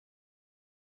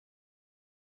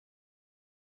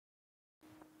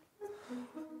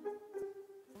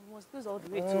We must lose all the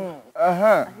weight too.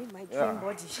 I need my dream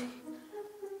body.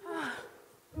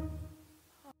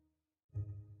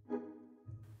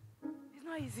 It's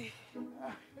not easy.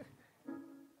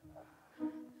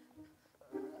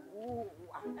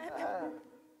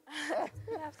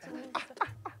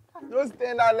 Just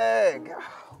stand that leg.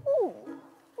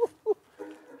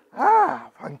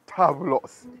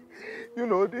 Fantabulous. You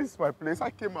know, this is my place. I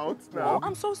came out now. Oh,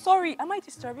 I'm so sorry. Am I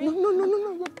disturbing?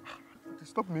 No.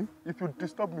 Disturb me. If you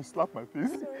disturb me, slap my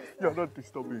face. You're not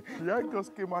disturbing. Yeah, I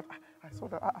just came out. I saw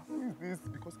that. Who is this?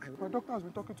 Because my doctor has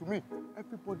been talking to me.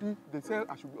 Everybody, they said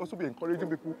I should also be encouraging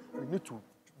people. We need to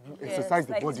exercise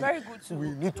the body. It's very good too. We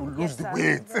need to lose the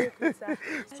weight. Good,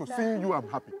 So seeing you, I'm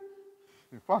happy.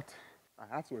 In fact,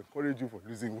 I have to encourage you for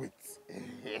losing weight.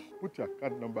 Put your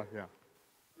account number here.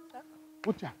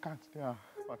 Put your account there.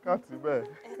 My account is there.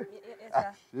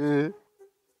 Yes, sir.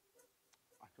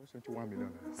 I just sent you 1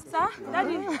 million. Sir,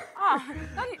 Daddy,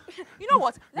 Daddy, you know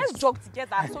what? Let's jog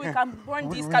together so we can burn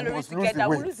these calories together.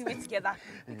 We'll lose the weight together.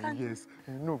 Yes,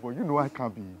 no, but you know I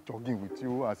can't be jogging with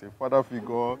you as a father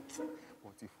figure.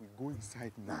 But if we go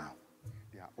inside now,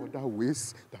 there are other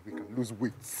ways that we can lose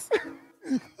weight.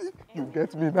 You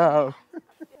get me now?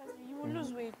 You will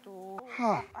lose weight, though.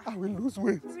 I will lose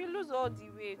weight. You will lose all the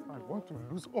weight, though. I want to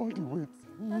lose all the weight.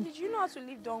 Daddy, did you know how to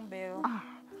lift dumbbell?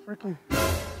 Freaking.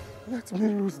 Let me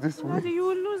lose this weight. Daddy, you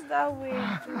will lose that weight.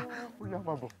 Oh, yeah,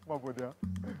 my boy there.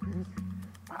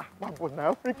 My boy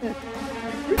now, freaking.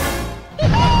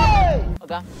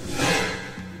 Okay.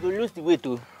 You will lose the weight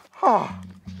too.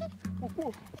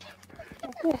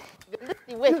 Lose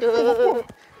the weight too.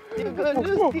 You will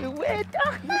lose the weight.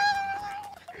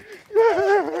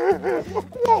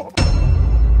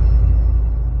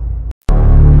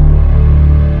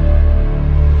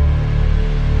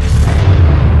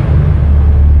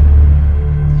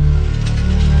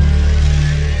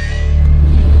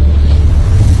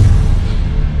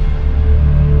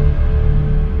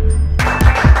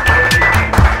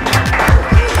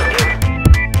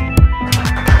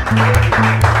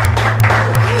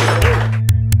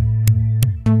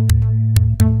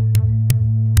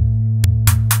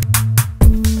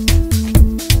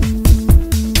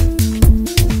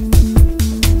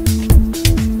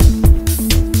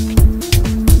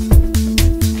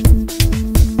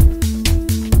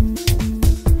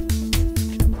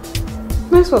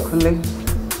 Well, Kunle,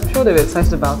 I'm sure they were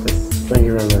excited about this. Thank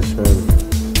you very much, ma'am.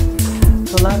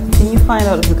 Bola, can you find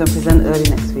out if we can present early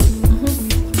next week?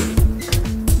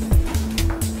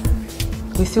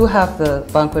 We still have the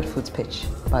banquet foods pitch,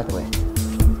 by the way.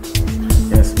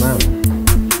 Yes, ma'am.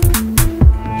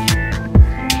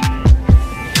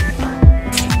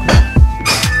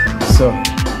 So,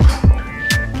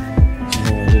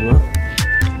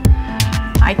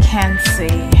 I can't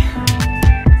say.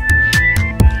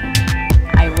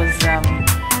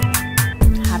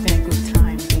 Having a good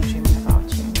time daydreaming about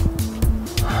you.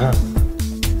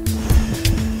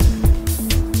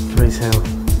 Please help.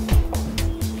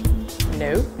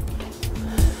 No.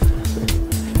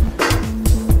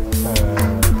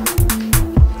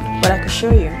 But I could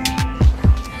show you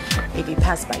if you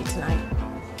pass by tonight.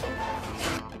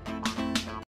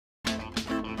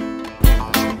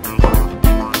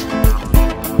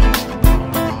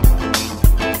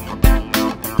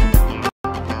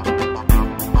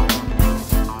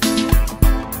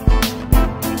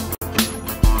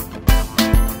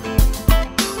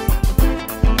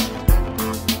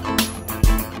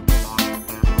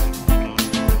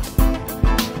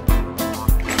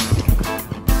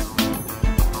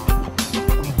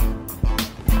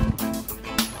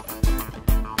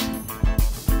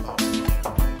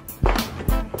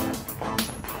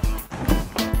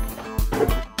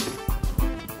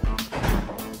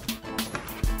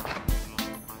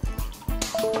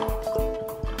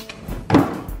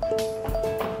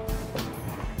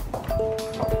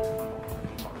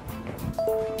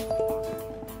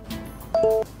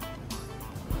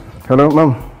 Hello,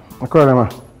 Mom. Ma.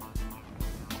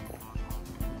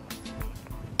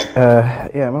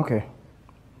 Yeah, I'm okay.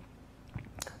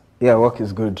 Yeah, work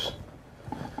is good.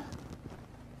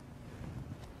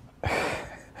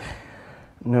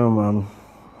 No, Mom.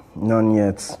 None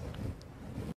yet.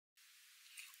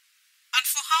 And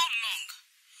for how long?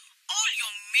 All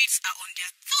your mates are on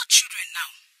their 3rd children now.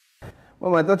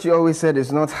 Mom, I thought you always said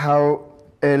it's not how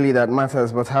early that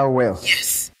matters, but how well.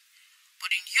 Yes.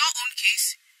 But in your own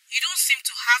case, you don't seem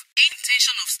to have any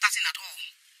intention of starting at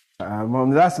all.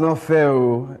 Mom, that's not fair.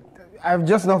 I've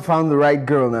just not found the right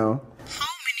girl now.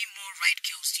 How many more right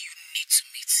girls do you need to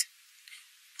meet?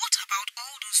 What about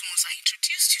all those ones I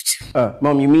introduced you to?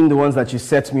 Mom, you mean the ones that you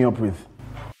set me up with?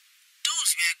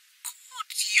 Those were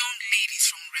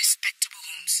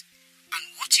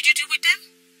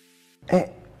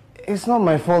It's not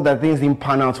my fault that things didn't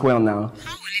pan out well now.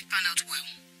 How will it pan out well?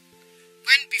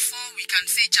 When before we can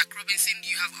say Jack Robinson,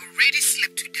 you have already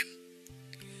slept with them.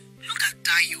 Look at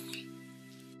Dayo.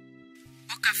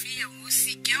 Okafia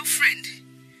Wusi girlfriend.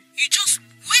 You just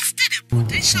wasted a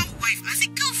potential wife as a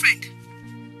girlfriend.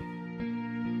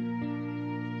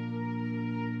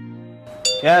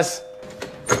 Yes.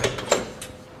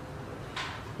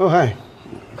 Oh, hi.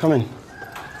 Come in.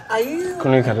 Are you?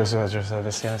 Couldn't at your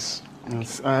service, yes.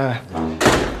 It's,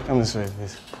 come this way,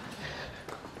 please.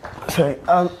 Sorry,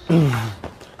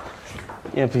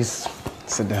 yeah, please,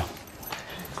 sit down.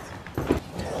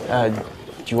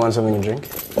 Do you want something to drink?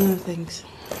 No, thanks.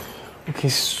 Okay,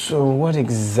 so what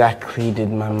exactly did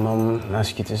my mom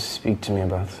ask you to speak to me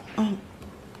about?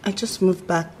 I just moved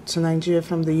back to Nigeria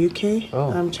from the UK.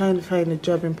 Oh. I'm trying to find a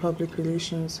job in public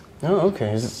relations. Oh,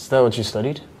 okay. Is that what you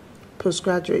studied?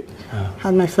 Postgraduate.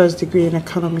 Had my first degree in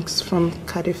economics from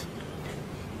Cardiff.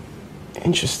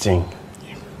 Interesting.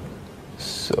 Yeah.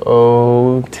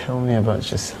 So, tell me about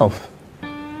yourself.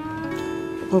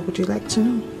 What would you like to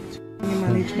know?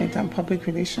 Management and public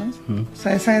relations. So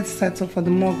I decided to settle for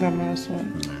the more glamorous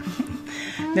one.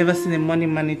 Never seen a money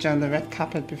manager on the red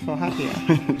carpet before, have you?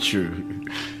 True.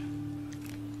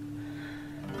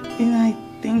 You know, I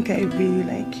think I really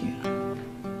like you.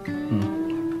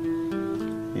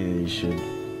 Yeah, you should.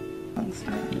 Thanks,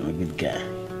 man. You're a good guy.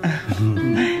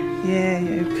 Yeah,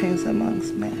 you're a prince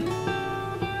amongst men.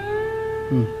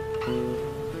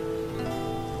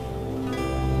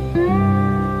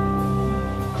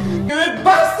 You're a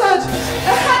bastard!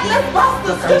 A heartless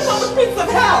bastard! Straight from the pits of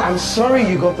hell! I'm sorry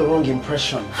you got the wrong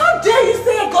impression. How dare you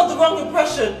say I got the wrong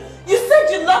impression? You said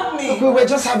you loved me! Look, we were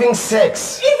just having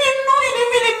sex. If you knew you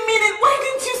didn't really mean it, why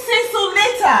didn't you say so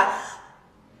later?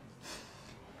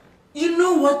 You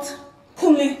know what?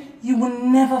 Kunle, you will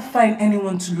never find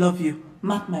anyone to love you.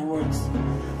 Mark my words.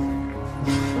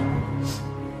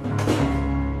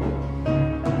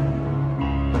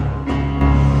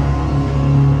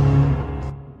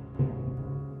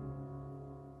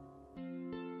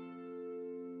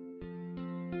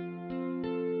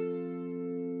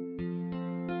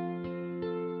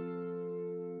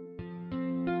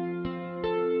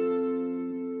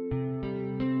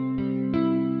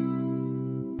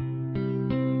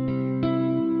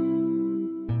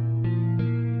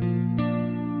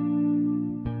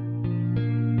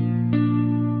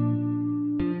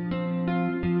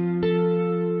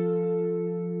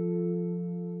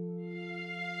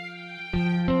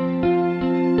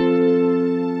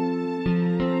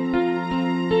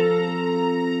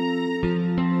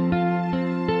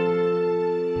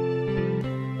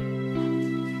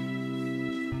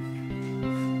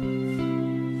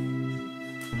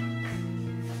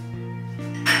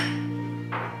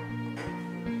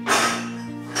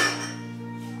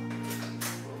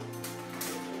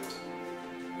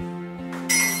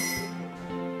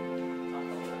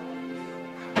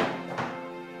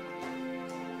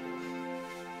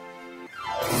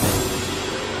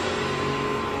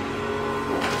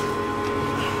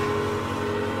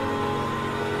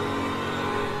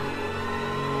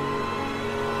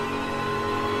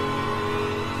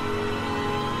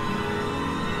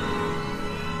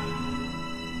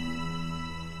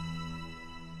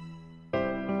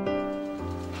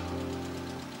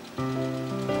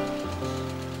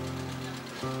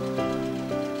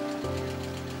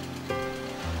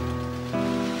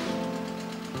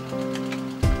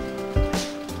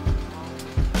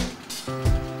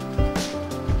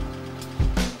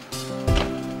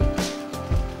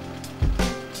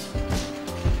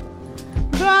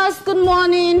 Good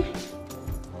morning.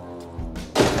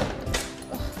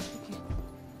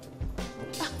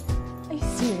 Are you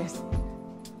serious?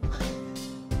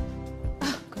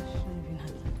 Oh, gosh,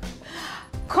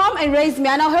 come and raise me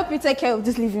and I'll help you take care of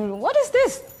this living room. What is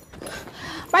this?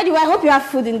 By the way, I hope you have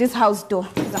food in this house though,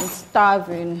 because I'm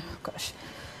starving. Gosh.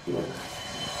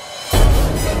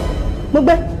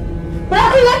 Mbe.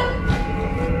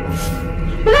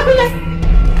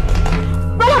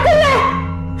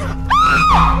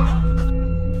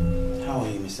 How are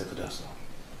you, Mr. Kudaso?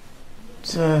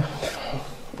 It's,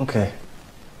 okay.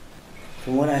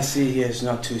 From what I see here, it's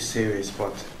not too serious,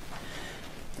 but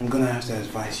I'm gonna have to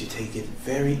advise you take it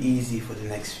very easy for the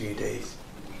next few days.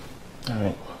 All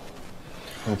right.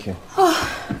 Thank you.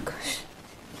 Oh, gosh.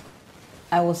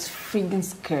 I was freaking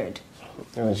scared.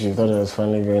 You thought I was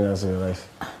finally going out of your life?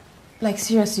 Like,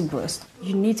 seriously, bros,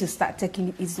 you need to start taking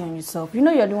it easy on yourself. You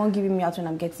know you're the one giving me out when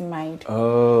I'm getting married.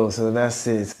 Oh, so that's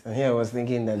it. And here I was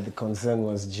thinking that the concern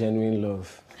was genuine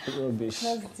love. Rubbish.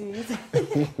 That's it.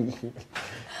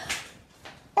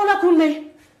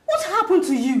 Olakunle, what happened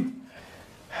to you?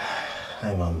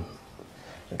 Hi, Mom.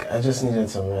 Look, I just needed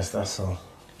some rest, that's all.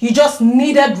 You just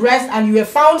needed rest and you were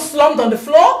found slumped on the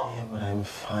floor? Yeah, but I'm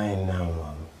fine now,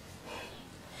 Mom.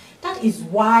 That is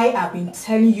why I've been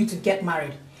telling you to get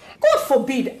married. God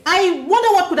forbid. I wonder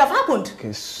what could have happened.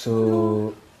 Okay,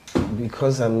 so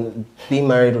because I'm being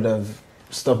married would have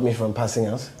stopped me from passing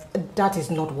out? That is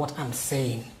not what I'm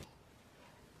saying.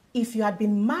 If you had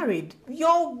been married,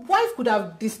 your wife could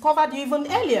have discovered you even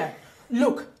earlier.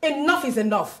 Look, enough is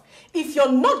enough. If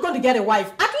you're not going to get a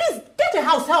wife, at least get a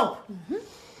house help.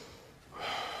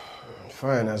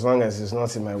 Fine, as long as it's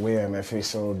not in my way or in my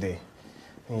face all day.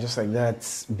 And just like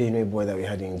that baby boy that we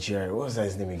had in GR, what was that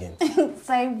his name again?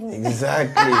 Saibu.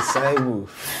 Exactly, Saibu.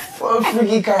 For a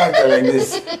freaky character like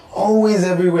this, always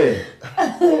everywhere.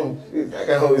 That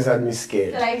guy always had me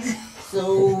scared. Like...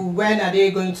 So when are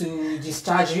they going to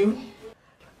discharge you?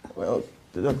 Well,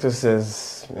 the doctor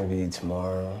says maybe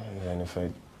tomorrow, and if I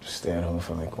stay at home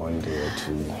for like 1 day or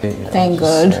 2. Thank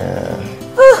God.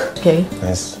 Okay.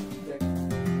 Yes.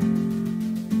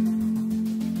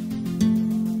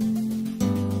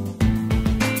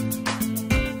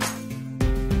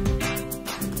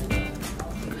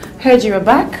 Heard you were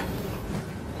back.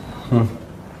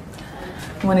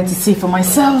 Wanted to see for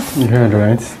myself. You heard,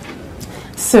 right?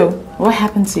 So, what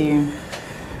happened to you?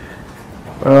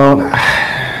 Well,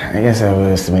 I guess I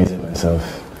overestimated myself.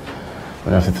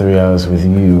 But after 3 hours with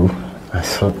you, I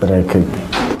thought that I could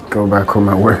go back home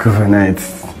and work overnight.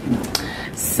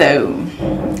 So,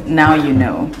 now you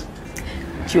know.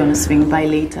 Do you want to swing by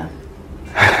later?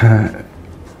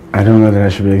 I don't know that I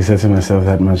should be accepting myself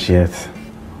that much yet.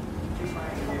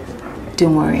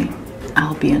 Don't worry,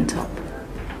 I'll be on top.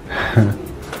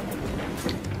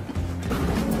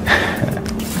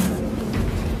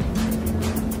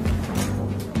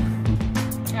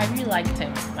 I really liked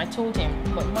him. I told him,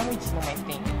 but marriage is not my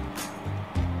thing.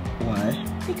 Why?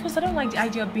 Because I don't like the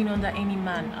idea of being under any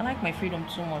man. I like my freedom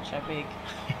too much, I beg.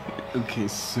 Okay,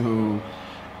 so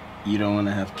you don't want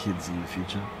to have kids in the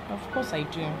future? Of course I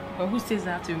do. But who says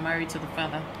I have to be married to the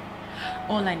father?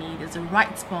 All I need is the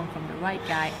right sperm from the right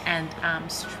guy, and I'm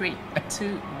straight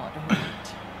to motherhood.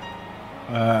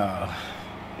 Wow.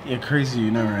 You're crazy,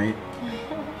 you know, right?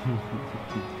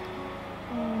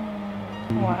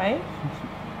 Why?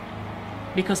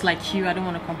 Because like you, I don't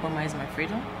want to compromise my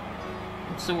freedom.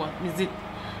 So what? Is it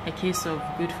a case of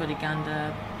good for the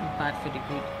gander, bad for the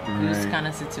good? This kind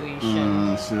of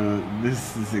situation. So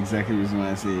this is exactly the reason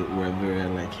why I say we're very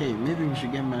like, hey, maybe we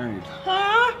should get married.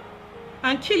 Huh?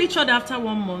 And kill each other after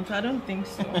 1 month? I don't think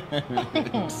so.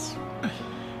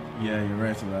 Yeah, you're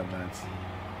right about that.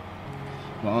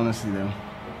 But honestly though,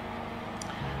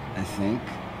 I think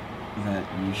that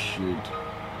you should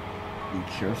be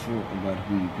careful about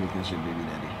who you pick as your baby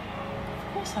daddy.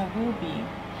 Of course I will be.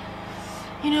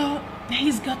 You know,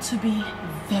 he's got to be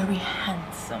very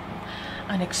handsome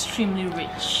and extremely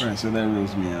rich. Right, so that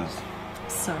rules me out.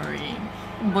 Sorry,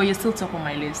 but you're still top on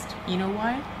my list. You know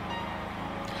why?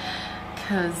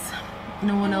 Because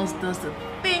no one else does the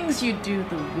things you do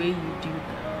the way you do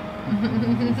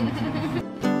them.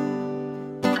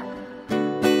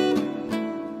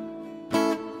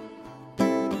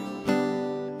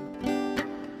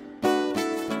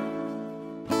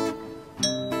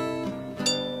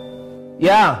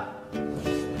 Yeah.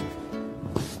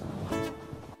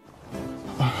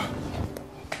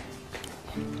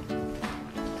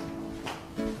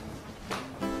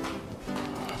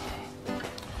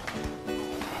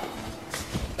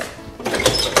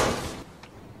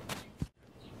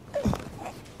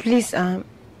 Please, I'm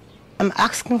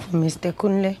asking for Mr.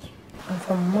 Kunle. I'm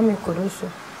from Mommy Kodoso.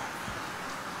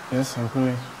 Yes, I'm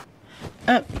Kunle.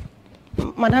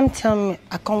 Madam, tell me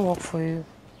I can't work for you.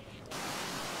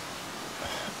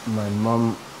 My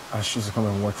mom asked you to come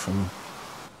and work for me.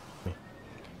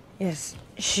 Yes,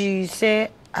 she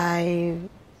said I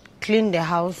clean the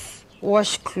house,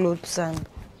 wash clothes, and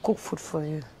cook food for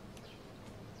you.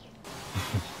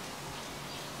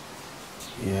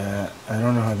 Yeah, I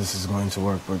don't know how this is going to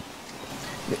work, but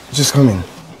just come in.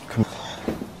 Come.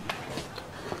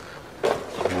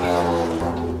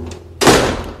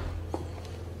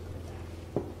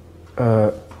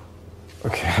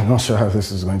 Okay, I'm not sure how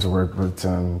this is going to work, but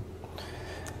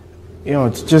you know,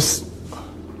 just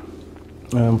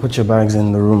put your bags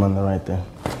in the room on the right there.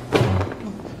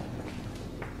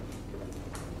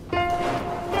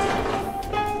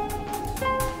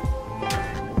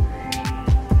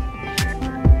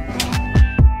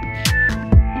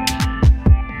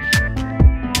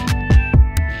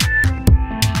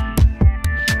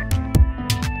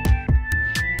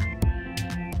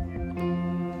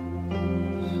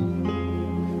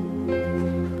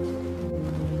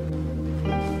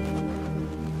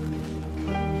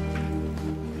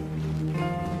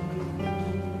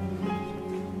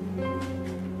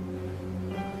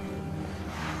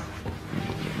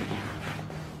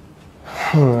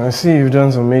 I see you've done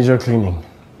some major cleaning.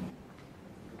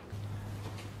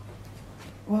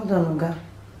 Well done, Oga.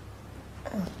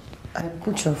 I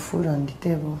put your food on the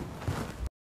table.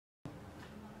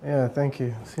 Yeah, thank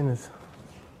you. I've seen it.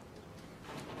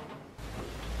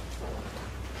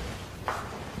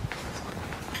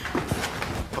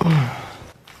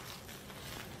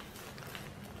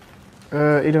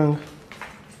 Idong.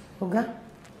 Oga?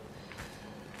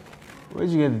 Where'd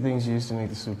you get the things you used to make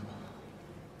the soup?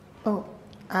 Oh,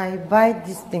 I buy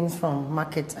these things from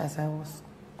market as I was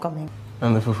coming.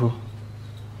 And the fufu?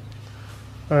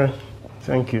 Alright,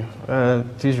 thank you.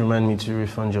 Please remind me to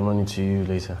refund your money to you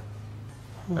later.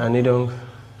 And Idong.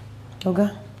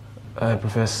 Oga? I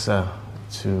prefer sir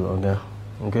to Oga,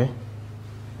 okay?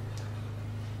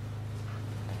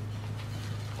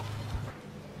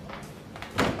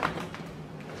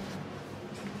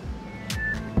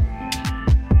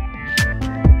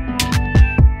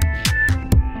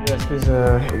 Yes, please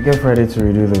get ready to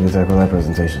redo the Vitacola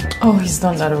presentation. Oh, he's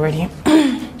done that already.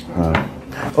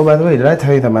 Oh, by the way, did I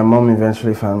tell you that my mom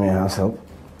eventually found me a house help?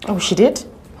 Oh, she did?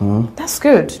 That's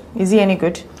good. Is he any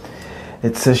good?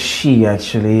 It's a she,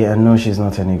 actually, and no, she's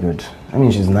not any good. I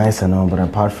mean, she's nice and all, but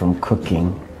apart from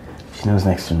cooking, she knows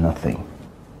next to nothing.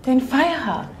 Then fire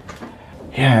her.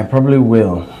 Yeah, I probably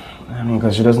will. I mean,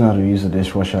 because she doesn't know how to use the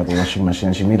dishwasher or the washing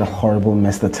machine. She made a horrible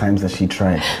mess the times that she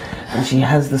tried. And she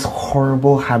has this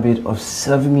horrible habit of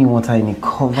serving me water in a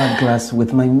covered glass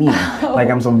with my meal. Like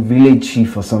I'm some village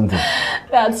chief or something.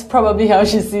 That's probably how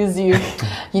she sees you.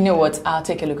 You know what? I'll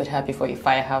take a look at her before you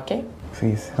fire her, okay?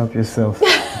 Please, help yourself. See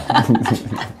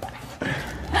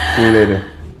you later.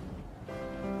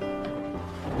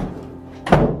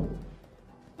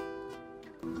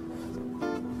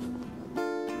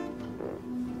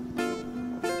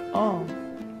 Oh.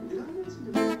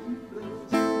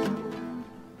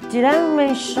 Did I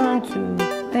mention to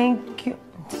thank you?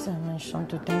 Did I mention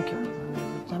to thank you?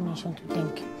 Did I mention to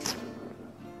thank you?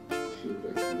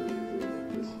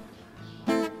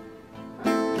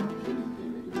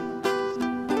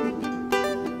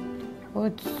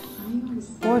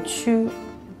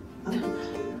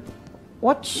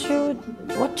 What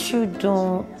you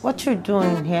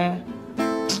doing here?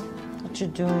 What you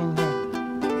doing here?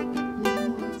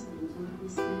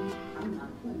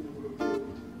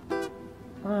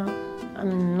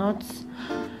 I'm not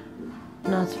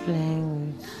playing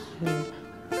with you.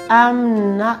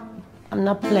 I'm not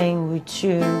playing with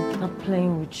you. Not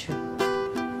playing with you.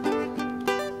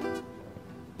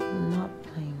 I'm not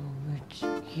playing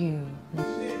with you.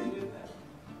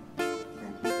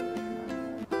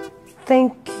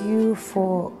 Thank you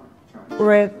for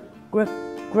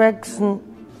Gregson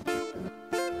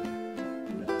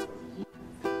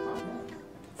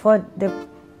for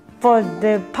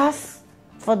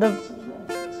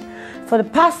the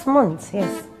past month,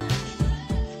 yes.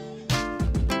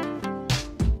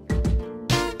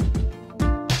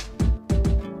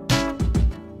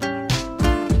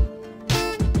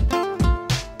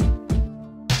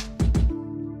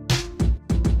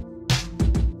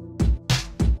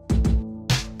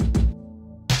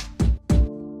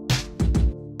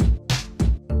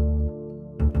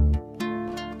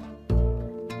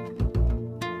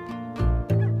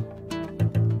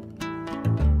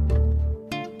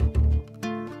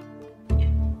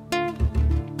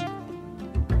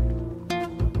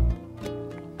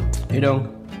 Idong.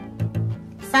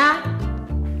 Sir?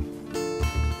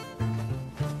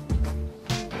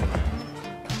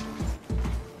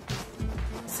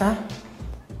 Sir?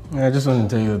 Yeah, I just wanted to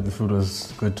tell you that the food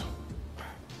was good.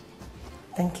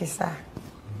 Thank you, sir.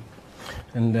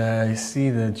 And I see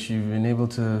that you've been able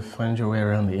to find your way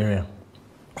around the area.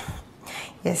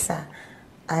 Yes, sir.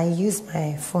 I use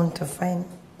my phone to find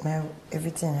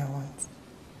everything I want.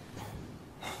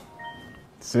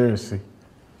 Seriously?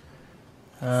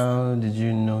 How did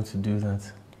you know to do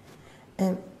that?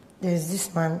 There's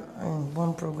this man on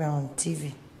one program on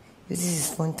TV. Uses his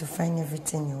phone to find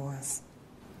everything he wants.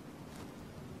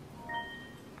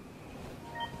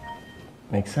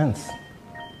 Makes sense.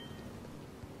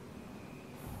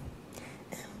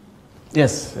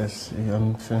 Yes,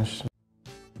 I'm finished.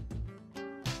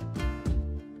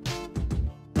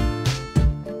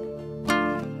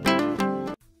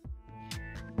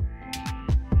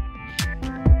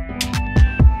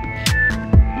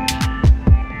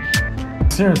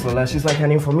 Seriously, Lola, she's like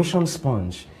an information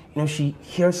sponge. You know, she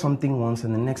hears something once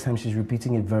and the next time she's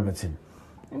repeating it verbatim.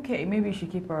 Okay, maybe you should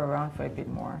keep her around for a bit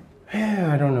more.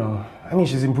 Yeah, I don't know. I mean,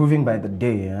 she's improving by the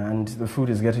day and the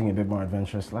food is getting a bit more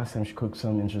adventurous. Last time she cooked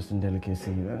some interesting delicacy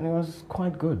and it was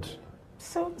quite good.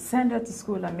 So send her to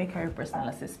school and make her a personal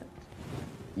assistant.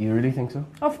 You really think so?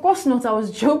 Of course not, I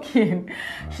was joking.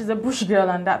 She's a bush girl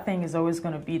and that thing is always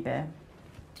going to be there.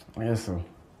 I guess so.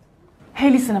 Hey,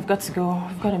 listen, I've got to go.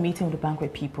 I've got a meeting with the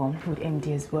banquet people, with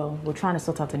MD as well. We're trying to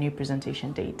sort out a new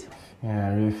presentation date. Yeah,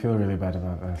 I really feel really bad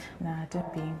about that. Nah,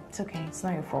 don't be. It's okay. It's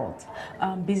not your fault.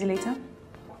 Busy later?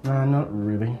 Nah, not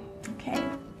really. Okay.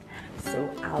 So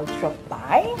I'll drop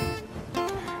by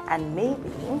and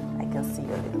maybe I can see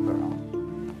your little girl.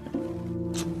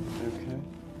 Okay.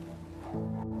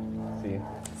 See you.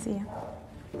 See ya.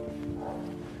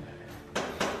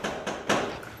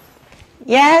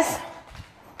 Yes?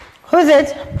 Who's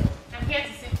it? I'm here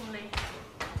to see Kunle.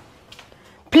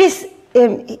 Please,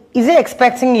 is he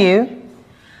expecting you?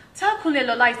 Tell Kunle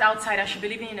Lola is outside. I should be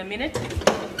leaving in a minute.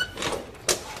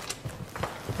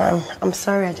 I'm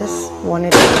sorry, I just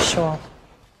wanted to be sure.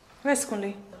 Where's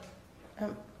Kunle?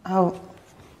 I'll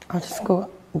just go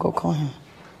call him.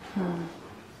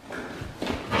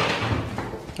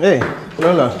 Hey,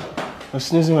 Lola. I was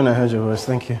sneezing when I heard your voice.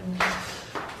 Thank you.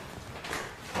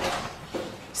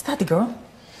 Is that the girl?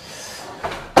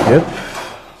 Yep.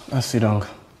 That's Sidong.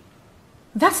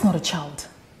 That's not a child.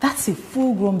 That's a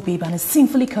full-grown babe and a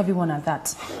sinfully curvy one at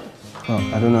that.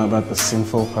 Oh, I don't know about the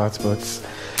sinful part, but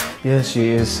yes, she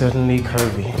is certainly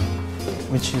curvy,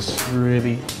 which is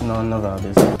really none of our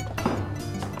business.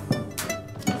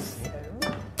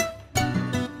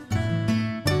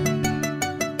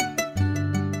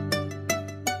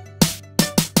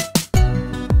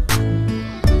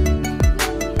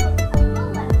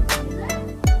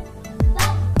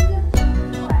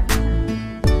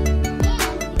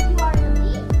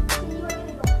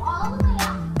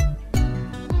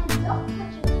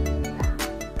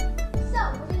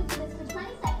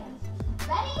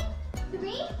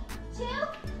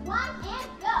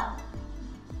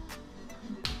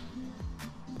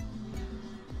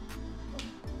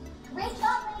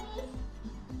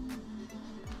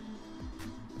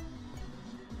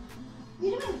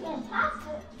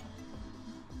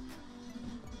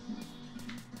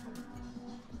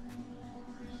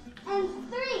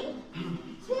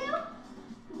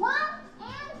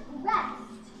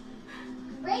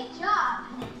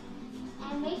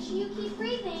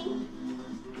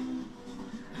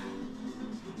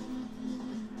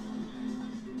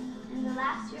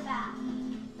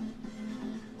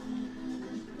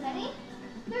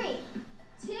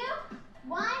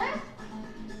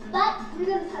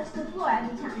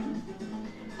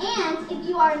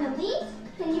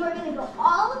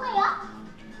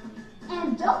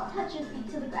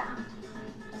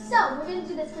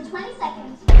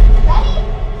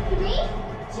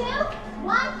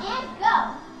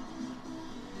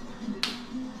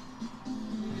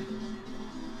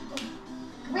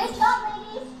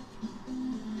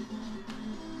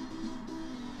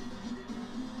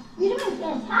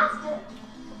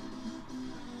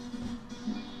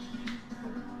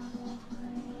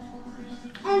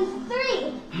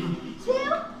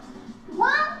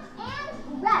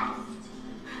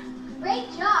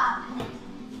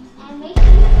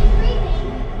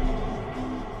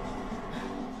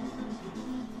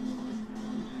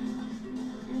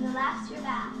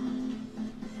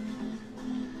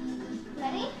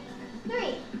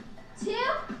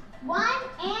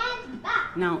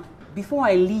 Now, before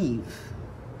I leave,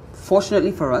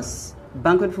 fortunately for us,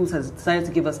 Banquet Foods has decided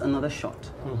to give us another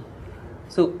shot.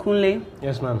 So, Kunle.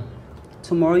 Yes, ma'am.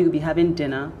 Tomorrow you'll be having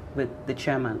dinner with the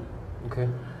chairman. Okay.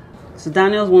 So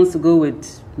Daniels wants to go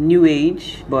with New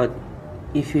Age, but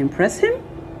if you impress him,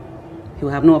 he'll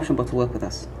have no option but to work with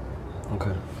us.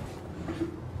 Okay.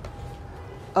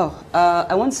 Oh,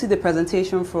 I want to see the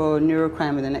presentation for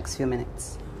neurocrime in the next few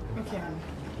minutes. Okay, ma'am.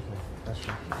 That's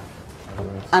true.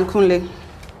 And Kunle,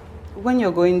 when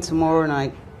you're going tomorrow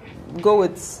night, go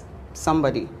with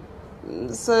somebody.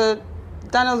 So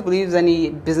Daniels believes any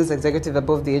business executive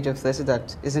above the age of 30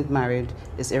 that isn't married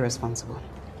is irresponsible.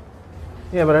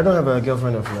 Yeah, but I don't have a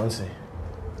girlfriend or fiance.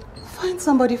 Find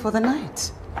somebody for the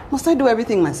night. Must I do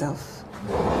everything myself?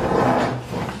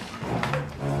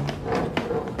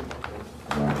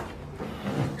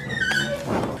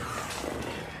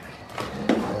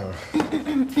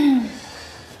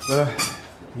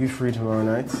 You free tomorrow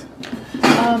night?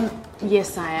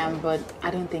 Yes, I am, but I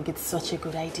don't think it's such a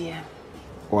good idea.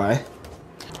 Why?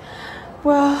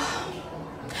 Well,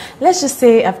 let's just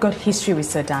say I've got history with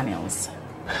Sir Daniels.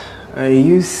 Are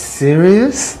you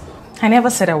serious? I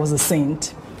never said I was a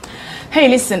saint. Hey,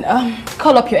 listen,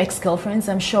 call up your ex-girlfriends.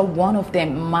 I'm sure one of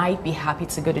them might be happy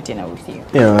to go to dinner with you.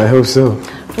 Yeah, I hope so.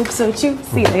 Hope so too.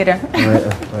 See you later.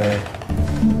 Bye.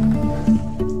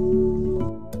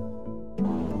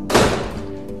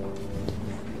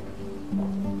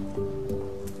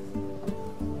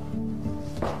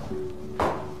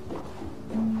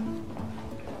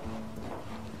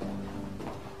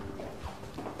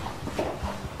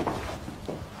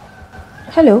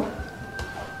 Hello.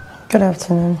 Good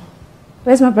afternoon.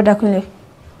 Where's my brother Kunle?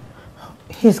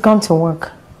 He's gone to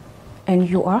work. And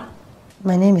you are?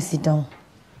 My name is Idon.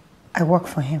 I work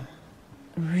for him.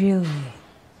 Really?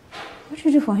 What do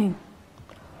you do for him?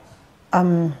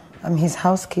 I'm his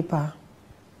housekeeper.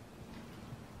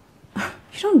 You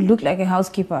don't look like a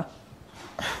housekeeper.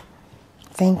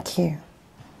 Thank you.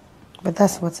 But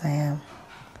that's what I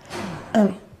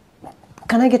am.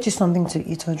 Can I get you something to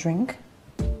eat or drink?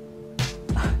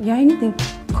 Yeah, anything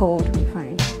cold will be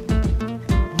fine.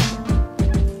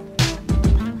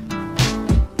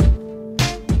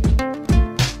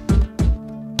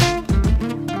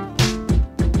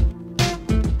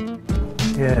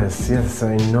 Yes,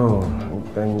 I know.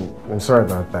 I'm sorry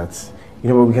about that. You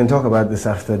know, but we can talk about this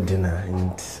after dinner,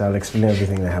 and I'll explain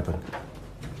everything that happened.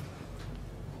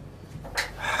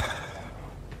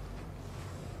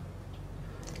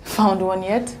 Found one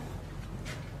yet?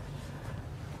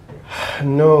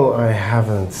 No, I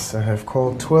haven't. I have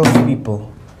called 12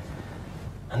 people,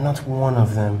 and not one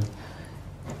of them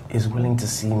is willing to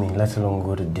see me, let alone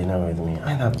go to dinner with me.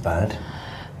 Ain't that bad?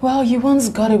 Well, you once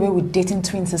got away with dating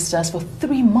twin sisters for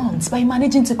 3 months by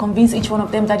managing to convince each one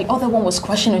of them that the other one was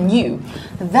crushing on you.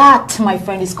 That, my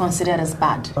friend, is considered as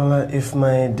bad. Well, if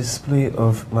my display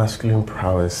of masculine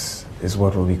prowess is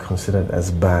what will be considered as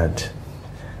bad,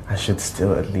 I should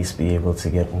still at least be able to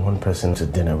get one person to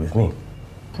dinner with me.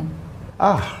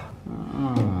 Aha.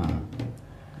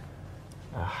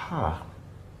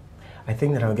 I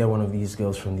think that I'll get one of these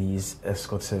girls from these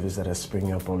escort service that are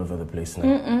springing up all over the place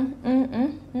now.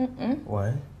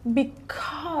 Why?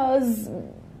 Because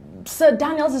Sir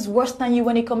Daniels is worse than you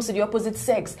when it comes to the opposite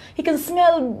sex. He can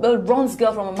smell Ron's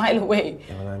girl from a mile away.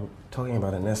 Yeah, well, I'm talking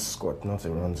about an escort, not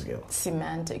a Ron's girl.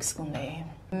 Semantics, Kunle.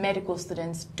 Medical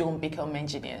students don't become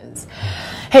engineers.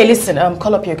 Hey, listen,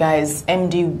 call up your guys.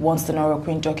 MD wants the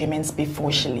Noroqueen documents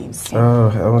before she leaves. Oh,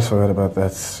 I almost forgot about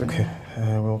that. Okay,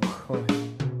 I will call him.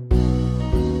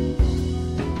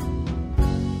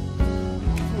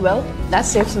 Well, that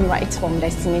saves him right from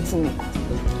underestimating me.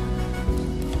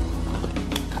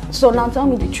 So now tell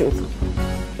me the truth.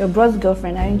 Your brother's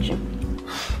girlfriend, aren't you?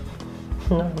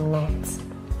 No, I'm not.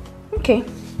 Okay.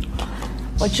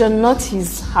 But you're not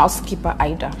his housekeeper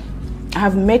either. I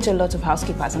have met a lot of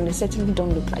housekeepers and they certainly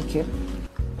don't look like you.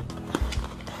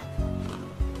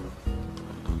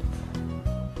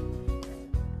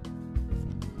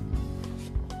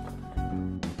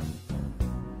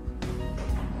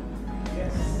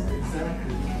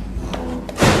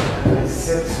 I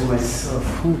said to myself,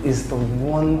 who is the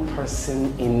one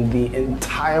person in the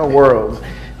entire world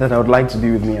that I would like to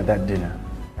be with me at that dinner?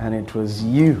 And it was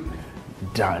you,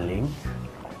 darling.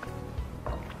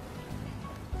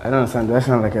 I don't understand. Do I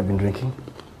sound like I've been drinking?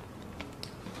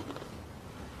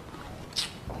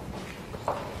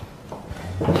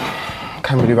 I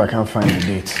can't believe I can't find a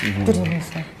date. Good evening,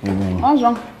 sir. What's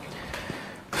wrong?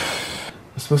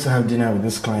 I'm supposed to have dinner with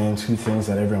this client who thinks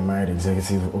that every married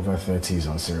executive over 30 is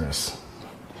unserious.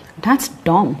 That's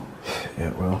dumb. Yeah,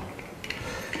 well,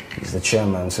 he's the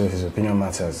chairman, so his opinion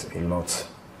matters a lot.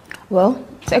 Well,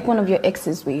 take one of your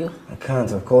exes with you. I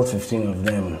can't. I've called 15 of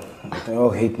them. They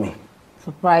all hate me.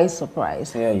 Surprise,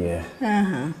 surprise. Yeah.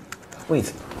 Uh-huh.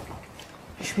 Wait,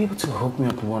 you should be able to hook me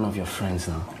up with one of your friends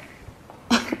now.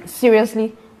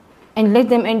 Seriously? And let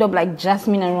them end up like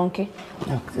Jasmine and Ronke?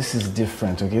 Look, this is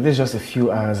different, okay? This is just a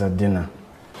few hours at dinner.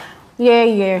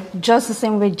 Yeah. Just the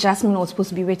same way Jasmine was supposed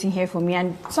to be waiting here for me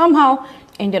and somehow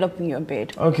ended up in your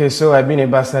bed. Okay, so I've been a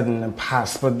bastard in the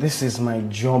past, but this is my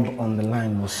job on the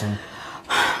line, Wilson.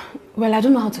 Well, I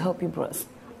don't know how to help you, bros.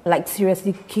 Like,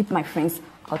 seriously, keep my friends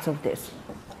out of this.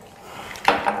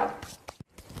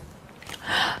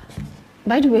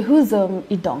 By the way, who's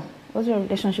Idon? What's your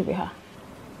relationship with her?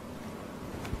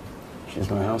 She's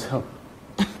my house help.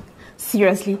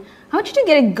 Seriously? How did you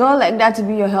get a girl like that to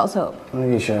be your house help?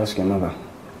 Maybe you should ask your mother.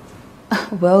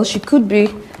 Well, she could be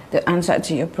the answer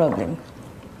to your problem.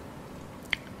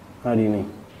 How do you mean?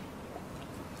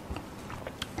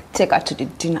 Take her to the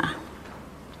dinner.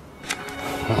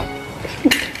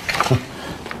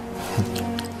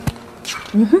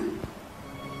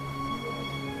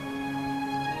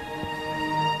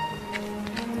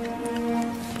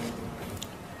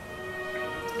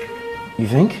 You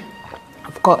think?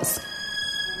 Of course.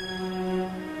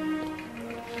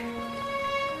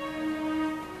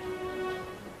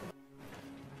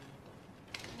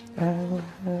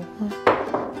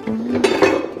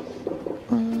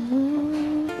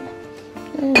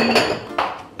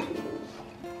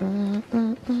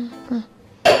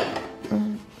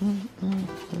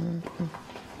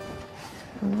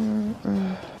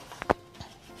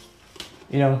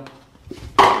 You know,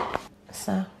 Sir?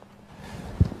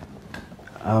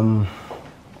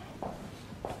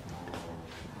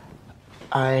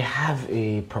 I have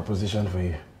a proposition for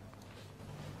you.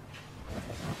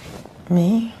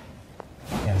 Me?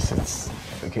 Yes,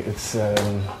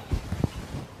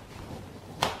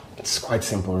 it's quite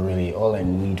simple, really. All I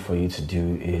need for you to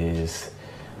do is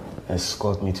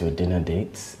escort me to a dinner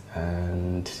date,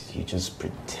 and you just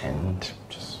pretend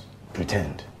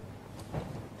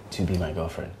to be my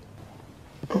girlfriend.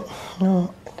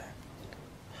 No,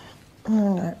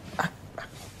 I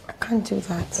can't do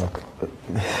that. Look,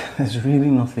 there's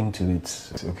really nothing to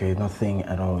it. Okay, nothing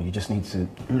at all. You just need to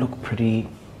look pretty,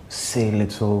 say a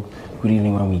little good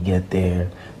evening when we get there.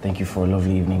 Thank you for a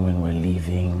lovely evening when we're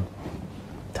leaving.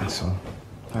 That's all.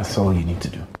 That's all you need to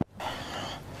do.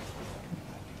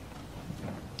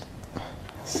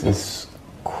 Is this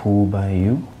cool by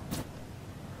you?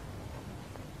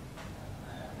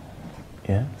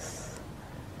 Yes?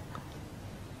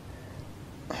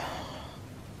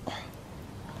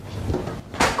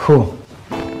 Cool.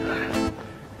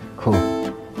 Cool.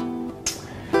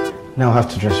 Now I have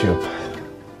to dress you up.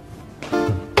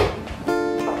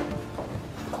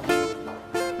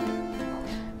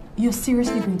 You're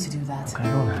seriously going to do that? Look, I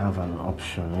don't have an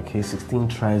option, okay? 16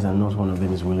 tries and not one of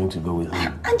them is willing to go with me.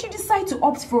 And you decide to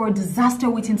opt for a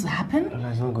disaster waiting to happen? Well,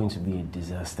 it's not going to be a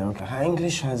disaster, okay? Her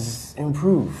English has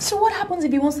improved. So what happens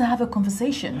if he wants to have a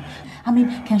conversation? I mean,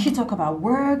 can she talk about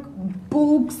work,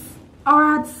 books,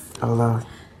 arts,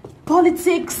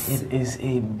 politics? It is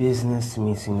a business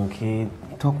meeting, okay?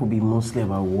 Talk will be mostly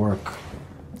about work.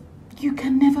 You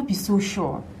can never be so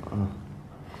sure.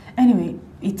 Anyway,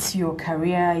 it's your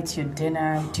career, it's your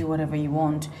dinner, do whatever you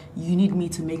want. You need me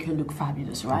to make her look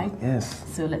fabulous, right? Yes.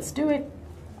 So let's do it.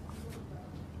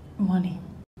 Money.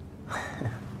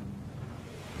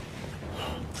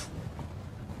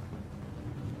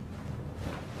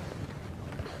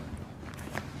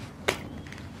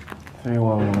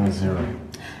 $3110.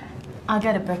 I'll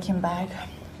get a Birkin bag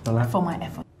for my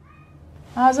effort.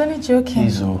 I was only joking.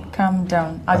 Izo. Calm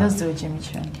down. I'll just do a Jimmy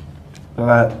Chin.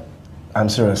 I'm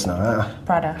serious now.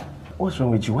 Prada. What's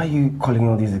wrong with you? Why are you calling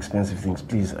all these expensive things,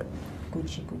 please?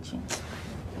 Gucci.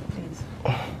 Please.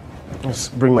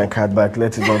 Just bring my card back.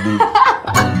 Let it not be.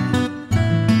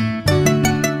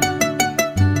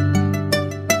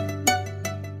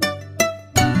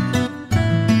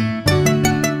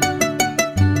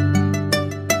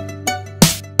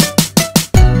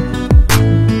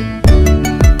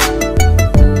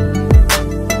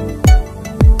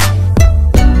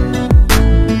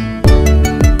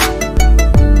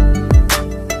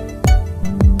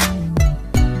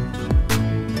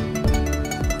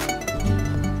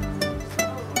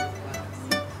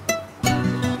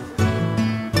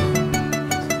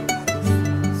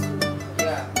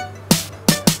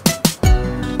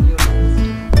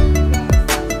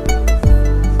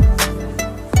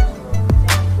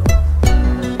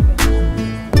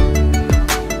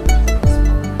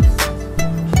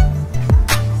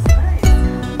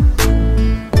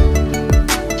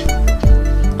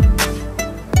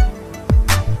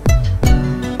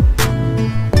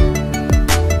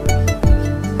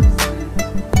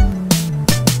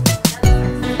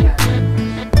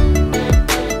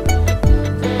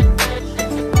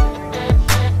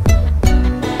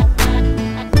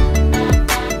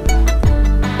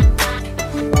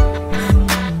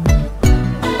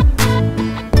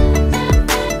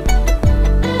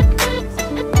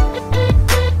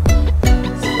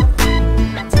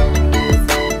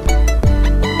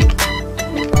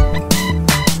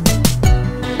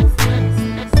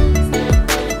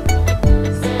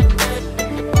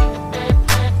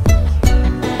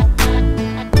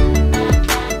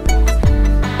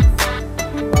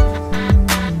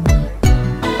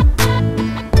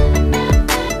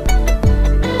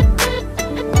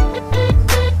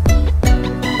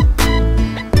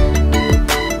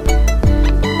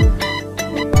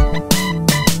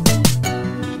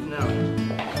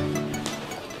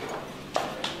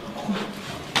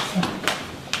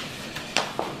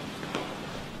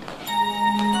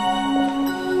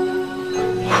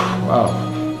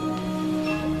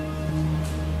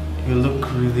 You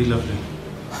look really lovely.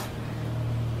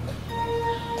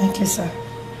 Thank you, sir.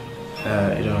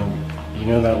 You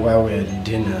know that while we're at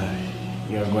dinner,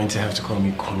 you're going to have to call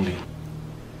me Kunle.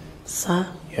 Sir?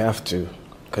 You have to,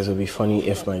 because it'll be funny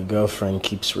if my girlfriend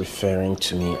keeps referring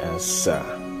to me as Sir.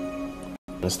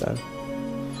 Understand?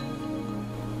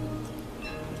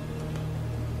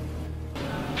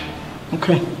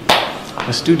 Okay,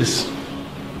 let's do this.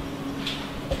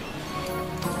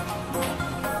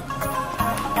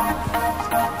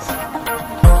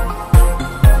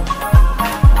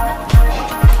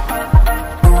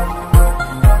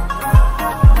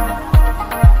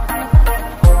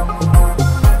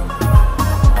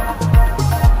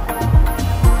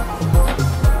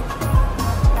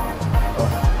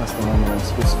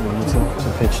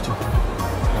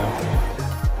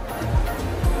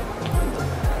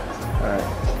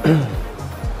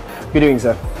 Good evening,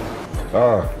 sir.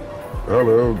 Ah,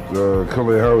 hello,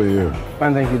 Kale, how are you?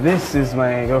 Fine, thank you. This is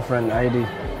my girlfriend, Heidi.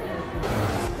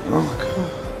 Oh,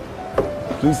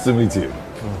 God. Pleased to meet you.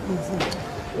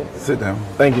 Sit down.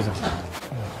 Thank you, sir.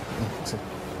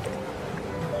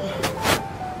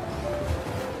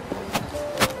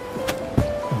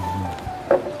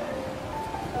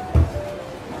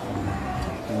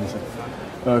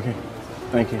 Okay,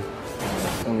 thank you.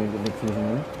 Let me look for the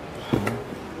money.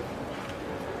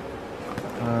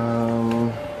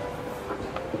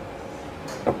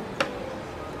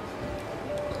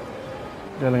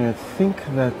 Darling, I think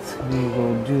that we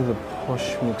will do the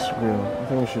posh mixed grill. I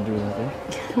think we should do that,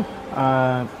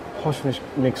 eh? Posh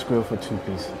mixed grill for 2,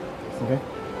 please. Okay?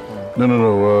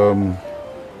 No.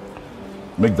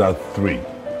 Make that 3.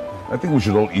 I think we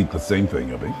should all eat the same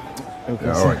thing, I think. Okay,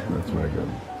 yeah, all right, that's very good.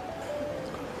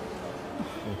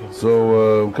 Okay.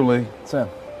 So, Kale. Sir.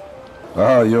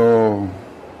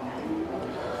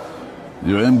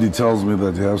 Your MD tells me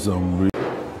that you have some.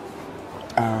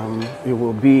 It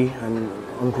will be an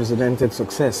unprecedented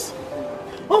success.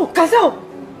 Oh, Kazel!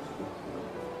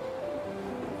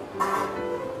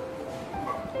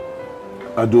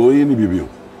 Adoye ni bibi.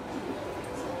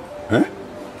 Eh?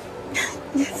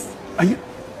 Yes. Are you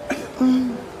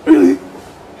really?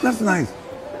 That's nice.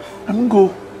 I'm gonna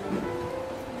go.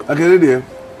 I get it there.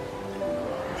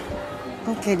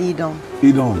 Okay, Idom.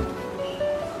 Idom.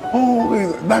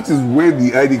 Oh, that is where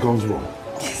the ID comes from.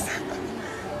 Yes.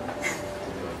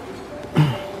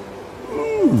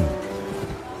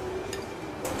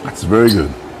 That's very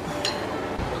good.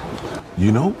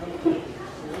 You know,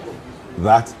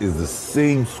 that is the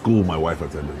same school my wife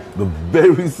attended. The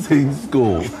very same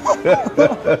school.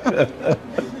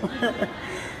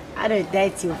 I don't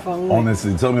date you for me.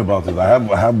 Honestly, tell me about it. I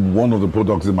have one of the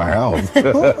products in my house.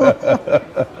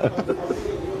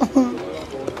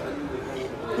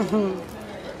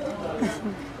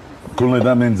 Kunle,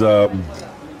 that means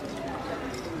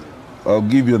I'll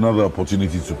give you another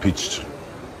opportunity to pitch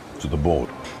to the board.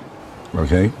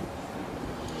 Okay?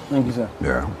 Thank you, sir.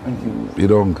 Yeah. Thank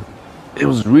you. It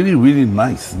was really, really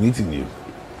nice meeting you.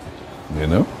 You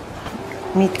know?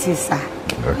 Me too, sir.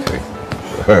 Okay.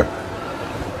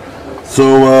 So,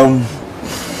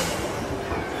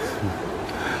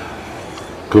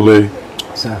 Kule,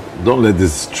 sir, don't let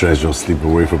this treasure slip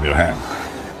away from your hand.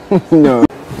 No.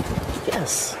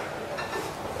 Yes.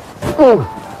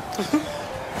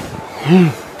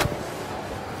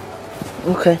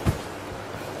 Okay.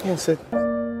 Yes, sir.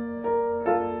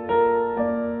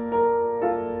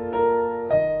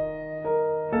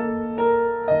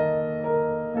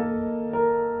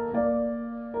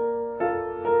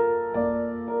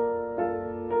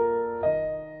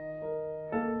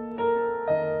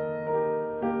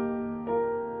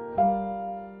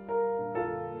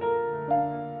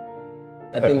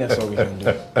 I think that's all we can do.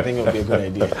 I think it would be a good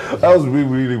idea. That was really,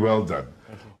 really well done.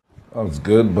 That was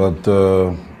good, but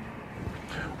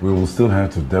we will still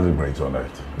have to deliberate on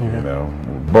it, you know.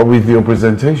 But with your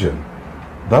presentation,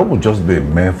 that would just be a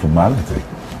mere formality.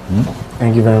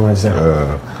 Thank you very much,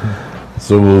 sir.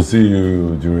 So we'll see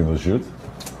you during the shoot.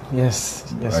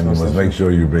 Yes, yes. And you must make sure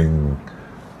you bring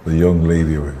the young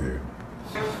lady with you.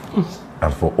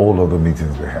 And for all other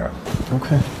meetings we have.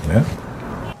 Okay. Yeah?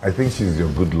 I think she's your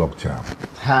good luck charm.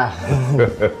 Ha!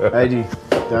 Heidi,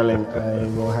 darling, I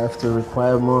will have to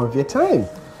require more of your time.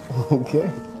 Okay?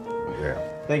 Yeah.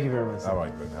 Thank you very much. All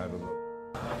right, then. I don't know.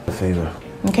 A favor.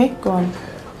 Okay, go on.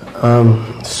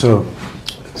 So,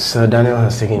 Sir Daniel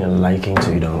has taken a liking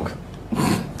to Idong.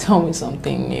 Tell me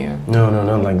something new. No,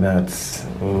 not like that.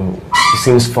 He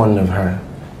seems fond of her.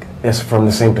 Yes, from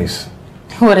the same place.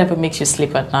 Whatever makes you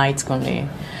sleep at night, Conley.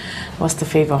 What's the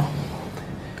favor?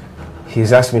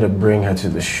 He's asked me to bring her to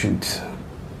the shoot.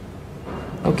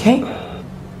 Okay.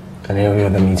 And every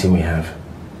other meeting we have.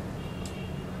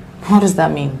 What does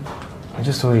that mean? I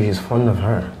just told you he's fond of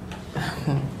her.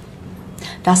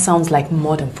 That sounds like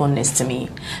more than fondness to me.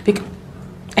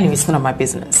 Anyway, it's none of my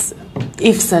business.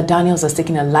 If Sir Daniels has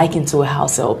taken a liking to a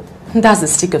house help, that's a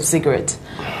stick of cigarette.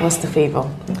 What's the favor?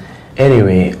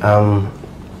 Anyway, I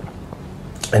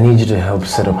need you to help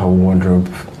set up her wardrobe,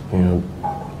 you know,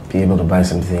 be able to buy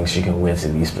some things she can wear to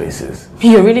these places.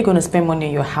 You're really going to spend money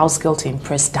on your house girl to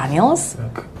impress Daniels?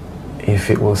 Look, if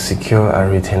it will secure our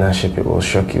retainership, it will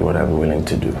shock you what I'm willing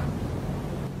to do.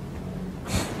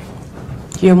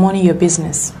 Your money, your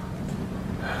business.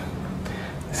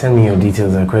 Send me your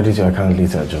details and credit your account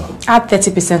later, Joe. Add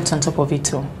 30% on top of it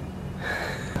too.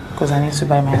 Because I need to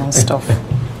buy my own stuff.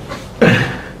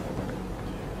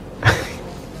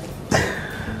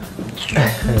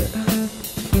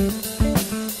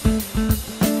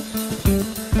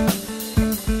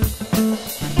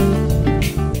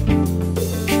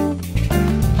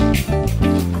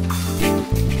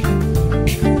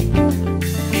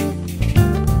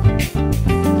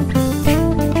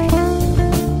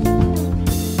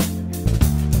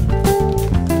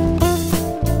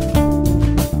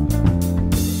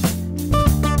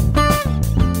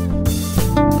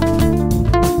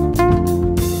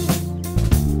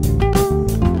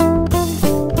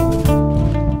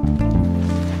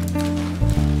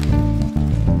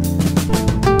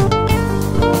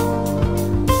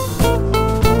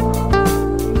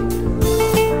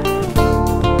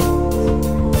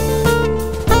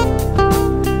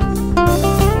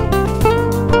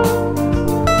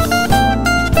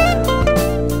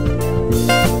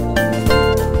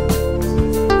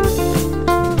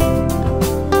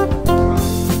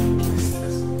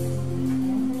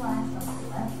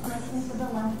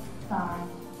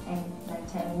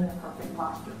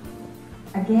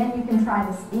 posture. Again, you can try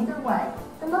this either way.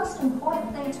 The most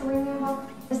important thing to remember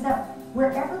is that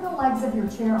wherever the legs of your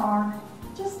chair are,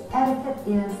 just etiquette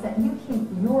is that you keep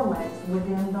your legs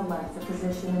within the legs of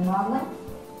position in modeling.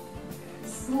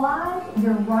 Slide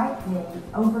your right knee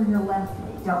over your left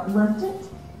knee. Don't lift it,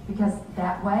 because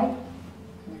that way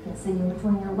you can see in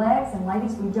between your legs, and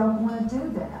ladies, we don't want to do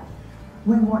that.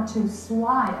 We want to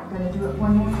slide. I'm going to do it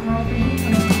one more time for you.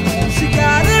 She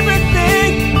got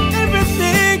everything,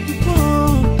 everything you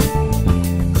want.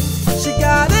 She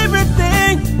got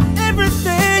everything,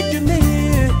 everything you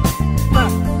need.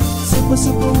 Super,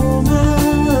 super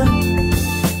woman.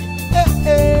 Hey,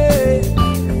 hey.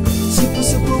 Super,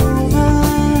 super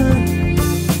woman.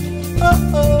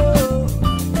 Oh, oh.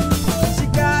 She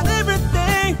got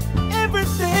everything,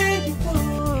 everything you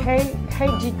want. Hey, did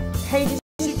you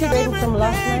see the rating from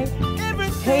last night?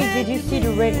 Hey, did you see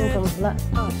the rating from last night?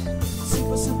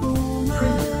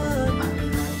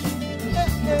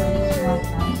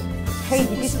 Hey,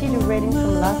 did you see the rating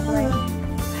from last night?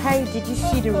 Hey, did you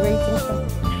see the rating from...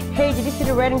 Hey, did you see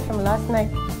the rating from last night?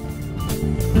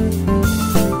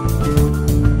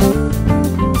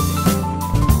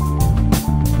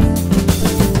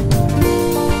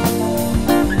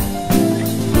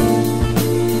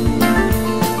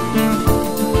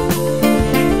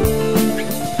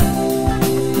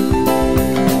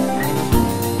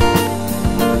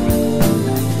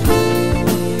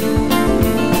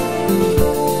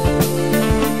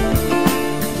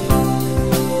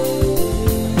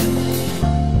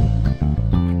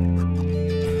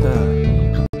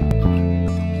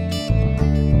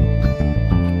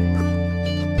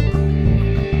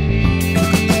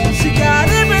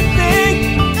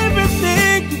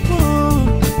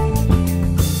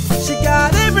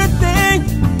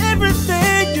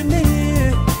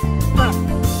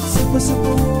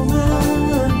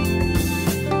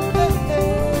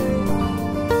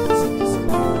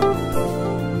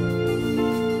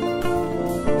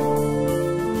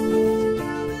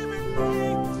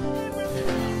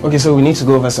 Okay, so we need to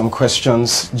go over some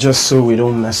questions just so we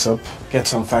don't mess up. Get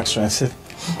some facts right. So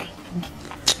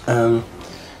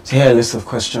here are a list of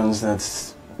questions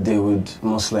that they would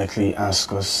most likely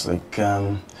ask us, like,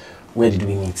 where did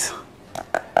we meet?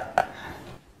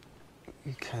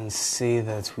 You can say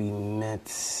that we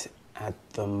met at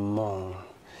the mall.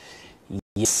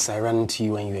 Yes, I ran into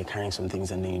you when you were carrying some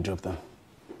things and then you dropped them.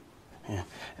 Yeah.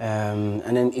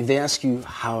 And then if they ask you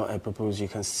how I proposed, you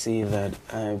can say that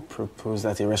I proposed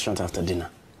at a restaurant after dinner.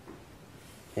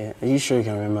 Yeah. Are you sure you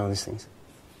can remember all these things?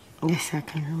 Yes, I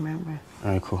can remember.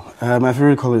 All right, cool. My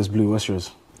favorite color is blue. What's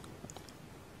yours?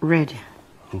 Red.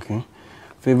 Okay.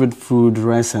 Favorite food,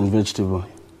 rice and vegetable?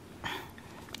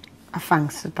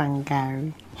 Afang soup and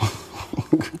gari.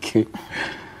 Okay.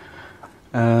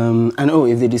 And oh,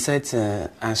 if they decide to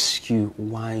ask you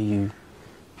why you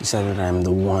decided I'm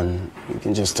the one, you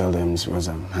can just tell them it's because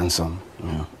I'm handsome, you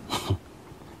know.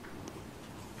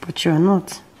 But you're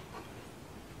not.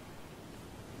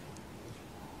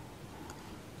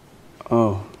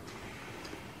 Oh.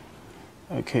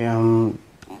 Okay, yeah,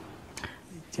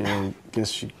 I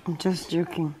guess you... I'm just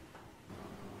joking.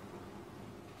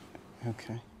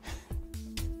 Okay.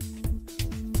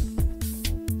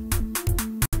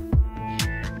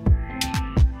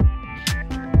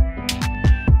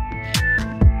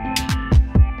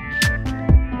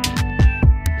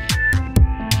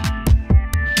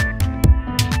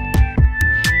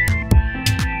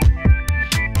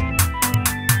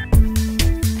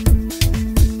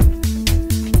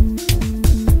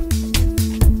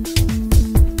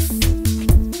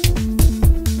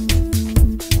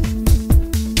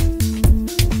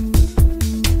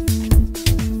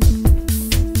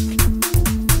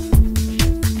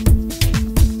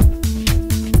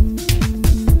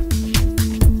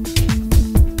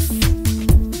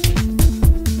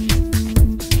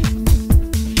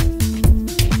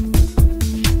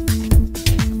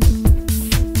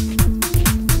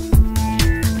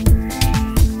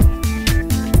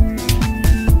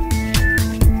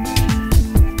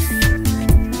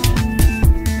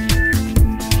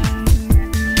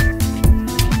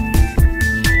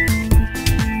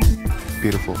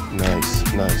 Beautiful.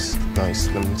 Nice, nice, nice.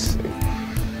 Let me see.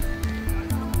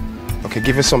 Okay,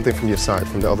 give us something from your side,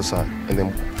 from the other side, and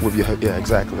then with your head. Yeah,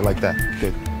 exactly, like that.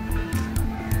 Good.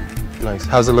 Nice.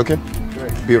 How's it looking?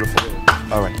 Great. Beautiful.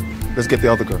 All right, let's get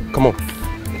the other girl. Come on.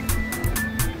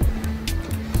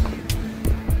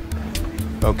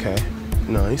 Okay,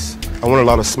 nice. I want a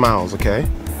lot of smiles, okay?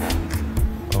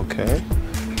 Okay.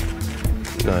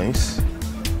 Nice.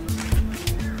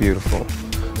 Beautiful.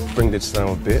 Bring this down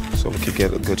a bit so we could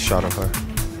get a good shot of her.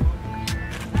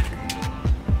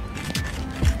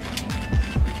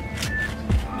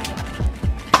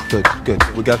 Good, good.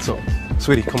 We got some.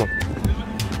 Sweetie, come on.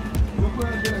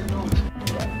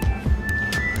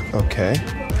 Okay.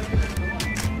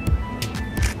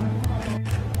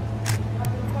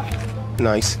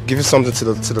 Nice. Give it something to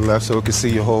the left so we can see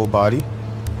your whole body.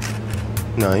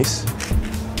 Nice.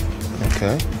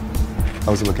 Okay.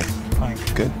 How's it looking? Fine.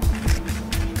 Good.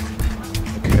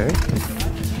 Okay.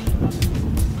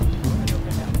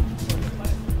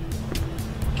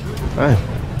 Hi.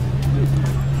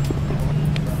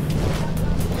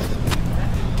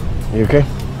 You okay?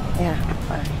 Yeah,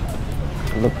 fine.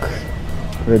 Look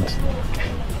good.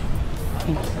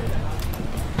 Thank you.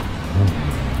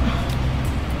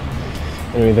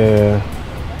 Anyway, they're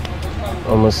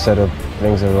almost set up.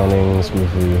 Things are running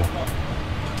smoothly.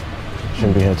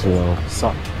 Shouldn't be here too long.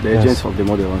 Sir, the agent of the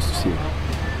model wants to see you.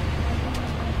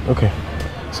 Okay.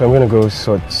 So I'm gonna go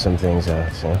sort some things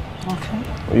out, yeah? Okay.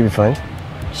 Will you be fine?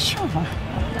 Sure.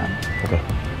 Okay.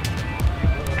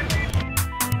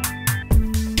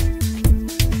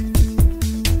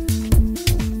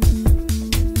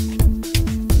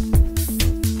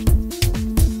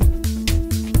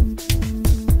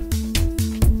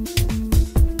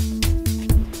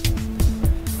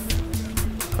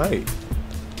 Hi.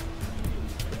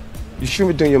 You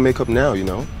shouldn't be doing your makeup now, you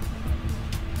know?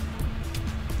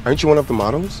 Aren't you one of the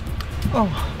models? Oh,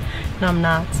 no, I'm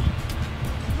not.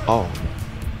 Oh.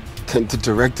 Then the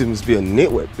director must be a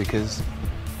nitwit because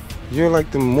you're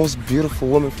like the most beautiful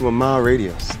woman from a mile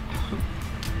radius.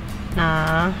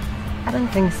 Nah, I don't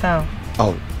think so.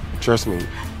 Oh, trust me.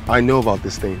 I know about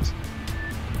these things.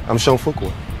 I'm Sean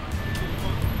Fukwa.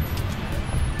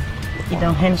 You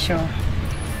don't hensure.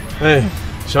 Hey,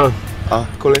 Sean.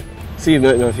 Kole. See, you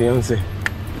met my fiance.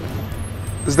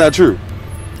 Is that true?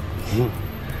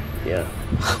 Yeah.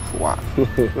 Wow.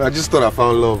 I just thought I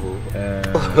found love.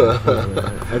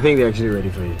 I think they're actually ready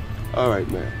for you. All right,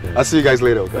 man. Yeah. I'll see you guys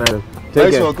later, okay?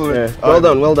 Take care. Well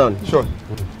done, well done. Sure.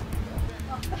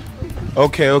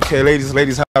 Okay, ladies,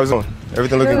 how's it going?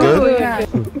 Everything looking good?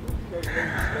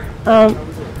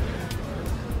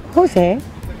 Who's he?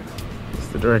 It's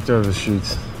the director of the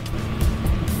shoot.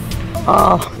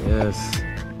 Oh. Yes.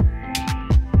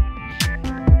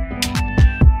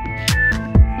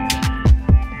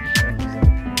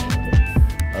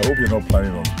 I hope you're not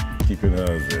planning on keeping her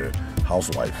as a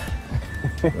housewife.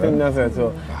 Nothing at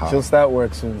all. She'll start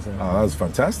work soon. So. That's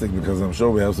fantastic because I'm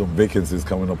sure we have some vacancies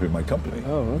coming up in my company.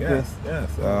 Oh, okay. Yes.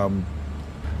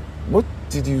 What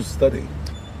did you study?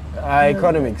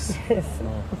 Economics.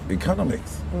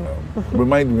 Economics.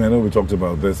 Remind me, I know we talked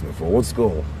about this before. What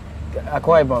school?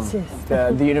 Akwa Ibom,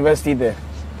 the university there.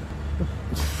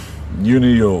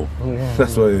 Unio.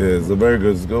 That's what it is. A very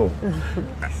good school.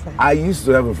 I used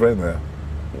to have a friend there.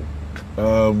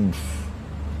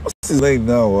 What's his name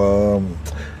now?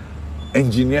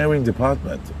 Engineering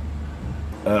department.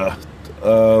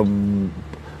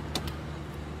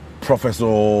 Professor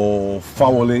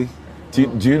Fawole. Do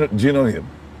you know him?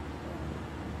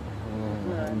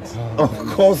 Of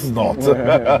course not. It's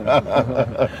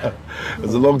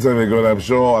a long time ago, and I'm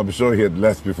sure he had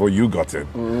left before you got in.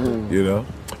 You know.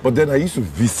 But then I used to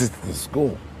visit the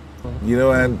school. You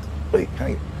know, and wait,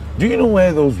 do you know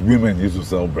where those women used to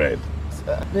sell bread?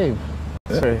 Babe,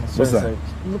 sorry. What's that?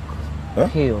 Look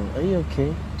Pale, are you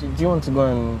okay? Do you want to go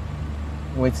and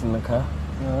wait in the car?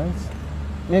 All right.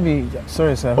 Maybe,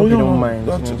 sorry sir, I hope you don't mind.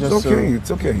 It's okay,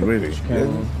 it's okay, really.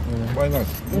 Why not?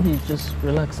 Maybe just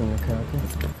relax in the car,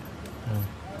 okay?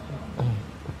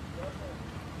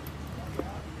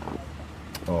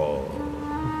 Oh,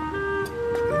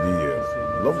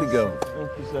 lovely girl.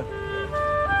 Thank you, sir.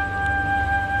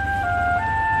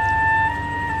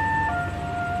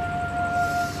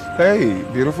 Hey,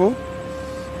 beautiful.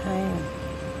 Hi.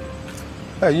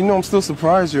 Hey, you know I'm still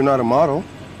surprised you're not a model.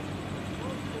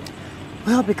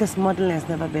 Well, because modeling has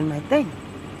never been my thing.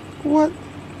 What?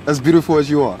 As beautiful as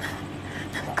you are.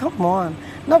 Come on.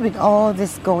 Not with all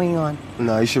this going on.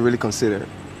 No, you should really consider it.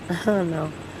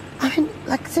 No. I mean,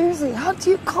 like, seriously, how do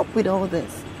you cope with all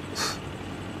this?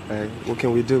 Hey, what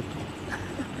can we do?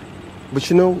 But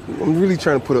you know, I'm really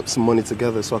trying to put up some money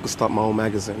together so I can start my own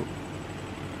magazine.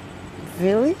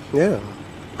 Really? Yeah.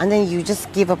 And then you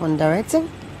just give up on directing?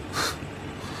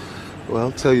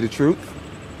 Well, tell you the truth,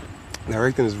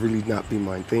 directing has really not been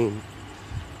my thing.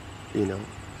 You know,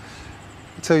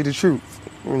 to tell you the truth,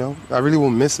 you know, I really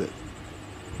won't miss it.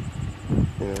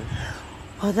 You know.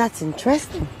 Oh, that's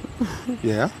interesting.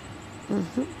 Yeah?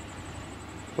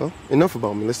 Well, enough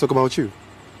about me. Let's talk about you.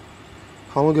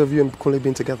 How long have you and Kunle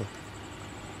been together?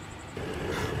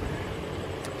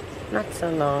 Not so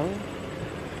long.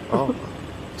 Oh,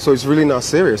 so it's really not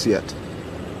serious yet?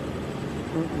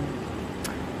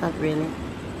 Not really.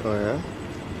 Oh, yeah?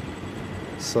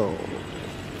 So,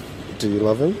 do you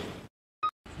love him?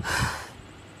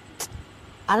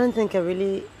 I don't think I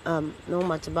really know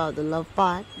much about the love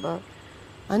part, but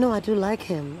I know I do like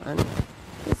him, and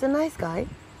he's a nice guy.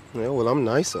 Yeah, well, I'm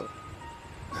nicer.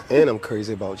 And I'm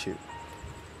crazy about you.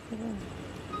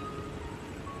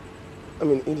 I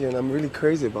mean, Indian, I'm really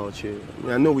crazy about you. I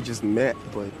mean, I know we just met,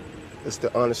 but it's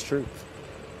the honest truth.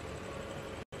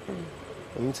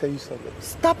 Let me tell you something.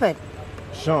 Stop it.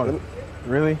 Sean,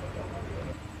 really?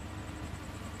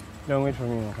 Don't wait for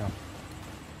me, okay?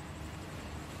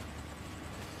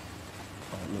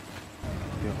 Oh, look.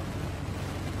 Yo.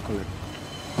 Look.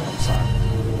 I'm sorry.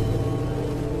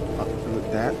 Look,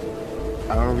 Dad,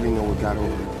 I don't really know what got over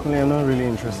you. Kule, I'm not really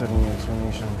interested in your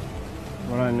explanation.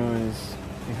 What I know is,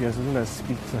 if you're supposed to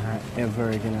speak to her ever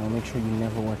again, I'll make sure you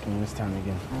never work in this town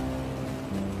again.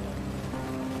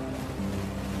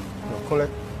 No, Kule.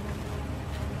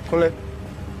 Kule.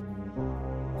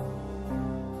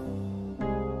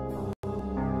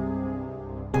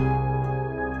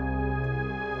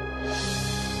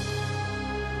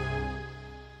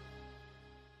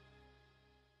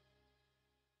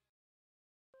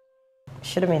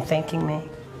 Should have been thanking me.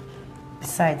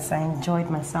 Besides, I enjoyed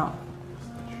myself.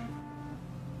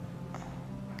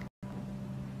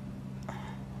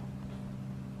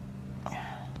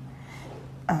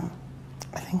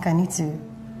 I think I need to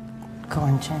go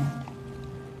and change.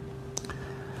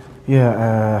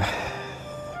 Yeah,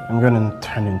 I'm gonna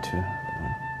turn into...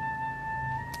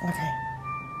 Okay.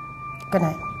 Good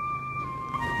night.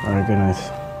 All right, good night.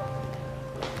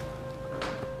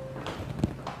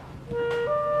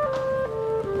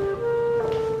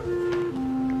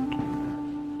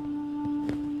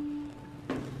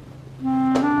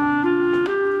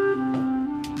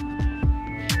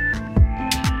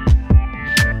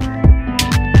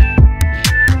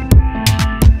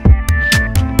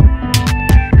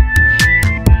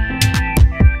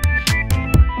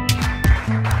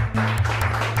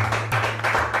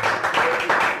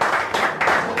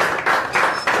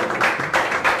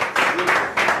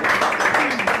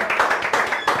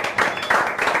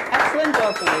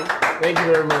 Thank you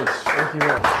very much. Thank you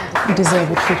very much. You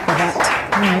deserve a treat for that.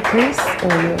 My place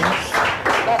or yours?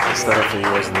 It's not for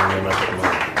yours and then you're not getting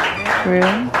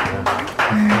Really?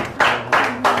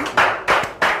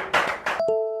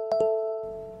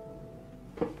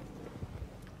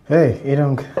 Hey,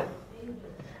 Idong.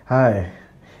 Hi.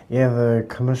 Yeah, the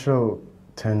commercial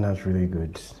turned out really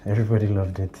good. Everybody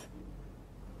loved it.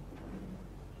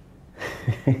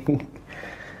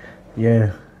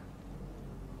 Yeah.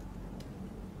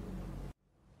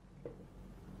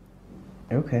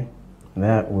 Okay.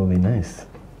 That will be nice.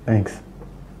 Thanks.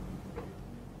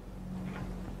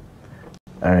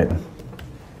 All right.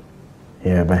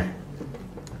 Yeah, bye.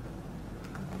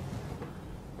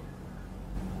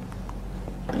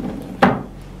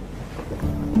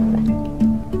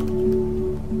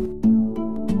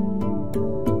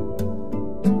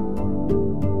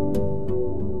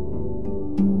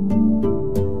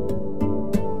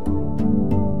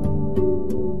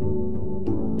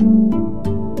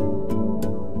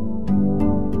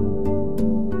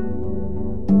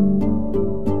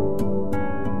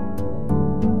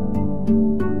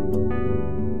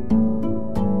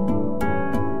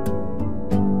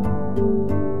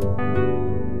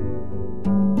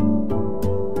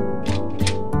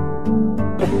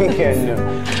 Yeah, no,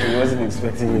 I wasn't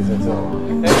expecting it at all.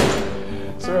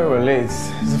 Hey, sorry we're late.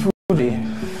 It's a full day.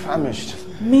 Famished.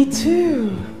 Me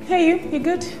too. Hey, you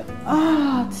good?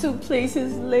 Ah, 2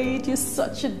 places late. You're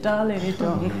such a darling,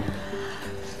 Idong.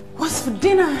 What's for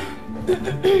dinner?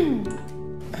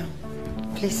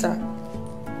 Please, sir.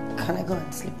 Can I go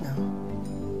and sleep now?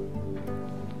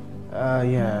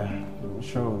 Yeah. I'm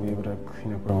sure we'll be able to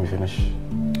clean up when we finish.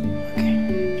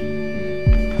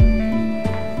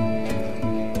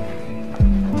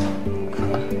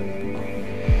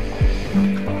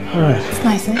 All right. It's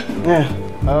nice, eh? Yeah.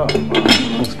 Oh,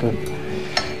 that's good.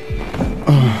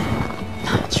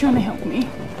 Trying to help me.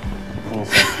 Yes.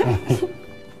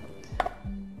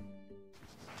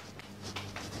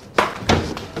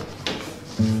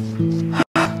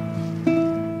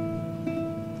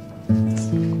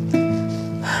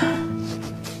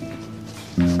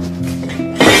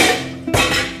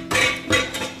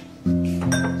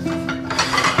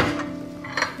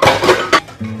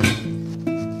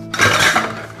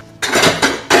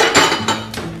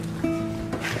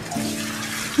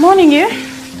 Morning, you.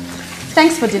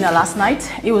 Thanks for dinner last night.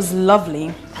 It was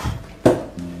lovely.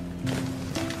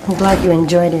 I'm glad you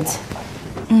enjoyed it.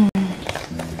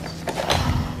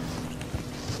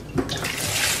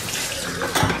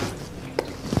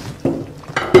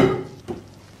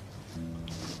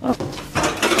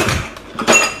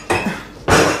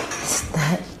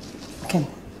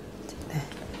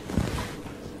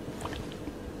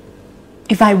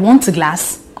 If I want a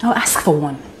glass, I'll ask for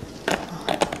one.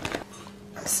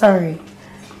 I'm sorry.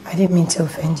 I didn't mean to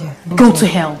offend you. Go to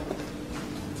hell.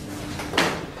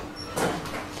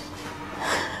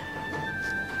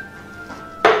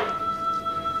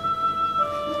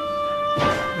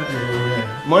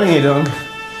 Morning, Edong.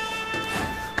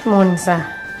 Good morning, sir.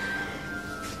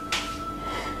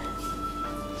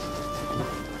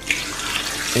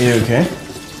 Are you okay?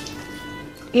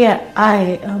 Yeah,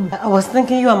 I was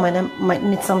thinking you and madam might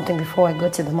need something before I go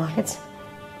to the market.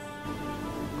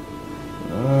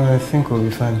 I think we'll be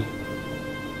fine.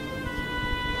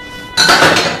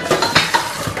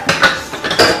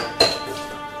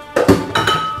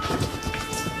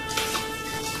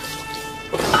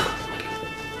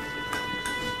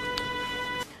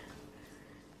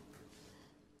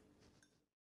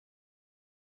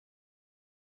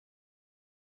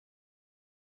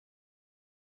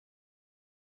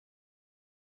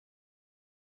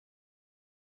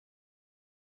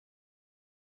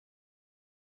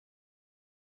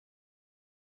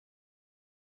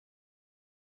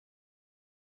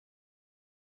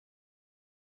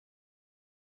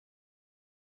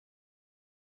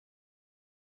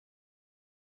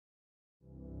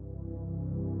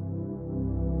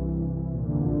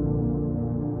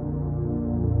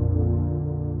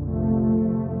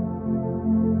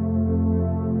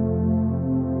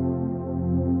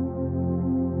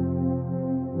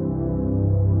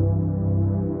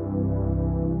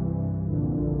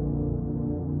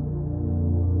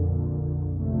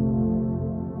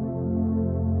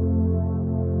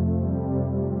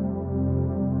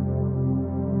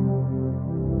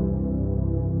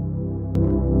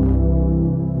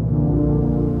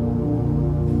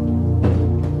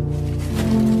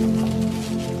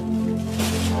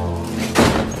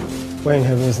 Where in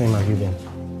heaven's name have you been?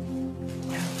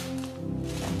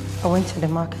 I went to the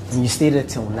market. And you stayed there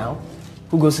till now?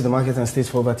 Who goes to the market and stays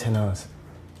for over 10 hours?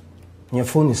 And your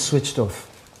phone is switched off.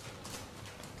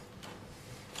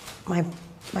 My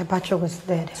battery was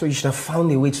dead. So you should have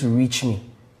found a way to reach me.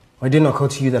 Or it didn't occur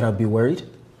to you that I'd be worried?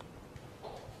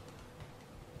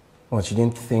 What, you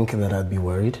didn't think that I'd be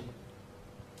worried?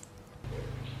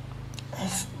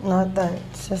 It's not that,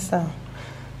 it's just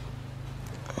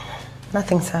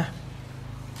nothing, sir.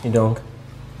 You don't?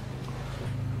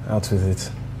 Out with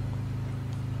it.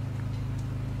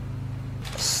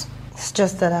 It's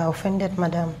just that I offended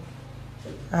madam.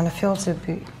 And I felt it would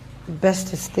be best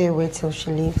to stay away till she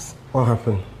leaves. What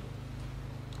happened?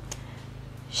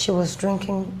 She was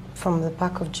drinking from the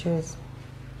pack of juice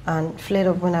and flared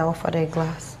up when I offered her a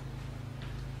glass.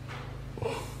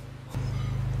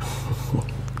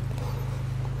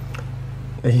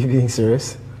 Are you being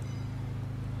serious?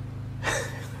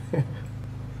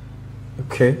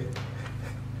 Okay.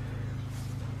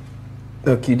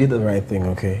 Look, you did the right thing,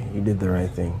 okay? You did the right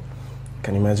thing.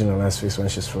 Can you imagine her last face when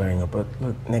she's flaring up? But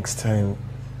look, next time,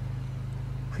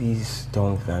 please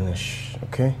don't vanish,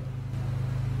 okay?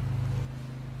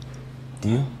 Do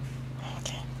you?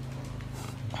 Okay.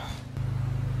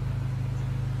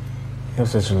 You have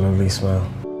such a lovely smile.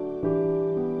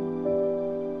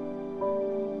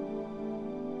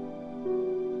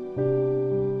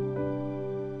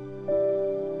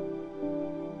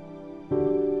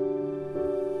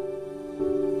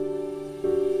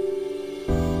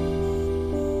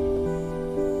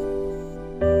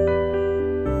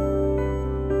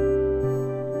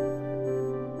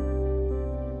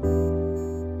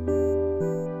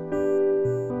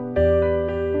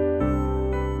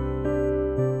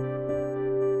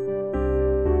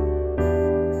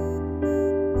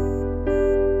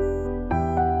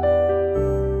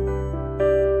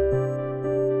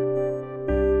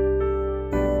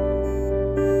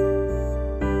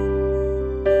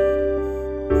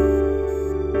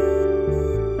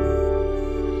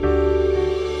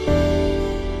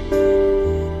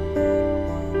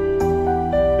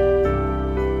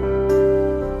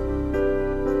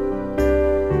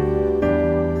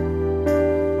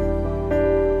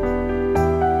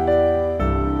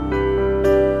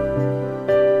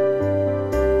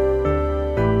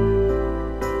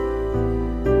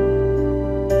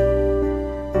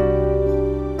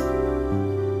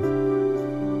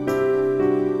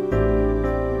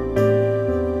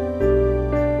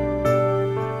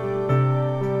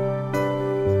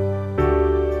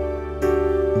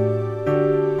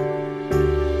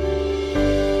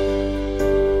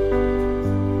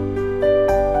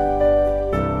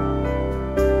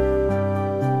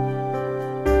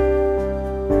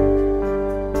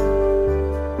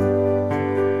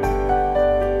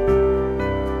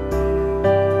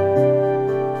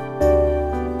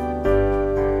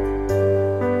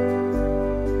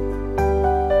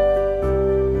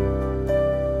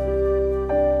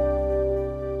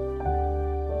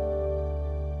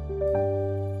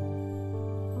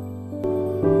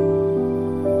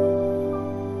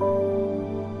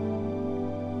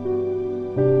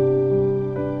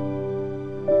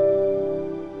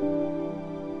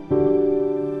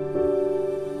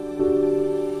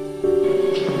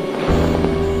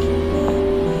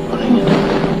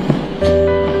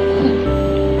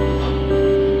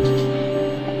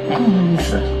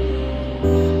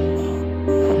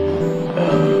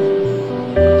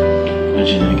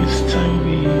 you think it's time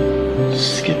we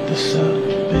skip this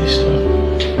based on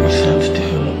recent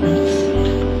developments?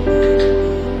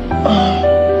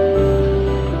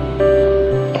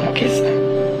 Okay,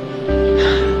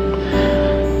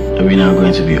 are we now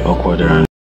going to be awkward around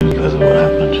because of what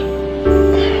happened?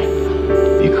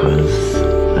 Because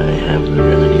I have the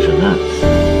remedy for that.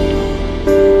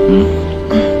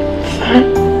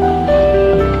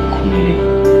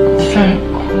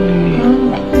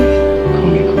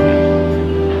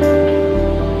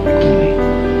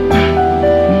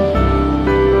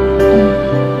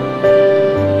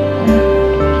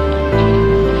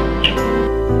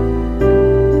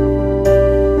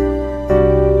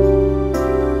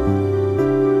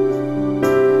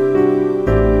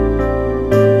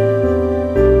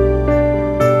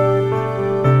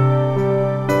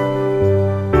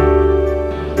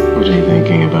 What are you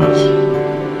thinking about?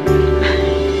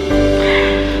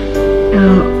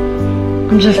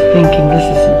 I'm just thinking this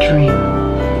is a dream.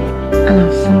 And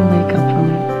I'll soon wake up from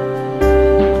it.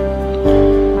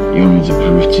 You want me to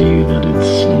prove to you that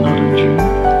it's not a dream?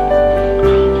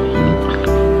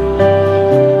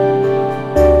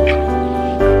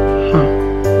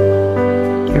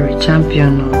 You're a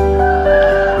champion now.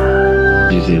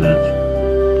 Did you say that?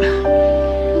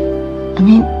 I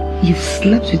mean, you've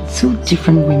slept with 2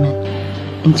 different women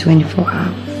in 24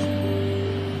 hours.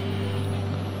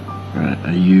 Right,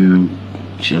 are you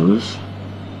jealous?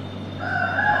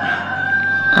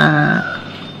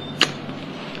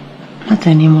 Not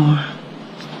anymore.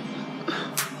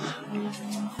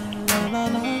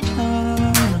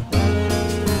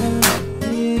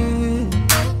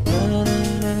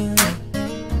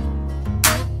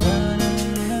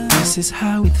 This is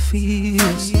how it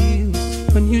feels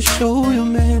when you show your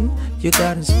man you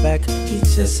got his back. He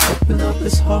just open up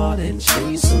his heart and show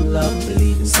you some love,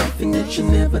 believe in something that you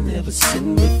never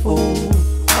seen before.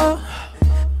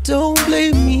 Don't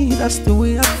blame me, that's the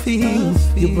way I feel.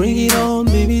 You bring it on,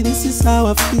 baby, this is how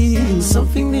I feel.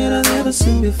 Something that I never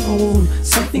seen before,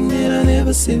 something that I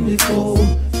never seen before.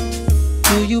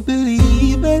 Do you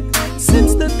believe it?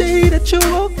 Since the day that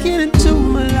you're walking into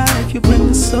my life, you bring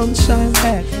the sunshine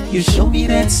back. You show me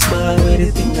that smile,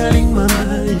 everything got in my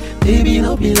mind. Baby,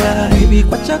 don't be lie, baby,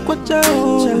 kwacha kwacha,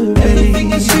 oh.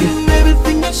 Everything is you,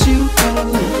 everything is you,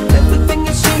 oh. Everything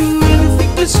is you,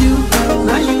 everything is you, oh.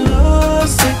 Now you know,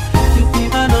 say, you be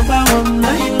my number one.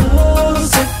 Now you know,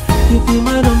 say, you be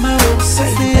my number one.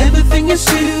 Say, everything is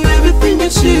you, everything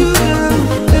is you,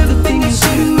 oh. Everything is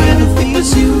you, everything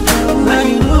is you, oh. Now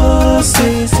you know,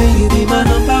 say, you be my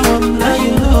number one. Now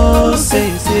you know, say,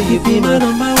 you be my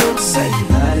number one. Say,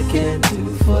 what I can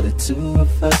do for the 2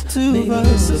 of us. Maybe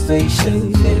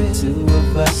reservation for the 2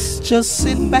 of us. Just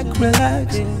sit back,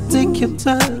 relax, take your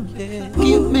time.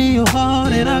 Give me your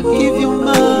heart and I'll give you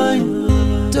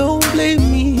mine. Don't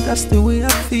blame me, that's the way I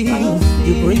feel.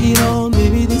 You bring it on,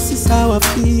 baby, this is how I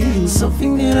feel.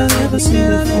 Something that I never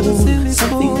seen before,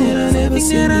 something that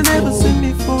I never seen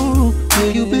before.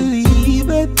 Do you believe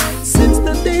it? Since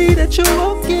the day that you're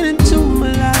walking into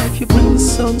my life, you bring the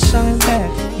sunshine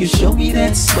back. You show me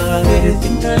that smile,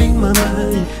 everything got in my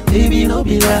mind. Baby, don't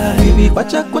be lie, baby,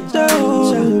 kwacha kwacha,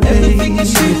 oh. Everything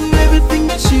is you, everything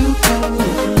is you, oh.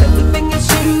 Everything is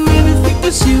you, everything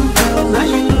is you, oh. Now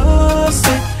you know,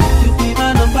 say, you be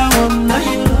my number one. Now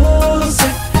you know,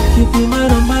 say, you be my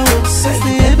number one. Say,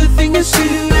 everything is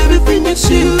you, everything is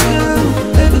you,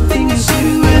 oh. Everything is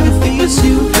you, everything is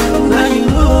you, oh. Now you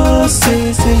know,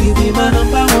 say, you be my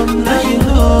number one. Now you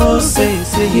know, say,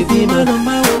 you be my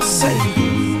number one. Say,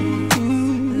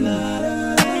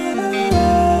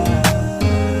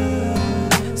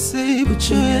 say, put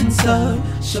your hands up,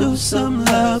 show some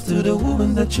love to the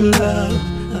woman that you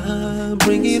love.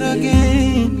 Bring it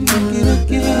again, bring it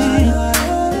again.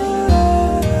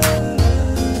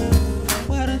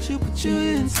 Why don't you put your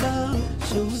hands up,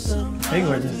 show some love. Hey,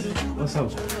 gorgeous. What's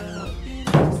up?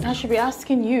 I should be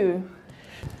asking you.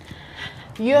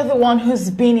 You're the one who's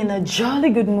been in a jolly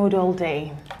good mood all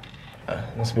day.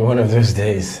 Must be one of those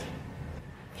days.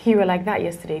 You were like that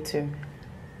yesterday too.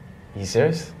 You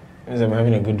serious? Means I'm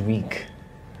having a good week.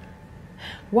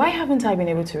 Why haven't I been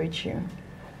able to reach you?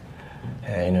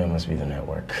 I know it must be the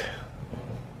network.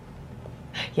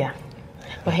 Yeah.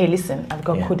 But hey, listen, I've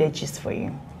got coded gist for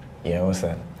you. Yeah, what's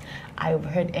that? I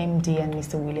overheard MD and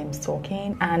Mr. Williams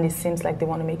talking, and it seems like they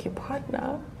want to make you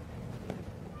partner.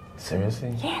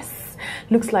 Seriously? Yes.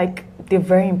 Looks like they're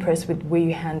very impressed with the way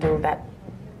you handled that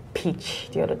pitch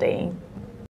the other day.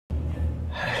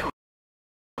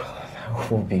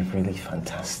 That would be really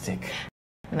fantastic.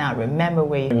 Now remember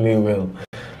where you really will.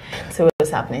 So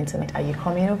what's happening tonight? Are you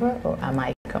coming over or am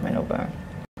I coming over?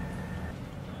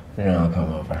 No, I'll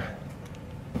come over.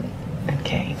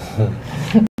 okay?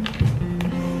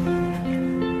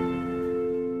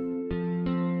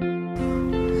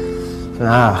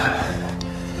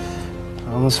 I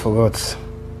almost forgot.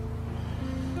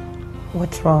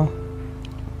 What's wrong?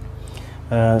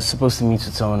 Supposed to meet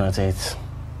with someone at 8.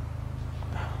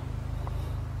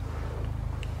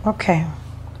 Okay.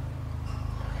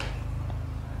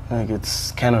 Like,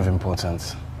 it's kind of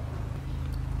important.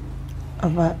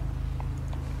 But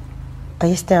are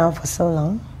you staying out for so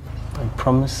long? I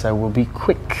promise I will be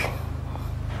quick.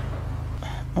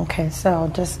 Okay, so I'll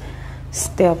just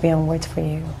stay up here and wait for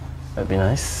you. That'd be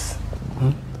nice.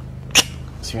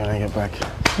 See you when I get back.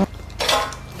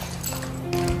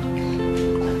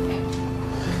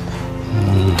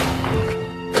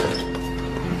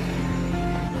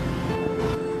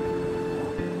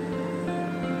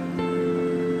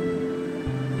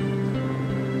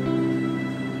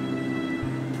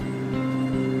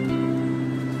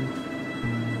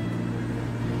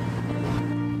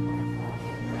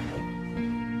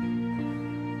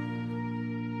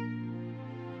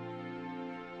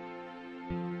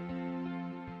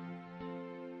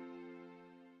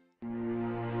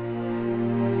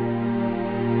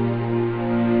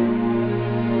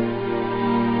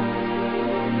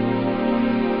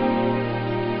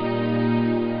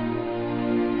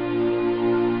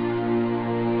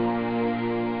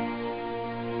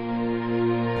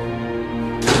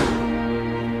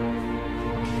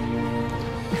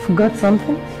 Forgot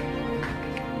something?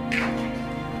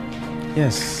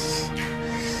 Yes.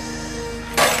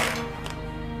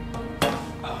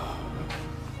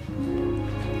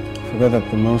 Forgot that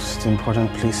the most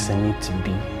important place I need to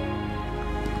be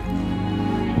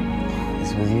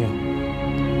is with you.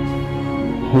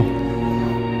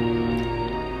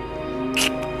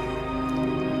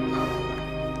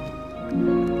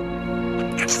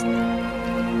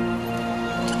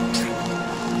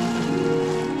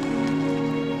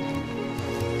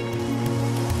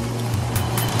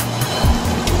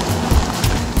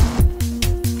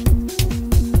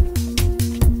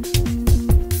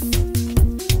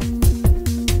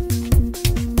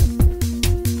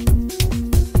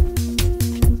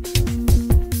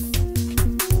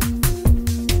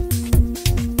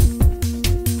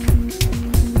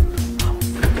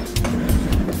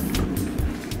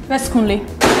 Where's Kunle?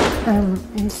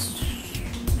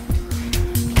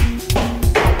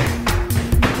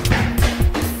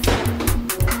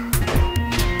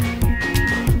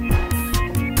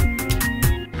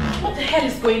 What the hell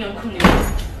is going on, Kunle?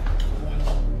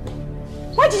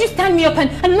 Why did you stand me up and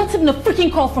not even a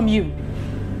freaking call from you?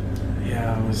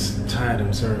 Yeah, I was tired,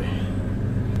 I'm sorry.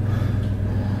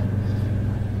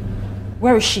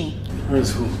 Where is she? Where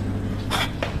is who?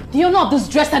 The owner of this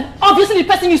dress and obviously the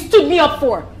person you stood me up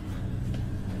for.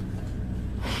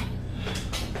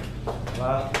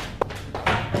 Wow.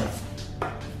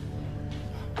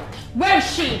 Where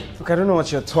is she? Look, I don't know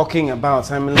what you're talking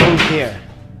about. I'm alone here.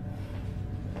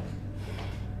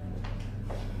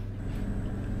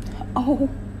 Oh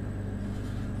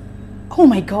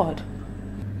my God.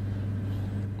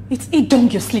 It's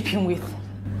Idong you're sleeping with.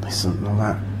 Listen,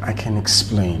 Lola, I can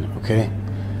explain, okay?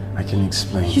 I can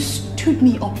explain. You stood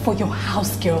me up for your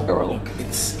house girl. Look,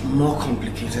 it's more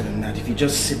complicated than that. If you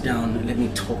just sit down and let me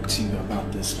talk to you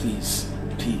about this, please.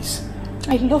 Please.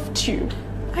 I loved you.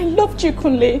 I loved you,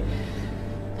 Kunle.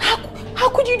 How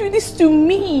could you do this to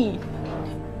me?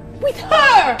 With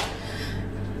her!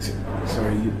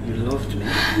 Sorry, you loved me.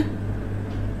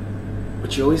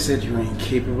 But you always said you were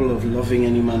incapable of loving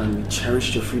any man and we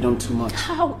cherished your freedom too much.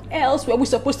 How else were we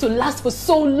supposed to last for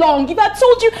so long? If I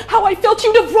told you how I felt,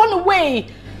 you'd have run away.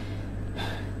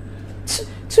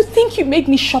 To think you made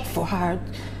me shop for her.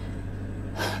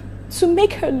 To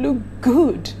make her look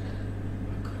good.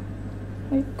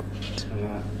 My God.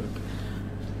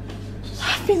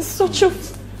 I've been such a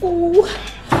fool.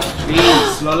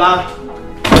 Please, Lola.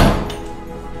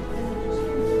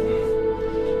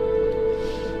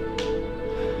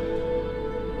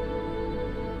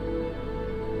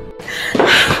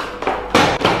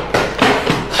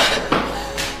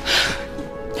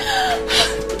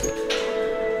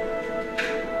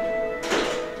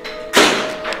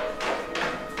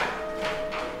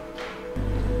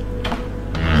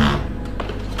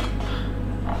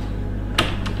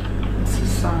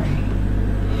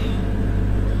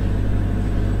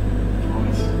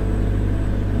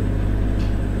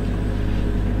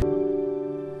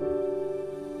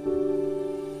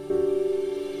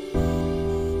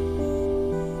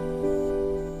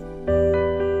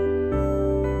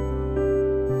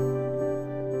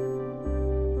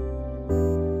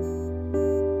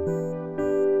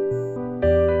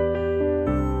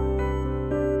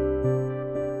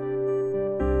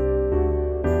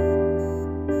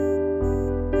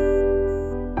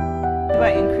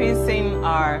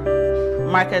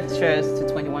 market shares to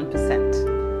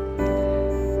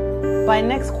 21%. By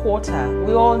next quarter,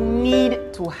 we all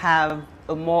need to have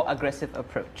a more aggressive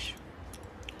approach.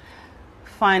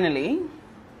 Finally,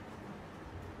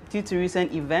 due to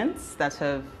recent events that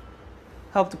have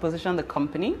helped to position the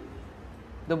company,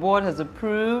 the board has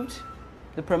approved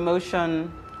the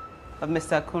promotion of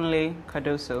Mr. Kunle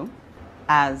Cardoso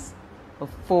as a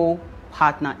full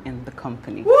partner in the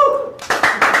company. Woo!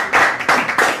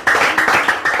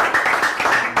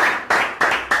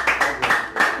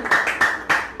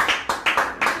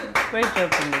 Great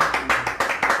job, Kunle.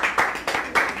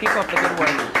 Keep up the good work.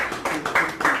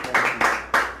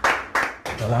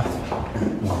 Lola,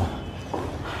 no.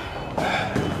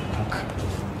 Look,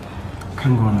 I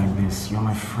can't go on like this. You're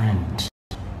my friend.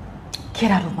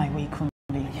 Get out of my way, Kunle.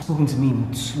 You're spoken to me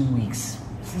in 2 weeks.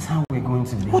 Is this how we're going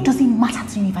to be? What does it matter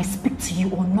to you if I speak to you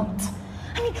or not?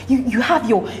 I mean, you have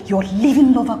your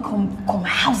living lover come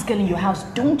house girl in your house,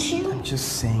 don't you? I'm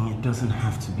just saying it doesn't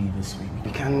have to be this way.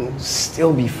 We can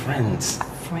still be friends.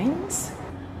 Friends?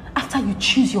 After you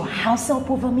choose your house help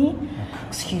over me?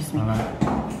 Excuse me.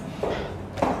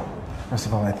 First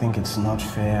of all, I think it's not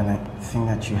fair, and I think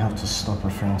that you have to stop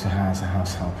referring to her as a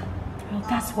house help. Well,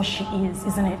 that's what she is,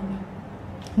 isn't it?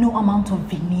 No amount of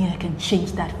veneer can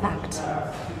change that fact.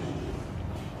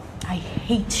 I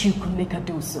hate you, Kunle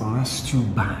Cardoso. Well, that's too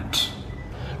bad.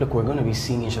 Look, we're going to be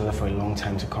seeing each other for a long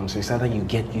time to come, so it's either you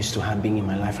get used to her being in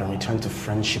my life and return to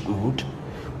friendship mode,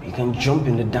 or you can jump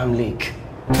in the damn lake.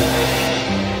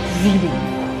 Really?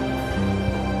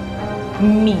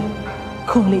 Me,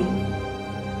 Kunle?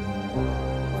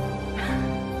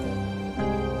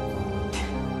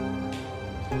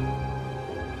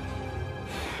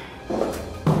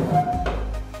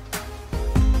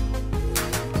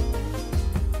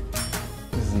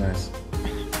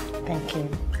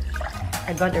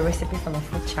 I got the recipe from a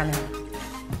food channel.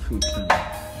 Food channel?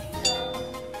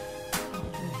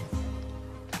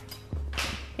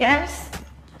 Yes?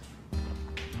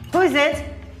 Who is it?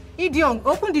 Idiong,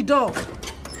 open the door.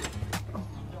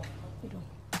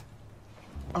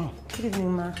 Oh, good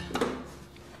evening, ma.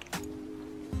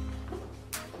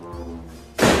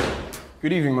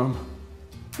 Good evening, Mom.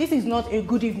 This is not a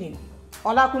good evening.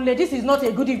 Olakunle, this is not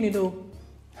a good evening, though.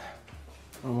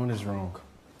 Mom, what is wrong?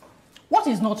 What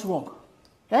is not wrong?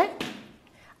 Eh?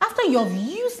 After you have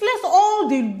useless all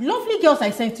the lovely girls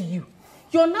I sent to you,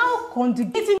 you're now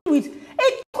conjugating with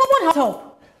a common house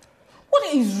help.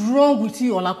 What is wrong with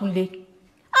you, Olakunle?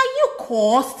 Are you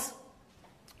cursed?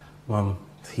 Mom,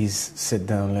 please sit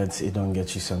down. Let Idon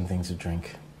get you something to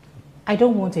drink. I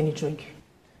don't want any drink.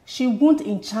 She won't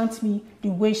enchant me the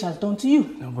way she has done to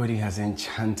you. Nobody has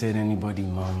enchanted anybody,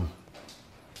 Mom.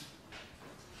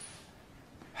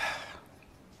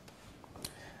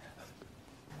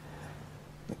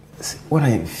 What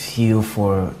I feel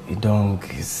for Idong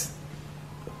is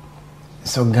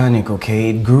it's organic,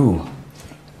 okay? It grew.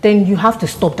 Then you have to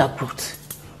stop that growth.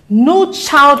 No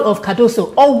child of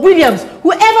Cardoso or Williams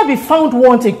will ever be found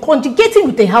wanting, conjugating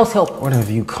with a house help. What have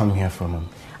you come here for, Mom?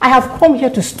 I have come here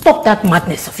to stop that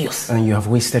madness of yours. And you have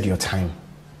wasted your time.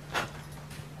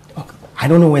 Look, I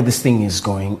don't know where this thing is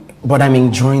going, but I'm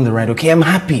enjoying the ride, okay? I'm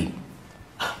happy.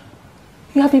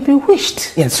 You have been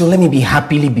bewitched. Yeah, so let me be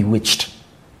happily bewitched.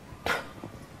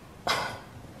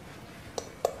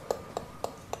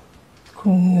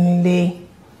 Kunle,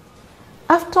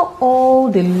 after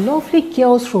all the lovely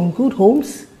girls from good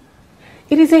homes,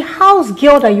 it is a house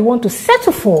girl that you want to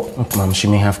settle for. Look, Mom, she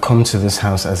may have come to this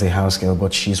house as a house girl,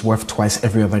 but she's worth twice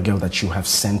every other girl that you have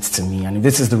sent to me. And if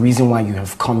this is the reason why you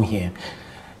have come here,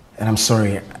 and I'm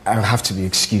sorry, I'll have to be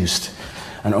excused.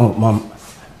 And oh, Mom,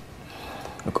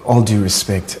 look, all due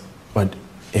respect, but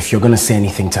if you're going to say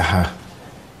anything to her,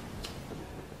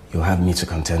 you'll have me to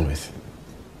contend with.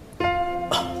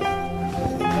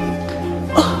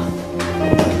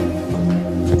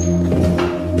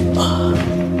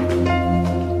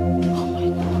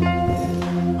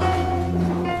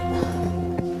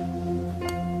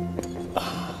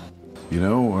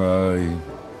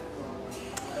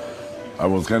 I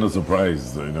was kind of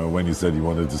surprised, when you said you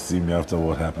wanted to see me after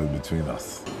what happened between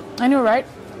us. I know, right?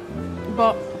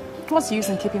 But what's the use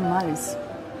in keeping malice?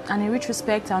 And in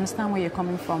retrospect, I understand where you're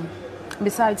coming from.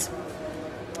 Besides,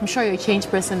 I'm sure you're a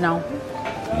changed person now.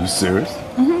 Are you serious?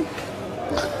 Mm-hmm.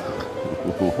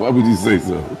 Why would you say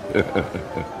so?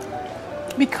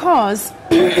 Because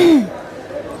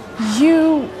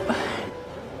you...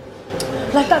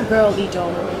 Like that girl,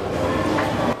 Idol.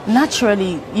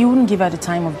 Naturally, you wouldn't give her the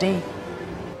time of day.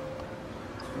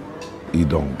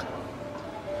 Idong.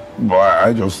 But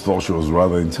I just thought she was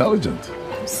rather intelligent.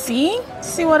 See?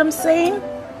 See what I'm saying?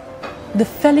 The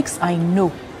Felix I know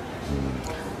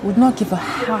would not give a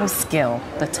house girl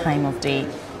the time of day.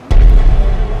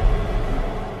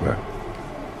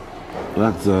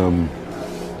 Well, that's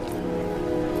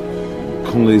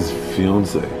Kunle's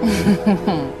fiance.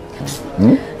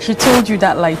 She told you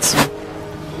that lie too.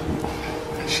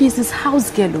 She's his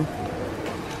house girl.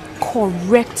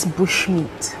 Correct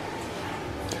bushmeat.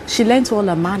 She learnt all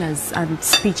her manners and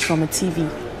speech from a TV.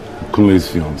 Kunle's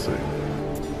fiance.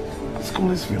 That's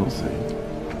Kunle's fiance.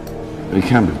 It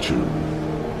can't be true.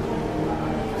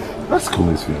 That's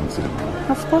Kunle's fiance.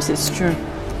 Of course it's true.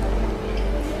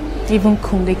 Even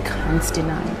Kunle can't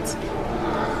deny it.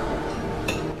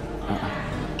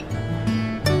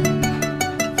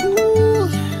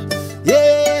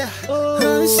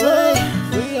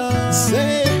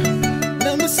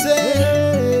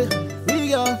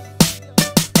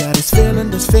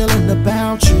 Feeling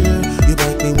about you, you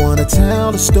make me wanna tell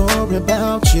a story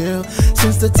about you.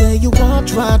 Since the day you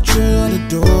walked right through the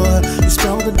door, you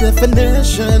spell the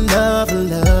definition of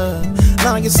love.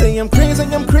 Now you say I'm crazy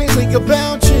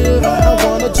about you. I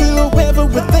wanna do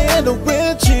everything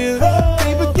with you.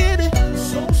 Baby, get it,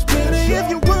 so pretty if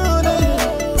you want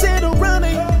it. Take it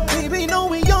running, baby, know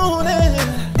we on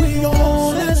it. We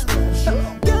on it.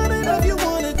 Got it if you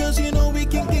want it, cause you know we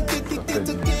can get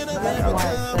together.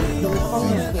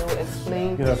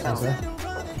 Good afternoon, sir.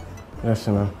 Good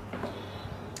afternoon.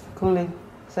 Kunle,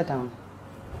 sit down.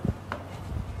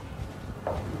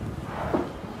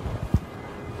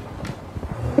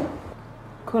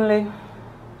 Kunle,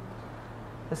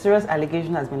 a serious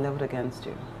allegation has been leveled against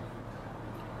you.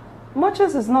 Much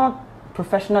as it's not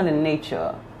professional in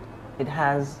nature, it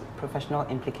has professional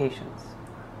implications.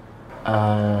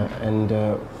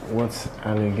 What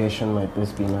allegation might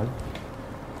this be, ma'am?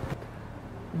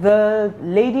 The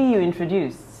lady you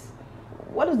introduced,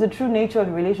 what is the true nature of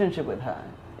your relationship with her?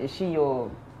 Is she your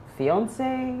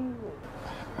fiance?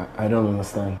 I don't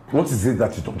understand. What is it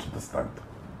that you don't understand?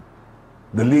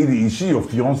 The lady, is she your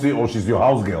fiance or she's your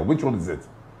house girl? Which one is it?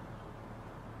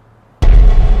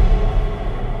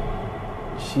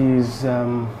 She's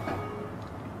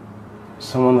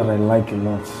someone that I like a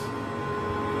lot.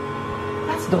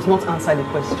 That does not answer the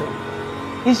question.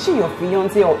 Is she your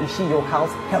fiance or is she your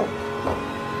house help?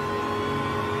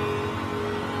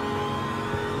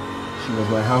 She was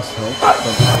my house help.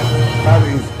 That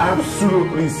is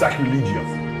absolutely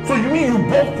sacrilegious. So you mean you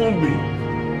both told me?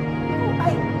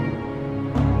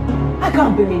 I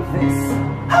can't believe this.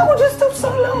 How would you stoop so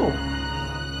low?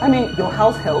 I mean, your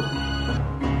house help?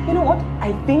 You know what?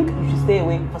 I think you should stay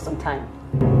away for some time.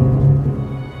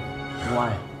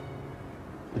 Why?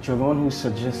 But you're the one who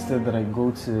suggested that I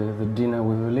go to the dinner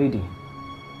with a lady.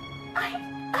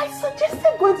 I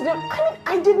suggested going to the...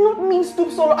 I did not mean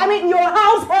stoop so low. I mean, your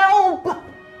house help!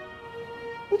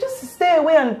 You just stay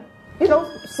away and,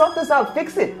 sort this out,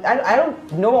 fix it. I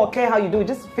don't know or care how you do it,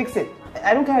 just fix it.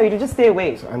 I don't care how you do, just stay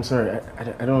away. I'm sorry,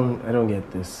 I don't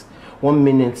get this. 1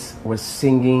 minute we're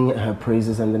singing her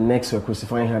praises and the next we're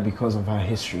crucifying her because of her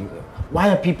history. Why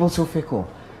are people so fickle?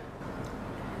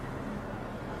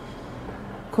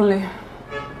 Kunle,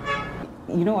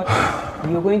 you know what?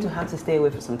 You're going to have to stay away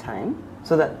for some time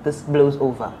so that this blows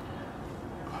over.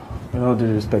 With all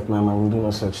due respect, ma'am, I will do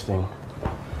no such thing.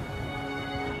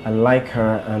 I like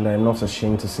her and I'm not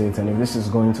ashamed to say it, and if this is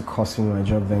going to cost me my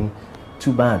job, then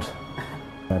too bad.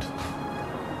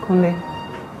 Kunle,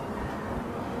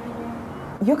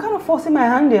 you're kind of forcing my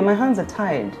hand here. My hands are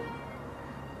tied.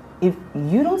 If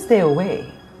you don't stay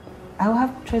away, I'll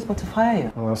have no choice but to fire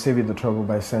you. Well, I'll save you the trouble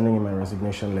by sending you my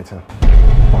resignation letter.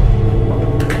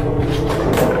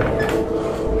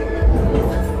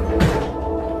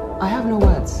 I have no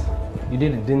words. You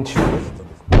did it, didn't you?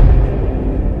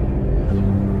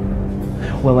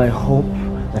 Well, I hope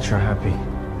that you're happy.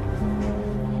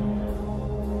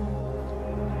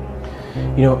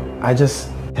 I just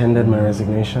tendered my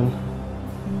resignation.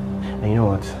 And you know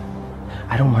what?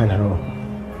 I don't mind at all.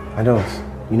 I don't.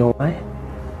 You know why?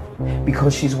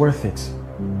 Because she's worth it.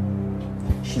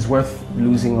 She's worth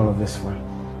losing all of this for.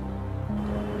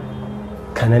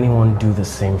 Can anyone do the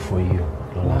same for you,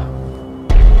 Lola?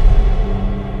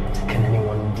 Can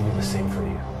anyone do the same for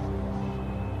you?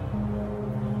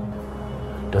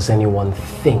 Does anyone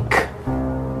think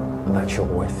that you're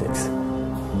worth it?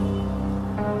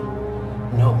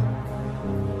 No.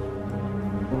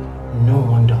 No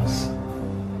one does.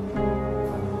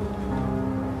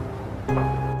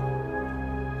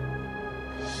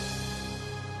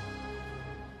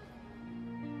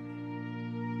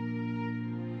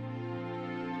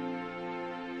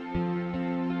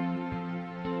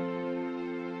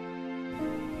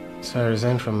 So I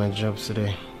resigned from my job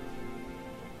today.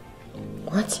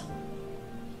 What?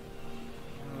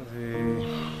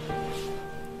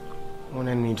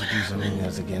 do something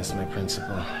that's against my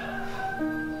principle.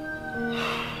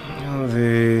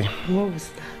 They What was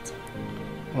that?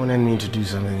 wanted me to do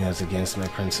something that's against my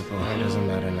principle. It doesn't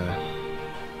matter now.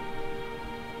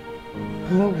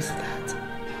 What was that?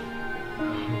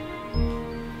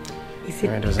 Is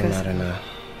it doesn't because... matter now.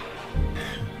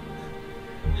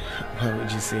 Why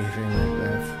would you say a thing like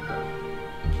that?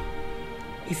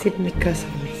 Is it because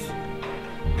of me?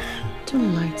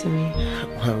 Don't lie to me.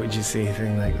 Why would you say a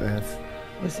thing like that?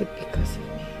 Was it because of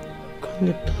me?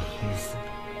 Conde, please.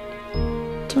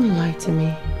 Don't lie to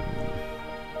me.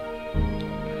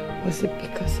 Was it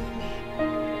because of me?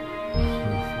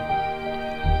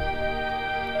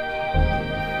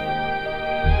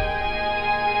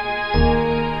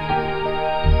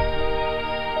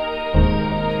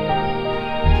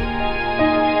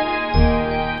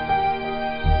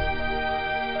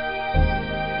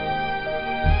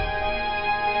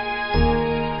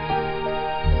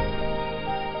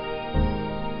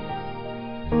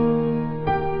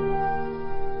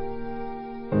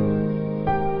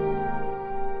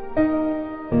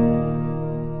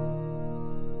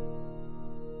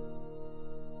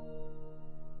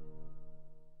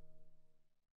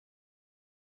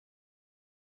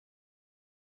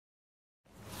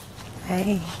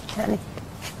 Hey, Danny.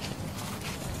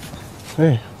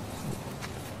 Hey,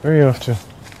 where are you off to?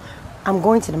 I'm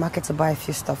going to the market to buy a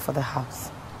few stuff for the house.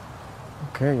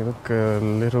 Okay, you look a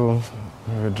little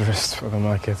dressed for the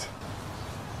market.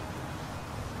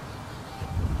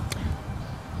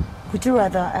 Would you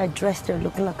rather I dressed her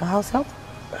looking like a house help?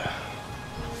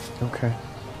 Okay.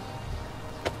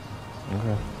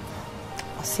 Okay.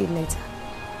 I'll see you later.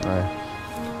 All right.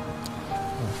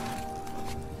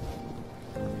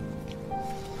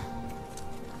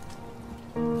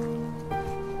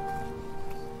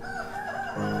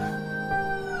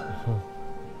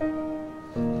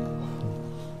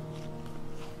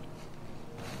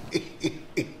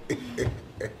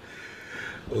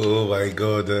 Oh my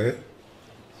God, eh?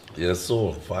 You're so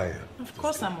on fire. Of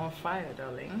course I'm on fire,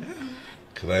 darling.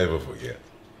 Can I ever forget?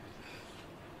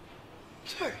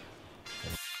 Sure.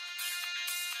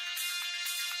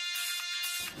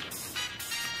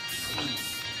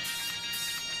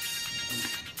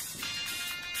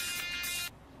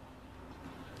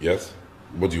 Yes?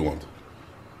 What do you want?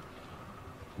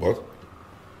 What?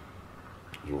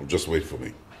 You'll just wait for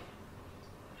me.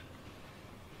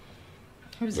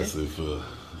 Who's That's it? if,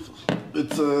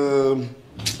 it's,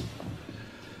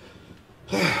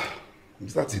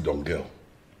 it's that Idom girl.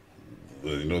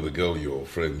 You know, the girl your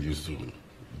friend used to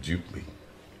dupe me.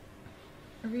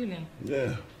 Really?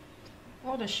 Yeah.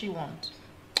 What does she want?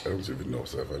 I don't even know,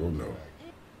 Seth. I don't know.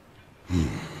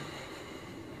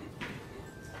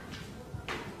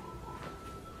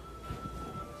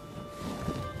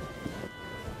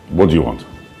 What do you want?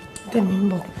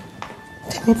 Temimbo.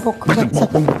 Temimbo.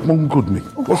 One good me.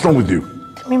 What's wrong with you?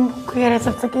 Temimbo, quieres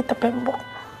hacer que te pembo.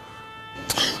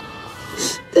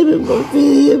 Temimbo,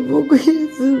 temimbo,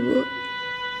 temimbo.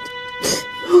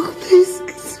 Oh, please.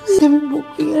 Temimbo,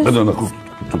 quieres. No,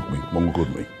 good me. One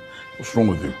good me. What's wrong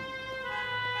with you?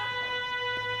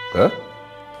 Huh?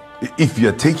 If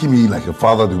you're taking me like a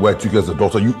father the way I took you as a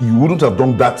daughter, you wouldn't have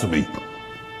done that to me.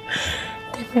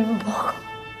 Temimbo.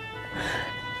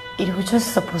 It was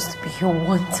just supposed to be your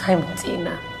one-time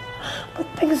dinner. But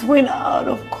things went out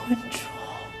of control.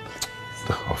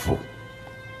 Afro.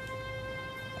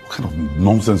 What kind of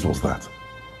nonsense was that?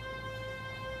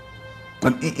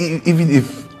 And even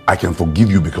if I can forgive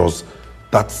you because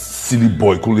that silly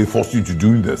boy Kule forced you to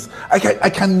do this, I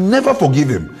can never forgive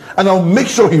him. And I'll make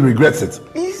sure he regrets it.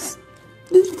 Please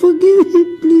forgive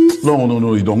him, please.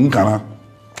 No, you don't, Kana.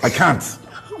 I can't.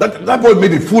 That boy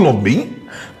made a fool of me.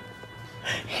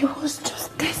 He was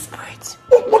just desperate.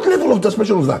 What level of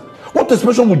desperation was that? What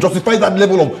desperation would justify that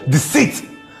level of deceit?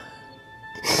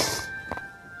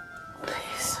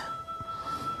 Please.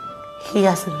 He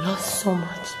has lost so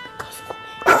much because of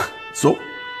me. So?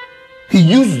 He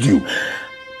used you.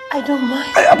 I don't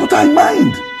mind. But I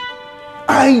mind.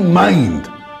 I mind.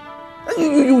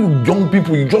 You young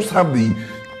people, you just have the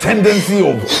tendency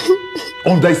of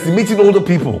underestimating older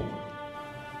people.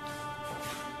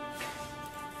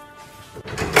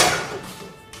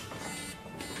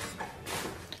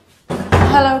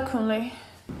 Hello, Kunle.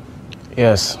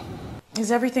 Yes.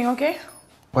 Is everything okay?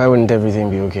 Why wouldn't everything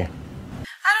be okay?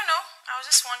 I don't know. I was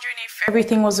just wondering if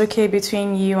everything was okay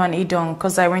between you and Idong,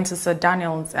 because I went to Sir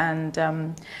Daniel's and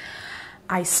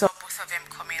I saw both of them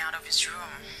coming out of his room.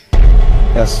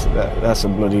 That's a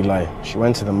bloody lie. She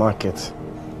went to the market.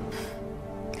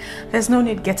 There's no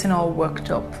need getting all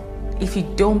worked up. If you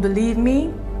don't believe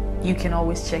me, you can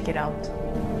always check it out.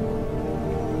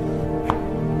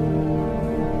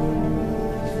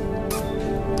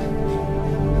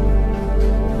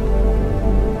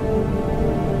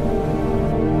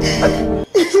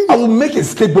 I will make a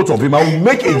scapegoat of him. I will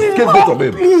make a scapegoat of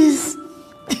him. Please.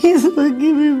 Please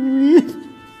forgive me, please.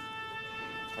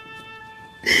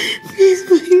 Please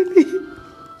forgive me.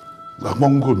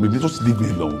 I'm good. Maybe just leave me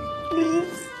alone.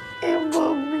 Please.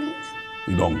 Emma, please.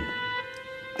 You don't.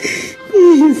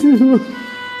 Please.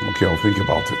 Okay, I'll think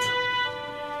about it.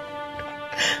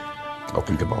 I'll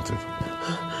think about it.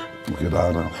 Okay,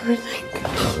 Diana.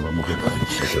 I'm okay.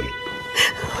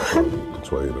 That's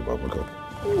why you're about my God.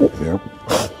 Yeah?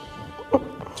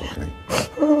 It's okay.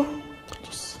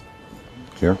 Just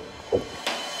here.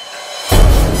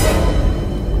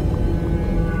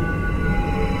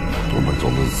 Don't make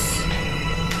all this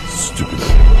stupid.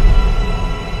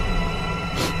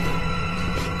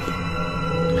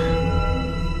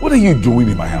 What are you doing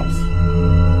in my house?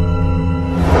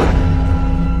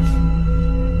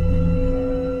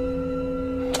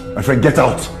 My friend, get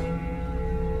out.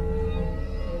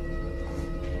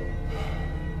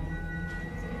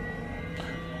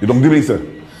 You don't give me, sir.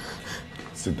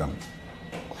 Sit down.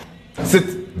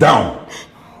 Sit down.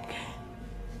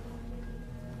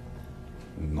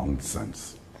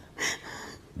 Nonsense.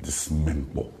 This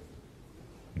Mbe.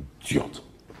 Idiot.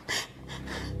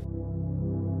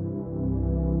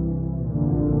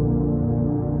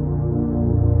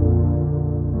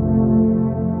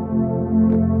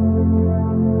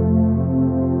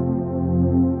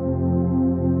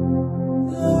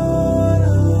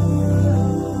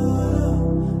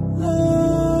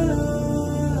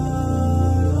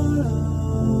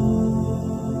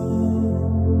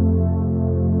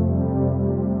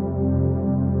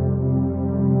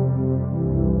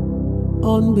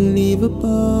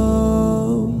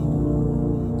 Unbelievable,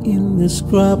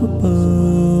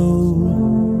 indescribable,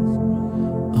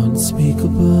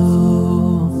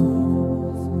 unspeakable,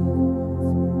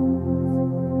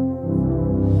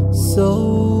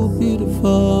 so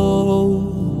beautiful,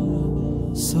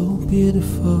 so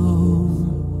beautiful,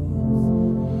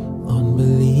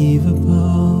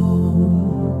 unbelievable.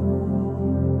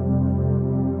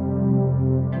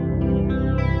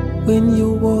 When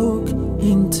you walk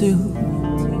into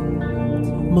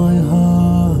my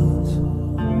heart,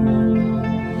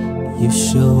 you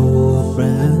show a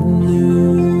brand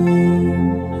new.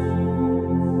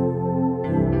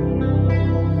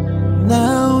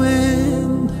 Now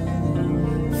and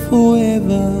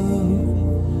forever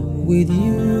with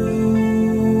you.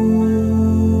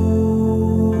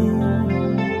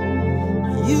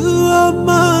 You are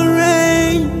my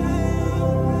rain,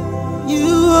 you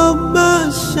are my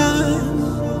shine,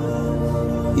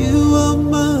 you are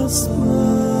my smile.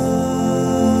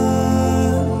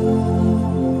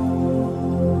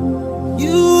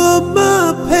 You are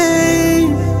my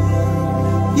pain,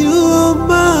 you are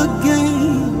my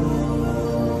gain,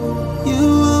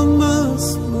 you are my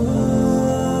smile.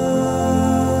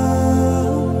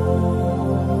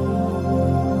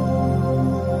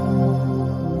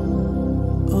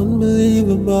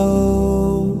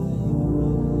 Unbelievable,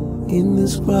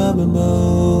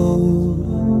 indescribable,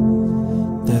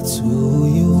 that's who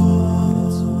you are.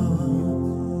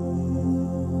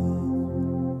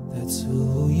 That's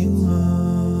who you are.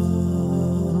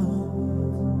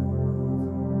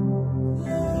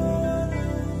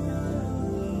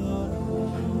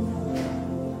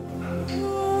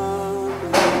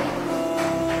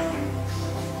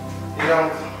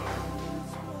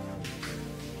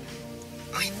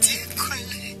 My dear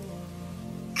Kunle,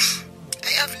 I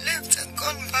have left and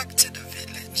gone back to the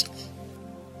village.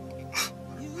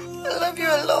 I love you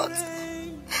a lot,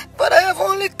 but I have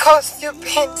only caused you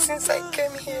pain since I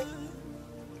came here.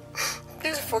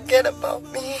 Please forget about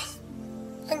me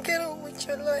and get on with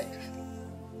your life.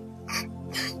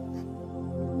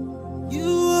 You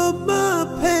are my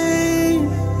pain,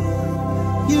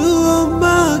 you are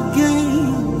my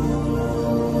gain,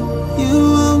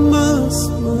 you are my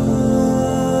smile.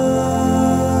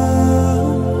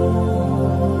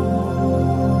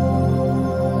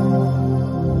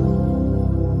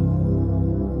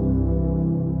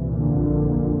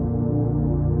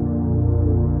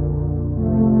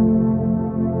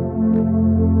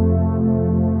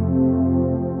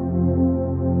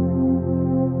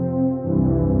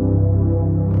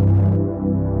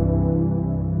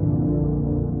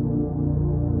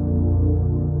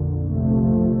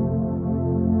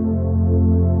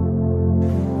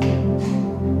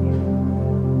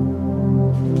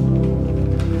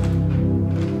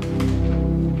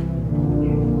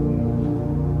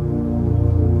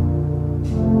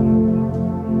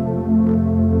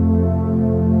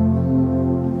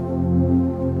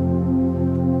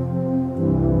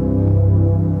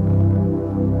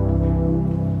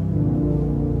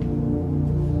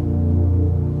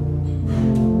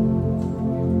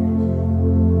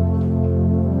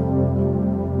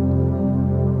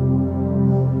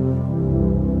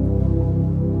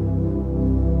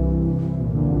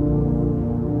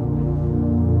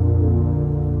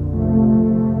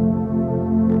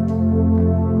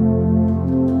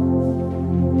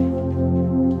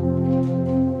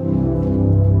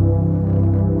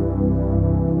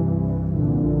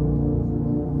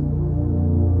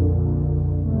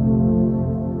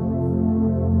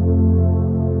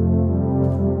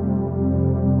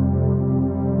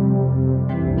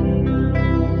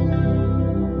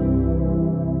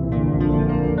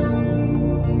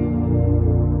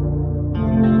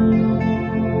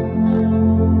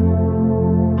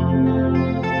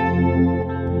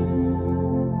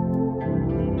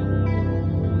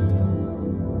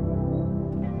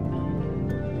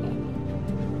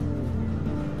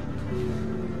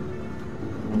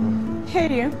 Hey,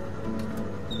 you.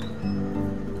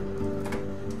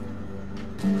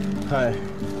 Hi.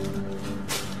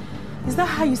 Is that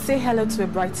how you say hello to a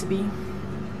bride-to-be?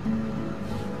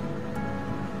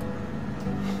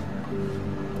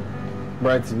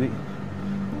 Bride-to-be.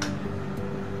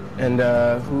 And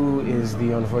who is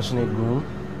the unfortunate groom?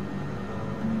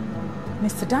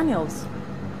 Mr. Daniels.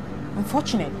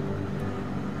 Unfortunate.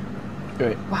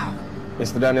 Wait. Wow.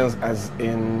 Mr. Daniels as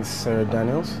in Sir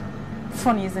Daniels?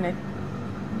 Funny, isn't it?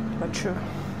 But true.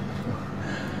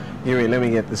 Here, wait, let me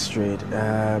get this straight.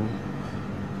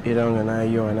 Idong and I,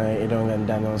 Idong and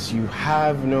Daniels, you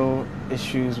have no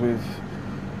issues with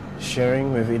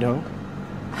sharing with Idong?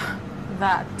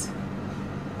 That.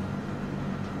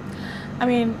 I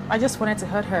mean, I just wanted to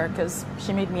hurt her because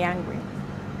she made me angry.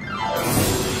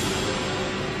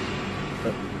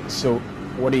 So,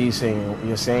 what are you saying?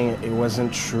 You're saying it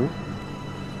wasn't true?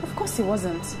 Of course it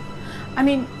wasn't. I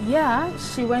mean, yeah,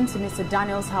 she went to Mr.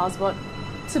 Daniels' house, but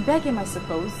to beg him, I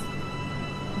suppose.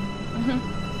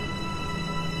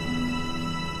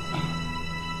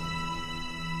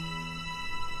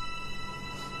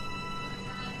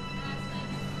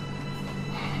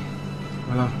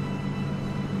 Well,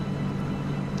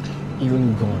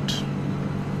 even God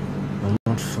will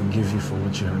not forgive you for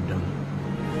what you have done.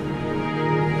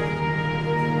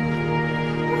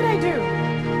 What did I do?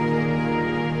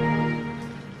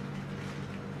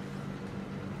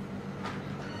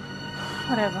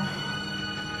 Whatever.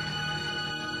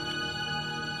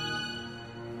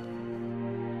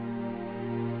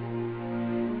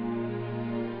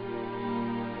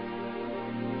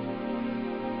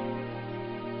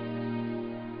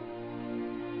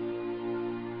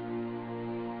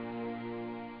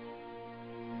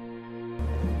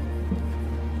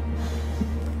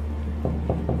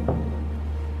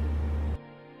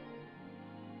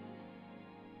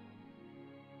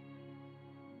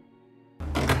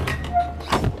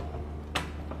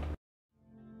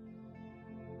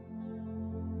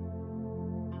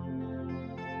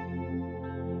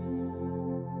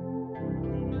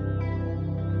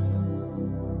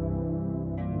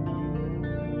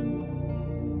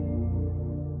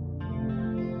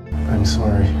 I'm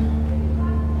sorry.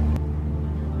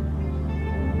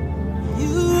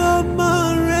 You are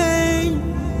my rain,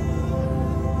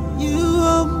 you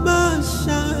are my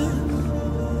shine,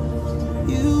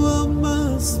 you are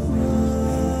my smile,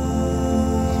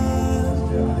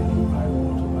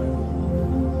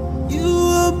 you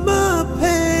are my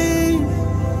pain,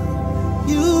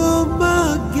 you are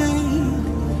my gain,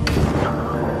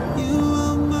 you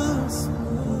are my smile.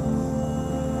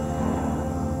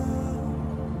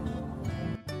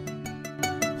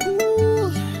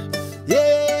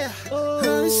 Yeah,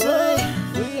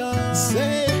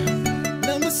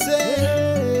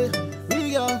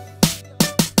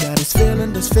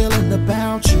 this feeling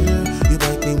about you. You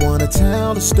make me wanna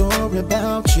tell the story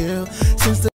about you.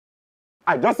 Since the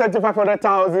I just sent you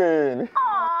 500,000.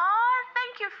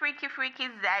 Thank you, freaky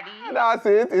Zaddy. That's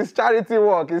it. It's charity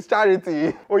work. It's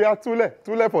charity. Oh yeah, Tule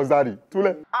for Zaddy.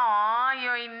 Tule. Aw,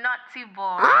 you're a naughty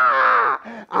boy. Ah,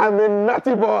 I'm a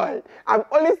naughty boy. I'm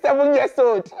only 7 years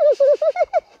old.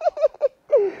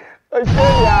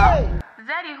 Okay,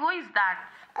 Zaddy, who is that?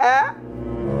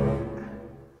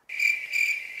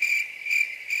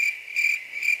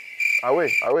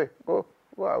 Away. Go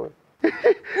away.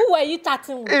 Who were you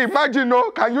chatting with? Imagine,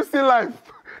 no, can you see life?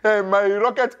 My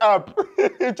rocket app,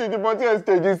 Chiji40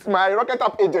 Exchange is my rocket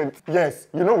app agent. Yes,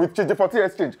 you know, with Chiji40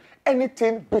 Exchange,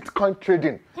 anything Bitcoin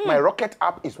trading, my rocket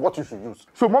app is what you should use.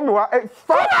 So, Mommy, Mommy,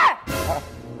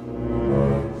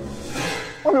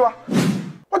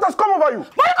 what has come over you?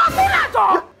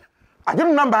 I give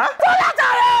him number, huh?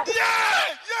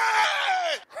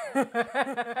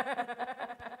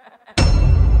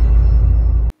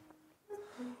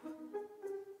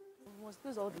 Must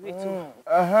lose all the way too.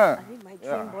 I need my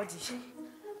dream body. It's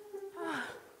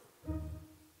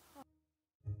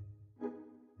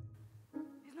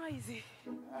not easy.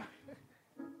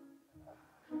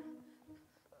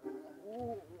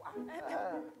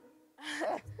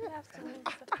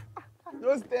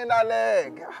 Just stand that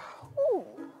leg.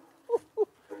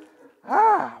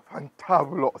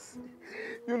 Fantabulous.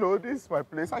 You know, this is my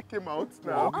place. I came out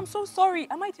now. Oh, I'm so sorry.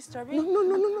 Am I disturbing?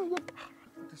 No.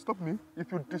 Disturb me.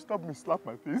 If you disturb me, slap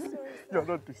my face. You're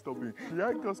not disturbing. Yeah,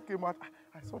 I just came out.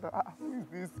 I saw that. Who is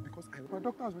this? Because my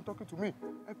doctor has been talking to me.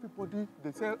 Everybody,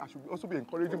 they say I should also be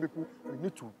encouraging people. We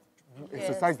need to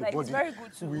exercise the body. It's very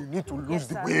good too. We need to lose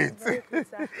the weight. Good,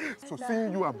 So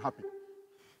seeing you, I'm happy.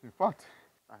 In fact,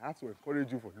 I have to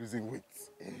encourage you for losing weight.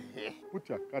 Put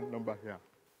your account number here.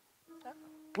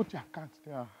 Put your account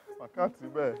there. My account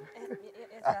is there.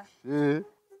 Yes, sir.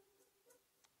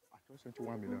 sent you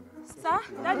 1 million. Sir,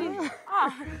 Daddy,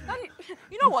 Daddy,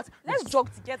 you know what? Let's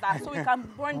jog together so we can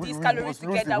burn these calories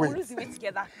together. We'll lose the weight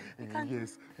together.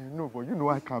 Yes, no, but you know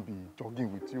I can't be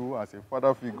jogging with you as a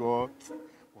father figure.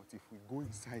 But if we go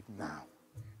inside now,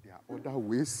 there are other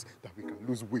ways that we can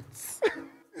lose weight.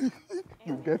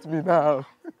 You get me now?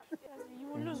 Yes, you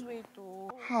will lose weight though.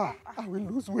 I will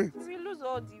lose weight. You will lose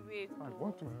all the weight though. I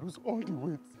want to lose all the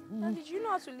weight. Daddy, did you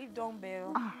know how to lift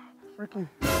dumbbell? Freaking,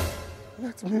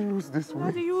 let me lose this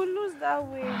weight. Daddy, you will lose that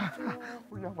weight.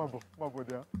 Oh yeah, my boy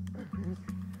there.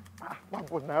 My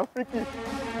boy now, freaking.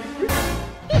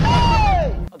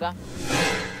 Okay.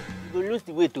 You will lose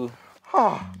the weight too. You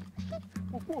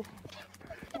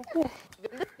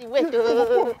lose the weight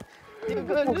too. You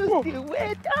go lose the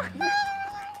weight.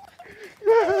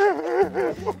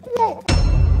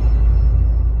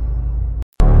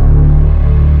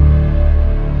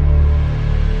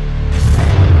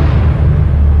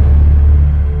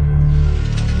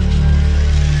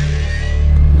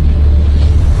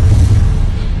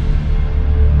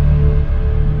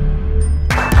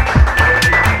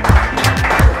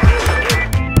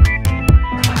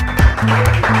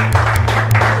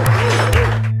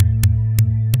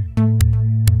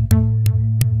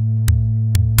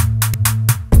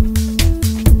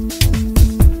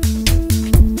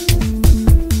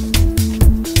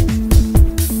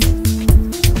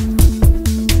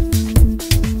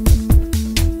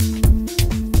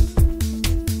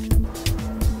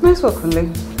 Nice work, Kunle.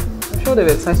 I'm sure they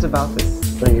were excited about this.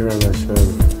 Thank you very much.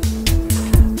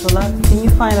 Sola, can you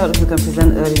find out if we can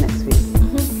present early next week?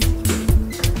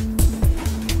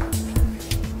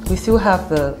 We still have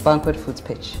the banquet foods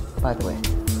pitch, by the way.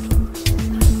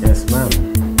 Yes, ma'am.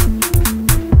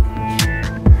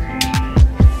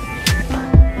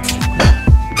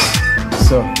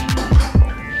 So,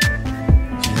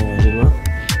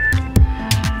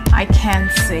 I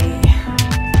can't say.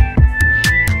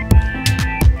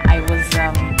 I was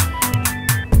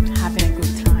having a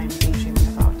good time daydreaming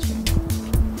about you.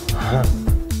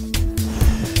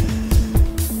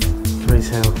 Praise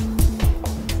hell.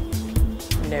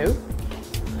 No.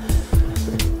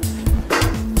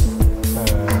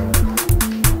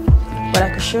 But I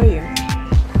could show you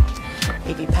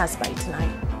if you pass by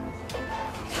tonight.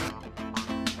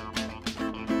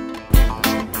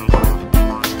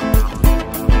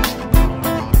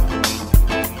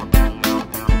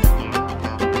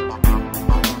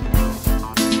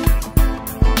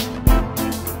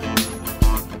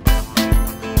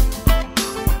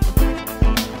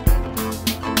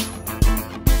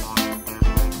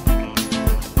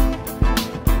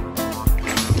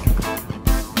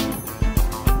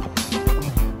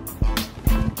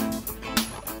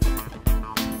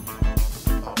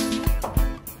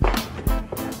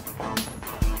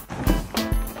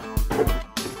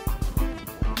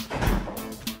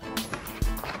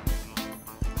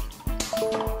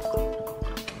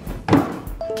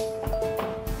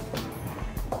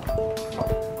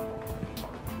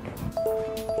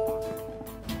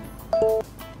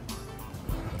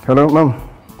 Hello, Mom.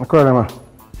 Ma.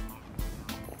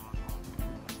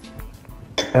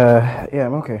 Yeah,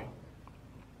 I'm okay.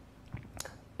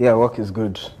 Yeah, work is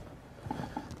good.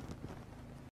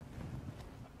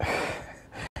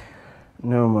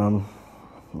 No, Mom.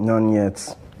 None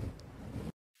yet.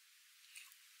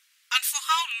 And for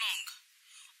how long?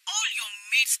 All your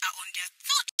mates are on their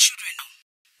third children now.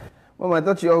 Mom, I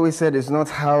thought you always said it's not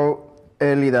how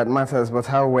early that matters, but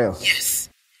how well. Yes.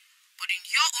 But in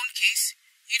your own case,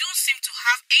 you don't seem to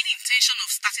have any intention of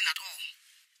starting at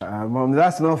all. Mom,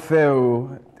 that's not fair.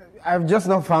 I've just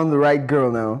not found the right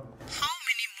girl now. How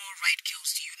many more right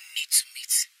girls do you need to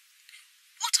meet?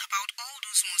 What about all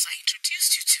those ones I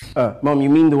introduced you to? Mom, you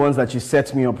mean the ones that you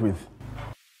set me up with?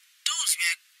 Those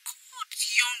were good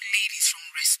young ladies from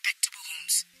respectable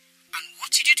homes. And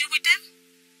what did you do with them?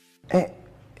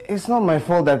 It's not my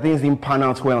fault that things didn't pan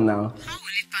out well now. How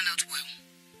will it pan out well?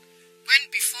 When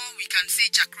before we can say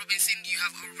Jack Robinson, you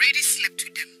have already slept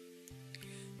with them.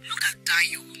 Look at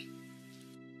Dayo.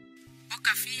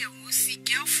 Okafia Wusi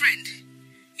girlfriend.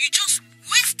 You just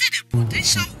wasted a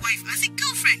potential wife as a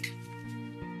girlfriend.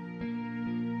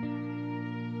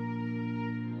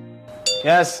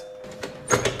 Yes.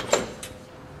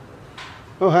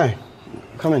 Oh, hi.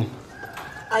 Come in.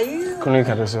 Are you...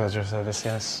 Communicate at your service,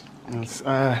 yes. It's,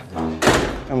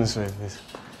 come this way, please.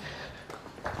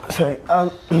 Sorry,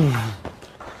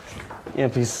 yeah,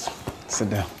 please, sit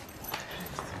down.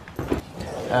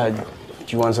 Do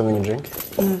you want something to drink?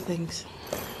 No, thanks.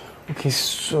 Okay,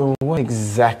 so what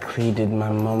exactly did my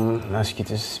mom ask you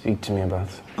to speak to me about?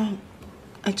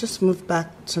 I just moved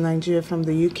back to Nigeria from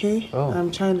the UK. Oh.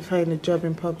 I'm trying to find a job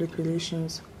in public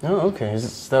relations. Oh, okay.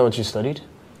 Is that what you studied?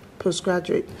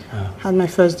 Postgraduate. Oh. Had my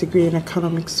first degree in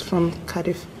economics from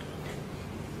Cardiff.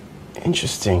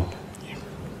 Interesting.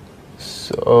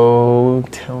 So,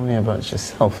 tell me about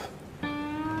yourself.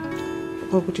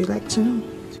 What would you like to know?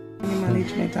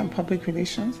 Management and public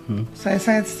relations. So I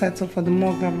decided to settle for the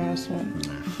more glamorous one.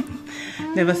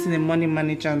 Never seen a money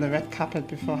manager on the red carpet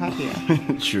before, have you?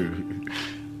 True.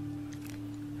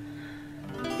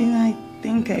 You know, I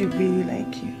think I really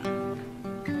like you.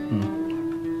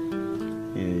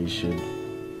 Yeah, you should.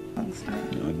 Thanks, man.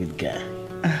 You're a good guy.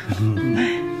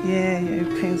 Yeah, you're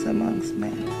a prince amongst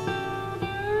men.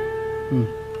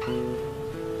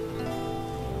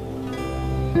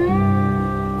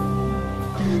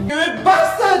 You're a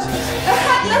bastard! A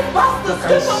heartless bastard!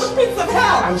 Straight from the pits of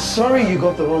hell! I'm sorry you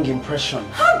got the wrong impression.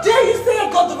 How dare you say I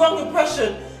got the wrong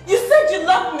impression? You said you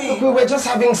loved me! Look, we were just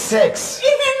having sex. If you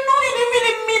knew you didn't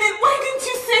really mean it, why didn't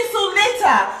you say so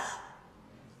later?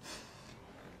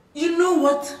 You know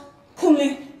what?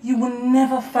 Kunle, you will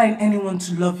never find anyone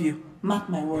to love you. Mark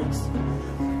my words.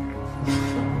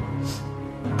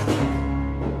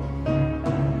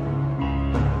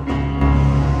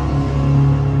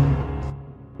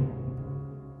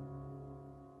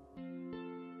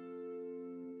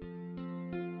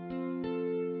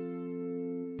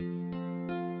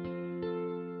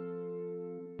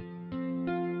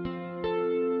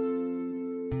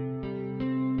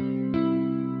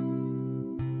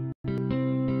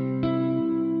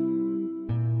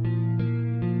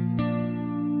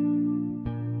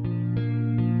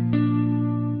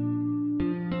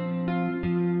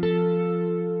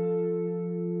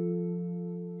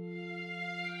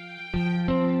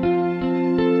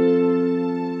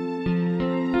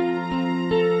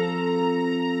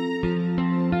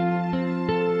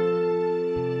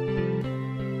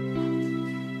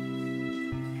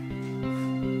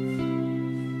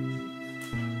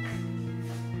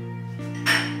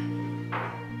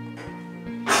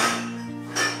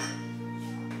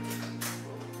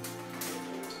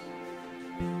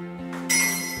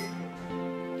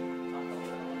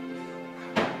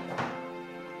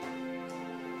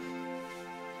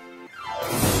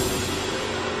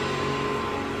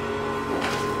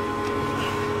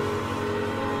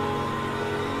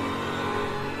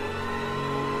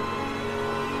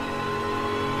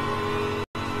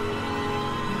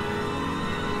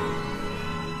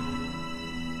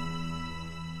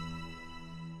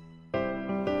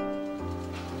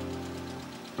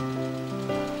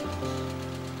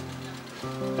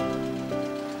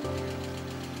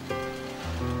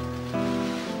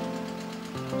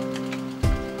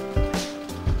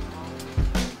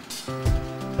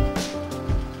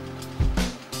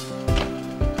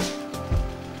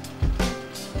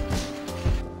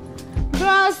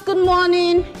 Good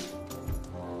morning.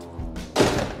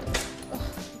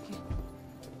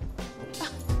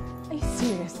 Are you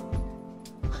serious?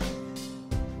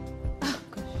 Oh,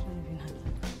 gosh,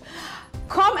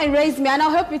 come and raise me and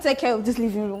I'll help you take care of this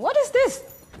living room. What is this?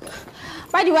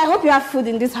 By the way, I hope you have food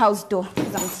in this house though,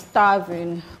 because I'm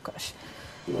starving. Gosh.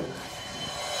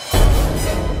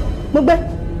 Mbe.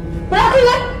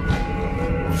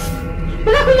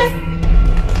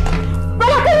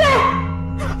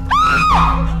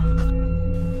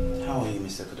 How are you,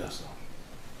 Mr. Kudaso?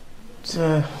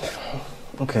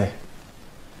 Okay.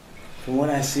 From what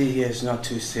I see here, it's not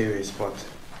too serious, but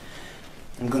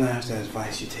I'm gonna have to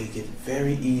advise you take it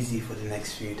very easy for the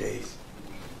next few days.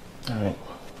 Alright.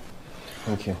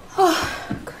 Thank you. Oh,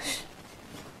 gosh.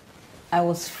 I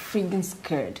was freaking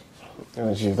scared.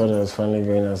 Oh, you thought I was finally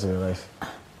going out of your life?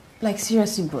 Like,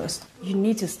 seriously, bros, you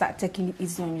need to start taking it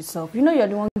easy on yourself. You know you're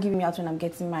the one giving me out when I'm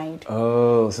getting married.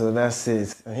 Oh, so that's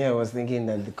it. And here I was thinking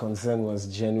that the concern was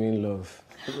genuine love.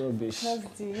 Rubbish.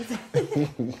 That's it.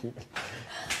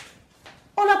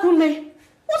 Olakunle,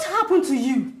 what happened to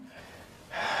you?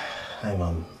 Hi,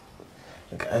 Mom.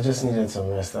 Look, I just needed some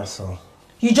rest, that's all.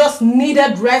 You just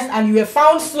needed rest and you were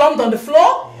found slumped on the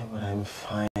floor? Yeah, but I'm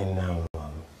fine now,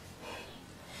 Mom.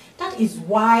 That is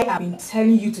why I've been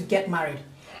telling you to get married.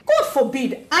 God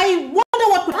forbid, I wonder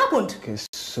what could happen. Okay,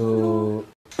 so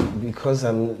because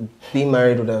I'm being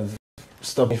married would have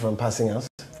stopped me from passing out?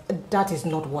 That is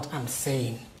not what I'm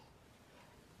saying.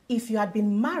 If you had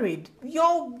been married,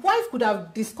 your wife could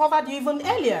have discovered you even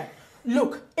earlier.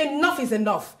 Look, enough is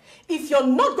enough. If you're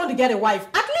not going to get a wife,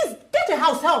 at least get a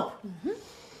house help.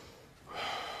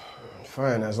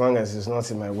 Fine, as long as it's not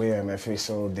in my way or my face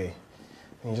all day.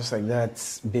 And just like that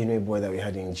Benue boy that we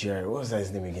had in GR, what was that his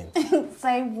name again?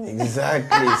 Saibu.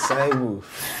 Exactly, Saibu.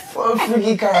 For a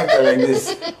freaky character like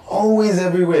this, always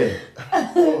everywhere.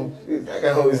 That guy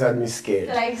always had me scared.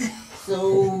 Like,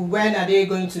 so when are they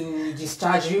going to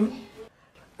discharge you?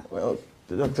 Well,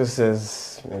 the doctor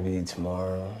says maybe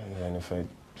tomorrow, and then if I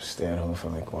stay at home for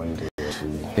like 1 day or 2.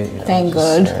 You know, Thank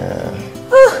God.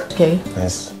 Okay.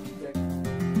 Yes.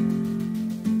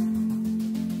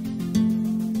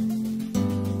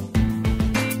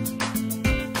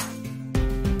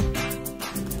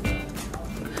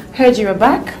 Heard you were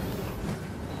back.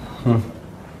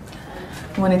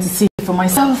 Wanted to see you for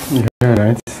myself. Yeah,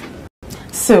 right.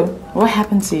 So, what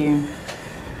happened to you?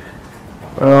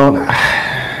 Well,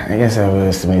 I guess I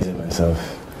overestimated myself.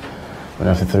 When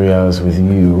after 3 hours with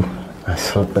you, I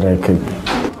thought that I could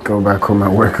go back home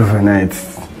and work overnight.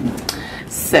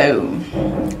 So,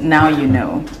 now you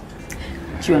know.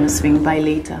 Do you want to swing by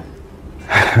later?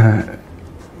 I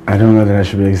don't know that I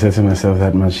should be exerting myself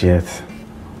that much yet.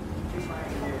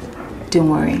 Don't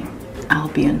worry, I'll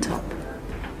be on top.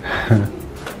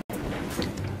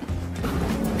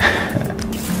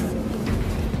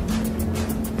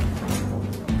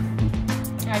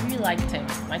 I really liked him.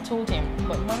 I told him,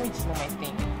 but marriage is not my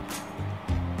thing.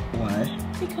 Why?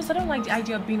 Because I don't like the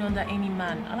idea of being under any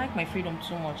man. I like my freedom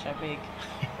too much, I beg.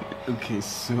 Okay,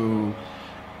 so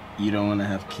you don't want to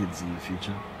have kids in the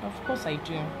future? Of course I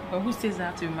do. But who says I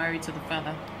have to be married to the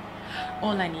father?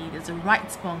 All I need is a right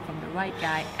sperm from the right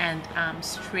guy and I'm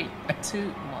straight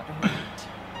to motherhood.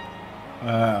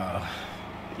 Wow.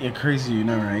 You're crazy, you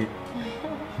know, right?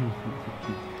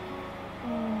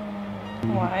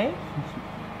 Why?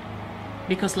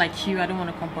 Because like you, I don't want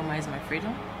to compromise my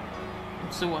freedom.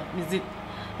 So what? Is it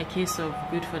a case of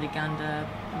good for the gander,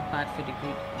 bad for the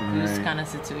goose kind of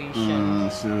situation?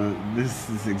 So this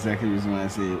is exactly the reason why I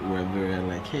say we're very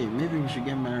like, hey, maybe we should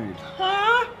get married.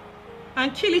 Huh?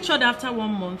 And kill each other after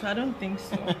 1 month? I don't think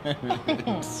so.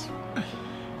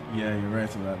 Yeah, you're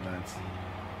right about that.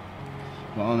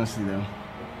 But honestly though,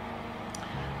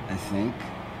 I think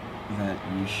that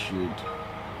you should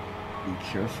be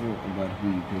careful about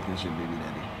who you pick as your baby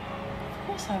daddy. Of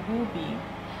course I will be.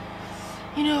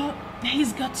 You know,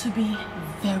 he's got to be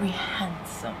very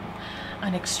handsome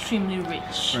and extremely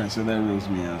rich. Right, so that rules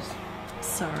me out.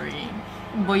 Sorry,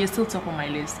 but you're still top on my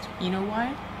list. You know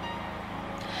why?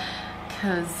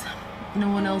 Because no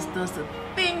one else does the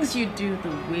things you do the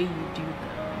way you do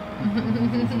them.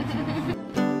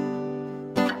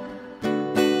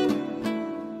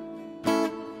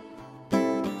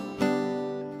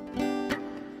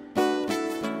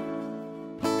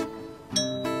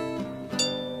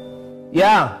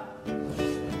 Yeah.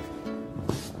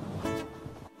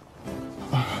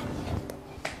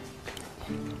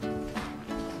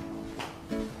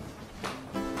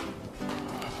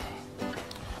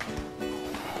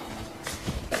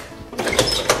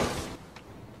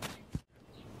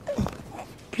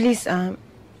 Please, I'm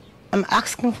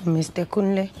asking for Mr.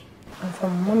 Kunle. I'm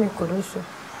from Mommy Koroso.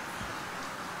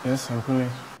 Yes, I'm Kunle.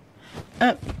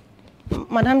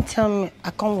 Madam, tell me I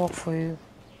can't work for you.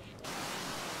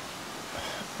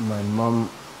 My mom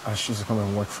asked you to come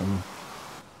and work for me.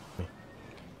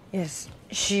 Yes,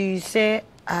 she said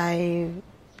I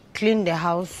clean the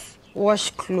house,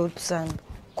 wash clothes, and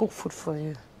cook food for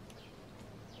you.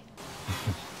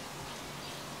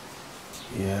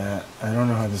 Yeah, I don't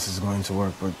know how this is going to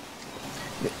work, but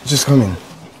just come in.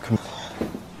 Come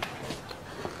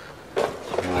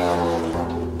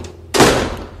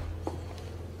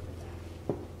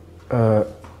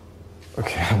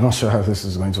okay, I'm not sure how this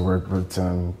is going to work, but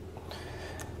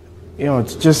you know,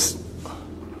 it's just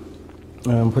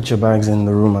put your bags in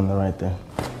the room on the right there.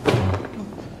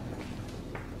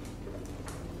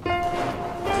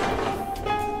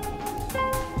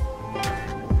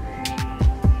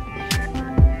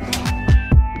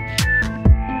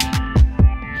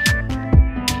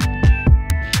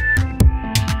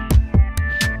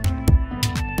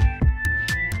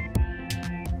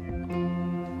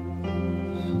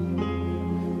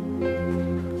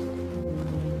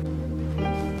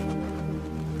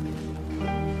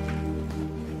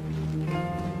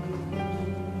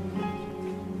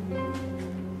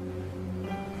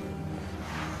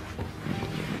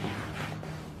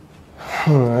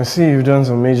 I see you've done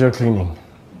some major cleaning.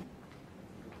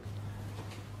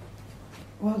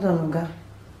 Well done, Oga.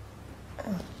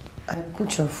 I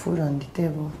put your food on the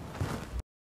table.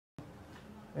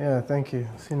 Yeah, thank you.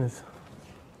 Seen it.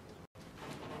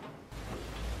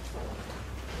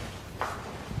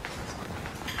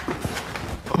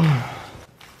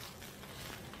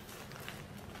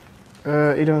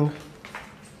 Idong.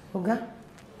 Oga,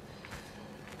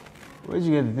 Where'd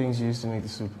you get the things you used to make the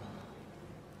soup?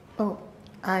 Oh,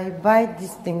 I buy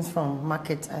these things from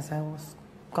market as I was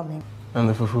coming. And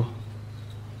the fufu?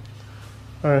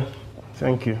 Alright,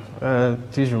 thank you.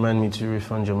 Please remind me to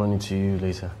refund your money to you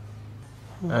later.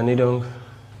 And Idong?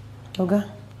 Oga?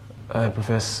 I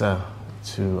prefer Sir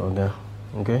to Oga,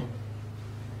 okay?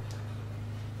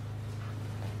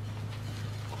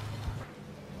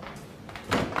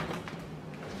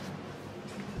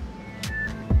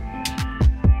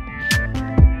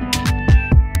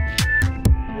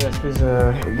 Yes, please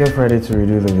get Friday to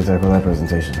redo the Vitacola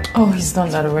presentation. Oh, he's done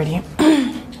that already.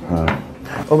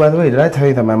 Oh, by the way, did I tell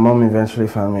you that my mom eventually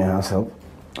found me a house help?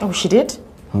 Oh, she did?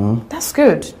 Hmm? That's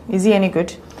good. Is he any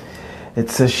good?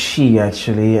 It's a she,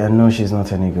 actually, and no, she's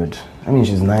not any good. I mean,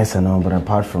 she's nice and all, but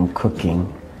apart from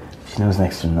cooking, she knows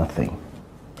next to nothing.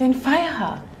 Then fire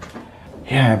her.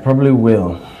 Yeah, I probably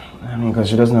will. I mean, because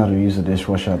she doesn't know how to use the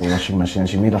dishwasher or the washing machine.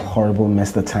 She made a horrible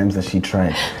mess the times that she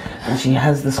tried. And she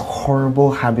has this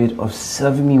horrible habit of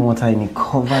serving me water in a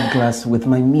covered glass with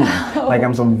my meal. Like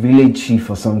I'm some village chief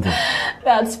or something.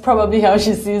 That's probably how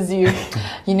she sees you.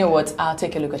 You know what? I'll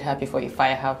take a look at her before you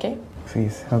fire her, okay?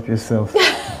 Please, help yourself. See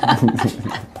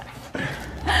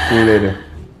you later.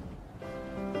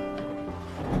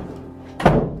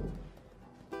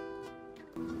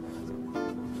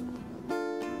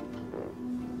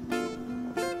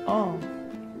 Oh.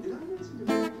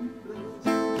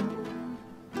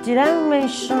 Did I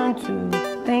mention to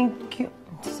thank you?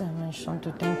 Did I mention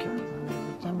to thank you?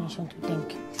 Did I mention to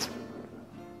thank you?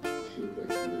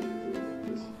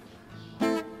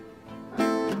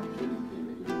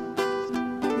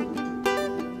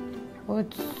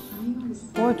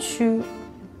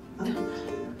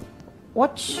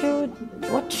 What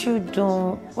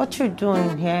you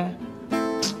doing here?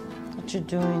 What you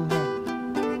doing here?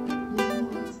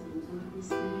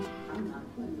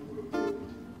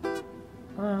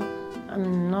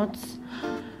 I'm not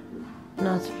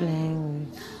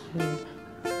playing with you.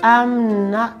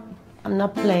 I'm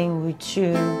not playing with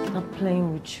you. Not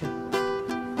playing with you.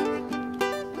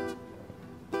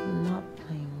 I'm not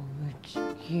playing with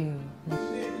you.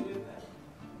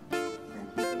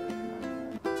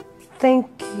 Thank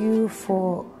you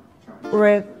for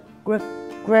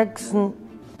Gregson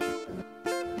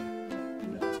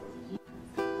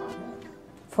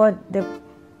for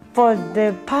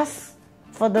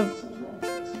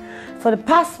the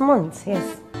past months,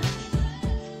 yes.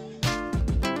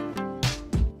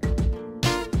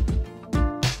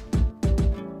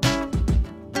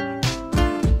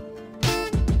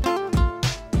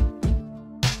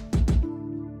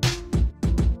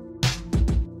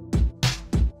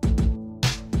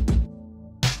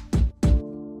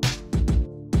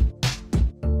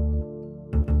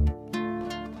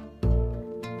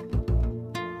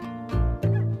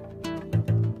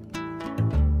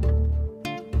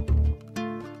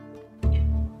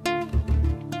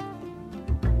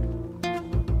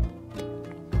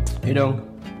 Hey, Dong.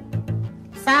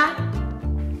 Sir?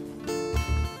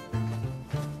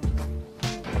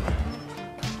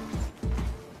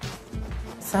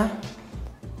 Sir?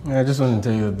 Yeah, I just wanted to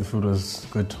tell you that the food was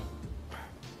good.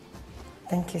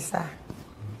 Thank you, sir.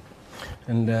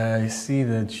 And I see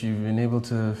that you've been able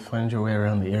to find your way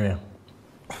around the area.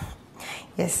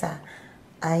 Yes, sir.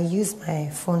 I use my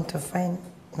phone to find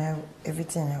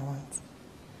everything I want.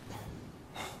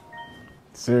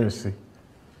 Seriously?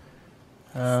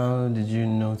 How did you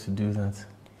know to do that?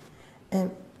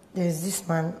 There's this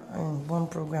man on one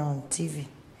program on TV.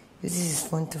 Uses his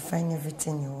phone to find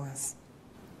everything he wants.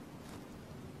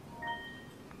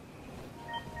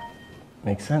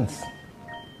 Makes sense.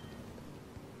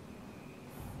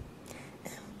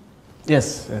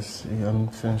 Yes, I'm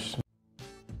finished.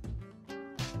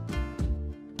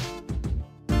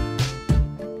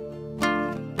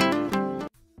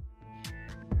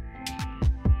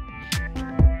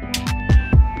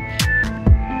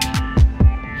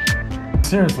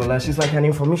 Seriously, like, she's like an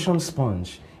information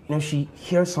sponge. You know, she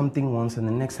hears something once and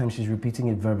the next time she's repeating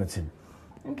it verbatim.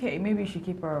 Okay, maybe you should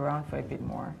keep her around for a bit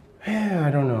more. Yeah, I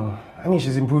don't know. I mean,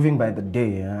 she's improving by the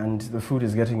day and the food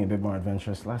is getting a bit more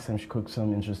adventurous. Last time she cooked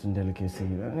some interesting delicacy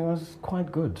and it was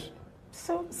quite good.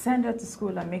 So send her to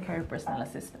school and make her a personal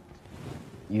assistant.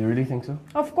 You really think so?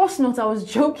 Of course not, I was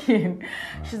joking.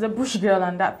 She's a bush girl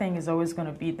and that thing is always going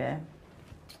to be there.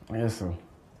 I guess so.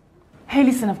 Hey,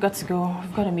 listen, I've got to go.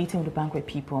 I've got a meeting with the banquet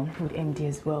people, with MD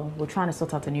as well. We're trying to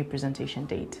sort out a new presentation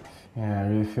date. Yeah, I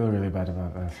really feel really bad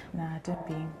about that. Nah, don't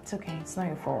be. It's okay. It's not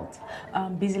your fault.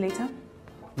 Busy later?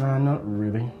 Nah, not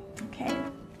really. Okay.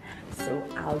 So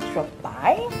I'll drop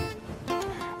by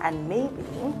and maybe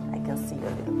I can see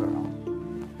your little girl.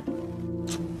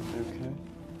 Okay.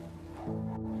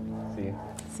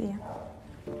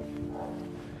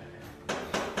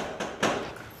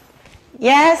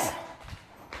 Yes?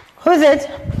 Who's it?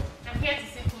 I'm here to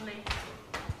see Kunle.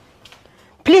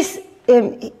 Please,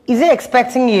 is he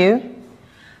expecting you?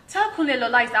 Tell Kunle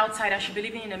Lola is outside. I should be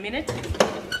leaving in a minute.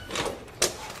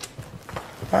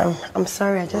 I'm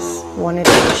sorry, I just wanted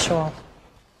to be sure.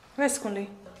 Where's Kunle?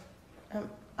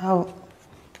 I'll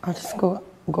just go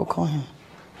call him.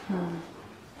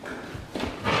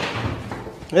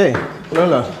 Hey,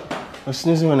 Lola. I was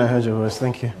sneezing when I heard your voice.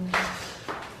 Thank you.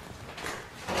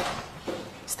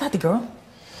 Is that the girl?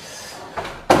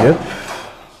 Yep.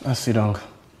 That's Sidong.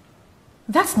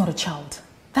 That's not a child.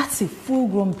 That's a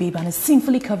full-grown babe and a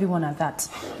sinfully curvy one at that.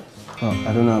 Well,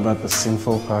 I don't know about the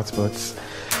sinful part, but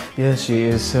yeah, she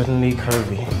is certainly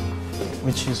curvy,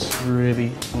 which is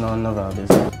really none of our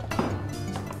business.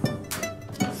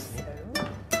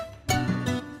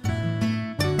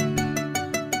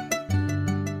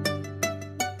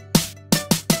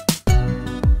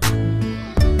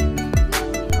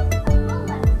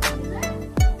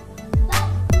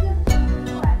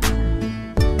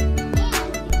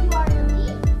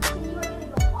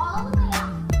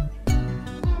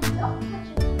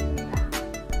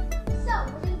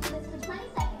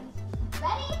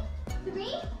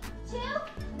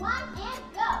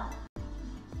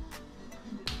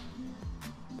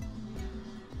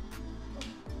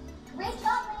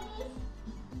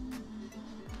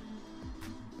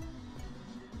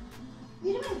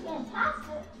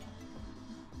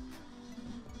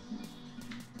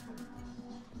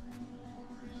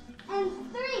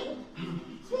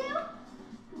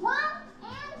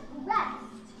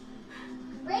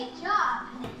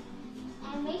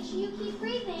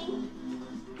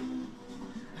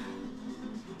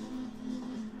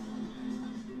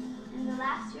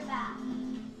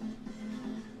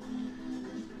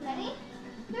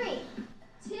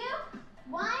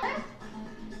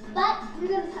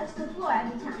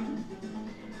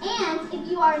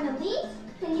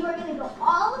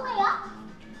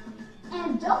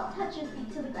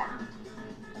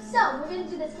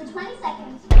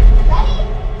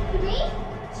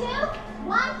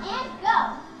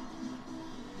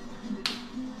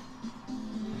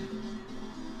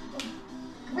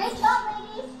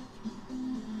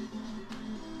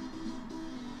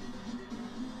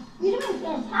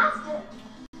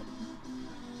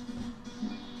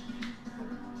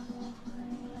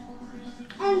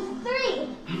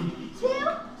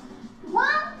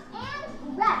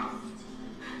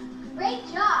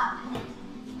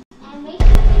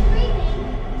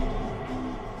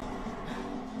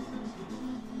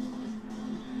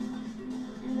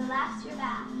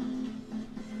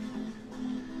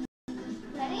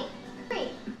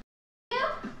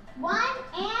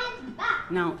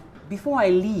 Now, before I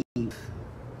leave,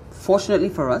 fortunately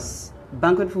for us,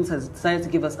 Banquet Foods has decided to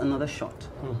give us another shot.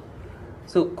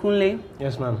 So, Kunle.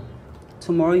 Yes, ma'am.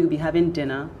 Tomorrow you'll be having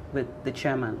dinner with the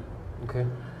chairman. Okay.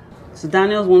 So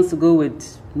Daniels wants to go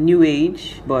with New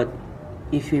Age, but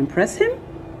if you impress him,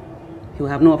 he will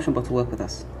have no option but to work with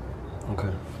us.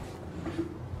 Okay.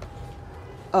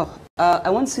 Oh, I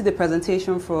want to see the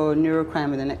presentation for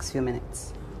neurocrime in the next few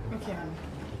minutes. Okay, ma'am.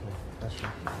 That's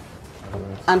right.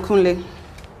 And Kunle,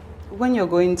 when you're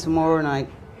going tomorrow night,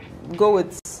 go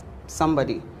with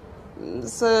somebody.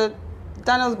 So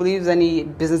Daniels believes any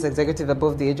business executive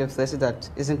above the age of 30 that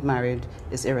isn't married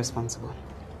is irresponsible.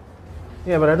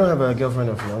 Yeah, but I don't have a girlfriend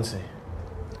or fiance.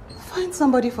 Find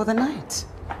somebody for the night.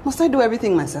 Must I do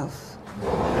everything myself?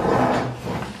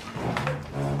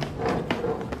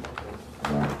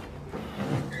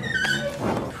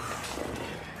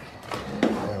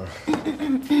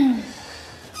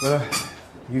 Well,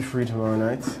 you free tomorrow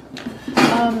night?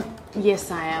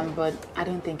 Yes, I am, but I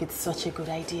don't think it's such a good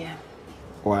idea.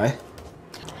 Why?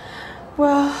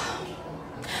 Well,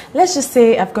 let's just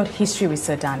say I've got history with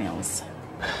Sir Daniels.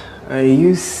 Are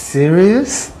you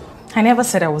serious? I never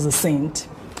said I was a saint.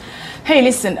 Hey,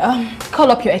 listen,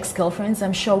 call up your ex-girlfriends.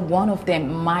 I'm sure one of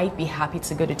them might be happy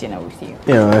to go to dinner with you.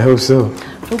 Yeah, I hope so.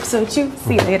 Hope so too.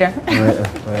 See you later.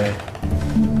 Bye.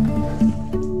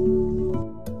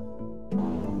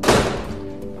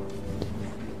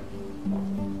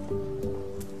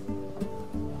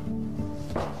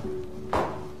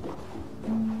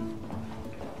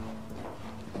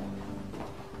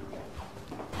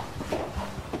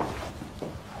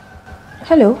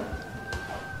 Hello.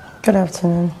 Good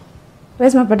afternoon.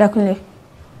 Where's my brother Kunle?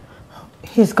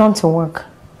 He's gone to work.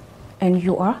 And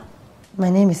you are? My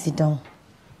name is Idong.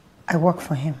 I work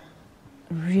for him.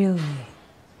 Really?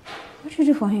 What do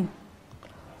you do for him?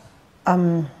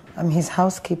 I'm his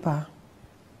housekeeper.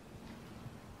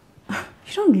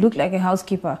 You don't look like a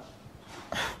housekeeper.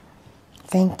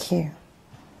 Thank you.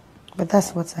 But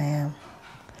that's what I am.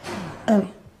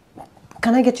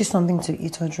 Can I get you something to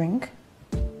eat or drink?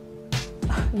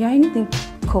 Yeah, anything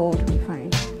cold will be fine.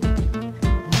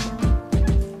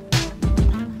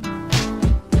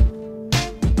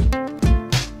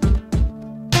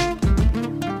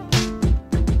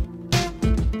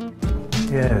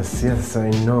 Yes, I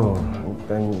know.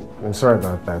 I'm sorry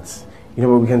about that. You know,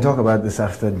 but we can talk about this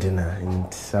after dinner,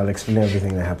 and I'll explain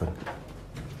everything that happened.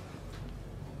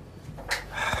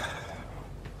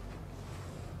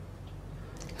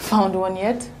 Found one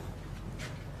yet?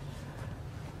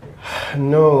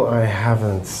 No, I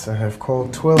haven't. I have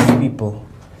called 12 people,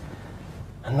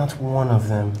 and not one of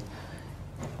them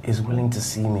is willing to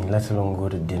see me, let alone go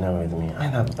to dinner with me.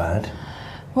 Ain't that bad?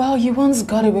 Well, you once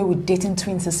got away with dating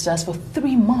twin sisters for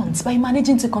 3 months by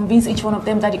managing to convince each one of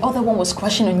them that the other one was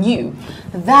crushing on you.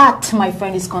 That, my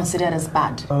friend, is considered as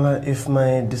bad. Well, if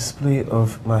my display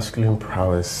of masculine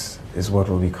prowess is what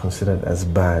will be considered as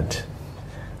bad,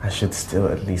 I should still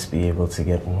at least be able to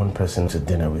get one person to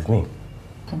dinner with me.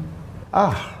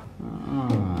 Aha.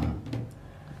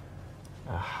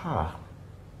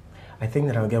 I think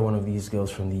that I'll get one of these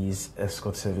girls from these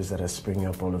escort service that are springing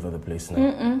up all over the place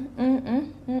now.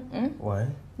 Why?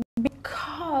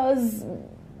 Because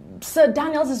Sir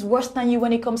Daniels is worse than you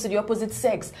when it comes to the opposite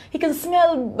sex. He can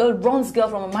smell a Ron's girl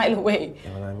from a mile away.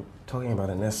 Yeah, well, I'm talking about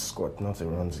an escort, not a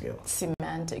Ron's girl.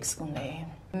 Semantics, Kunle.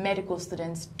 Medical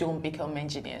students don't become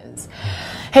engineers.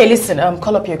 Hey, listen,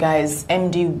 call up your guys.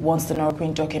 MD wants the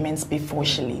neuroprint documents before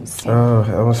she leaves. Oh,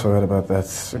 I almost forgot about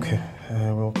that. Okay,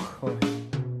 we'll call.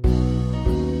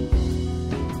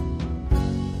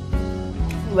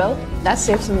 Well, that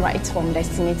saves him right from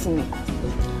underestimating me.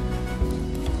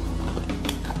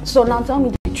 So now tell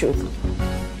me the truth.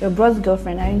 Your brother's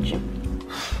girlfriend, aren't you?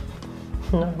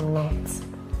 No, I'm not.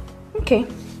 Okay.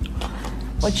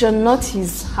 But you're not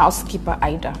his housekeeper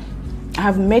either. I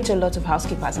have met a lot of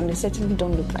housekeepers and they certainly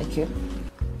don't look like you.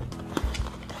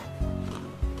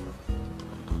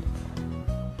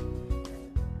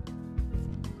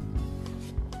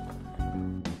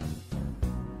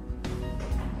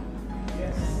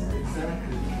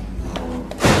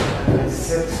 I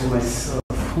said to myself,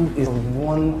 who is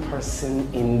one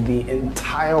person in the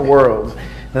entire world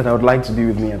that I would like to be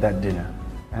with me at that dinner?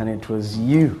 And it was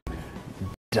you,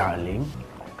 darling.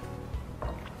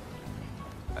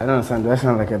 I don't understand. Do I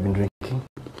sound like I've been drinking?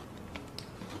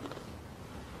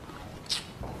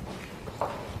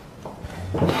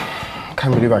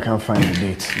 Can't believe I can't find the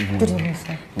date. Good evening,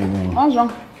 sir. What's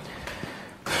wrong?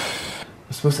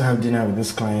 I'm supposed to have dinner with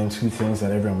this client who thinks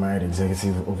that every unmarried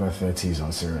executive over 30 is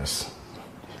unserious.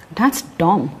 That's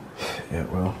dumb. Yeah,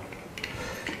 well,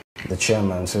 the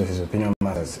chairman, so his opinion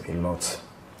matters a lot.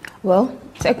 Well,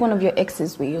 take one of your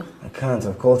exes with you. I can't.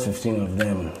 I've called 15 of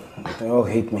them. They all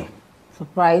hate me.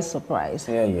 Surprise, surprise.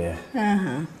 Yeah.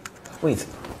 Uh-huh. Wait,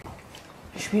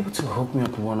 you should be able to hook me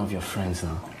up with one of your friends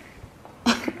now.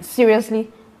 Seriously?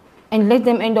 And let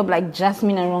them end up like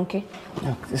Jasmine and Ronke?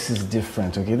 Look, this is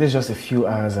different, okay? This is just a few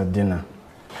hours at dinner.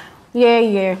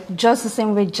 Yeah. Just the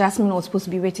same way Jasmine was supposed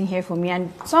to be waiting here for me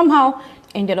and somehow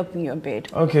ended up in your bed.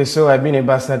 Okay, so I've been a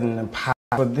bastard in the past,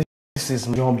 but this is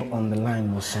my job on the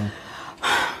line, Wilson.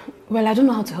 Well, I don't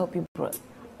know how to help you, bro.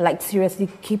 Like, seriously,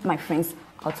 keep my friends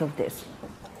out of this.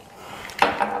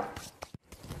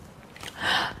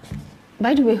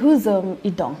 By the way, who's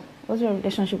Idong? What's your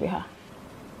relationship with her?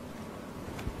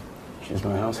 She's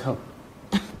my house help.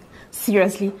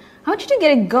 Seriously? How did you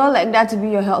get a girl like that to be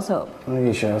your house help? Maybe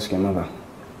you should ask your mother.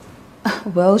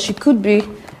 Well, she could be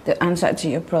the answer to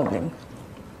your problem.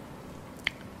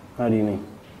 How do you mean?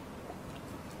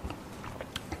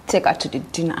 Take her to the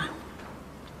dinner.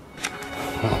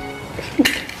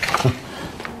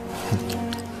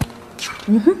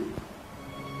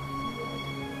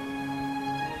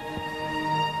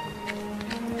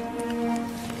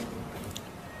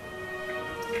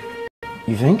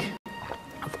 You think?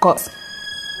 Of course.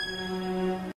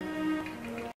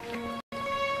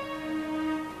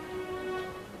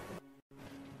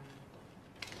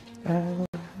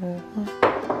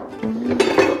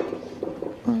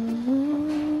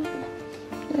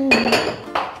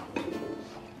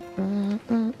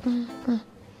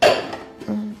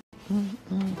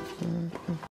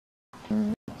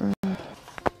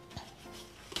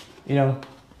 You know,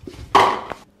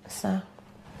 Sir.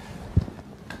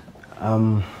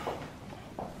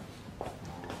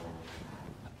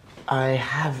 I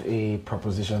have a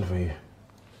proposition for you.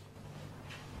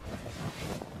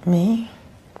 Me?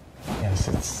 Yes,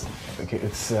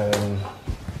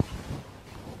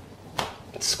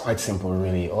 it's quite simple,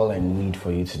 really. All I need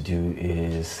for you to do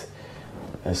is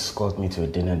escort me to a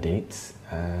dinner date,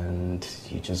 and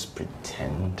you just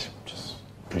pretend, just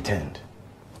pretend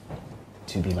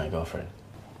to be my girlfriend?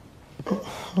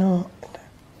 No.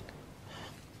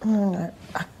 No,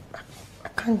 I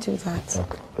can't do that.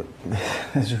 Look,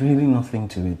 there's really nothing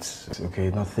to it, okay?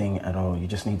 Nothing at all. You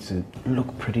just need to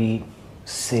look pretty,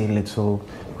 say a little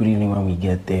good evening when we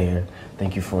get there.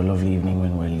 Thank you for a lovely evening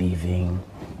when we're leaving.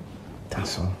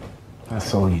 That's all.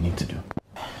 That's all you need to do.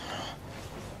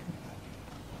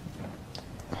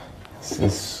 Is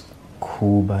this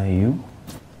cool by you?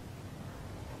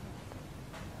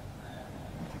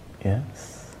 Yes?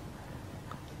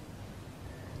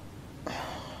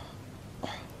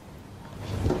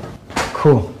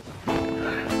 Cool.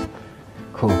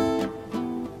 Cool.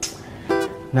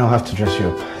 Now I have to dress you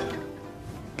up.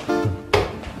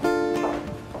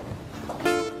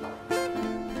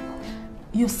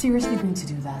 You're seriously going to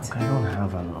do that? Look, I don't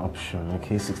have an option,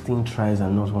 okay? 16 tries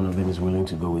and not one of them is willing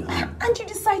to go with me. And you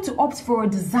decide to opt for a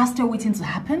disaster waiting to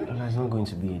happen? Well, it's not going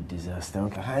to be a disaster,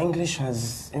 okay? Her English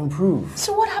has improved.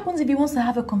 So what happens if he wants to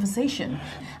have a conversation?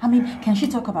 I mean, can she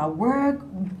talk about work,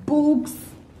 books,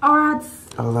 arts,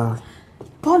 Allah.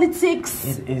 politics?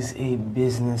 It is a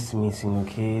business meeting,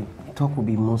 okay? Talk will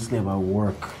be mostly about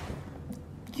work.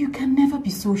 You can never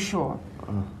be so sure.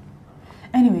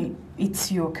 Anyway,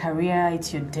 it's your career,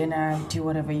 it's your dinner, do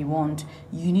whatever you want.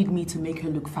 You need me to make her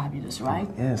look fabulous, right?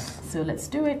 Yes. So let's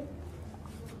do it.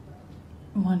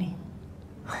 Money.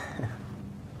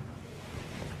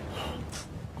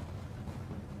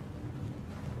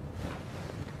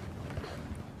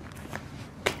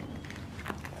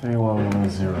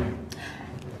 3110.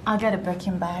 I'll get a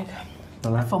Birkin bag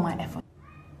Alright. for my effort.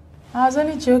 I was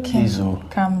only joking. Izo.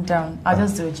 Calm down. I'll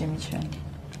just do a Jimmy Chin.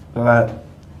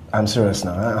 I'm serious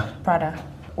now. Prada.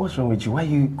 What's wrong with you? Why are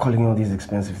you calling all these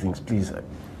expensive things? Please.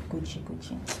 Gucci.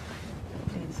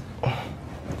 Please.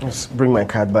 Just bring my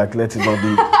card back. Let it not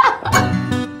be.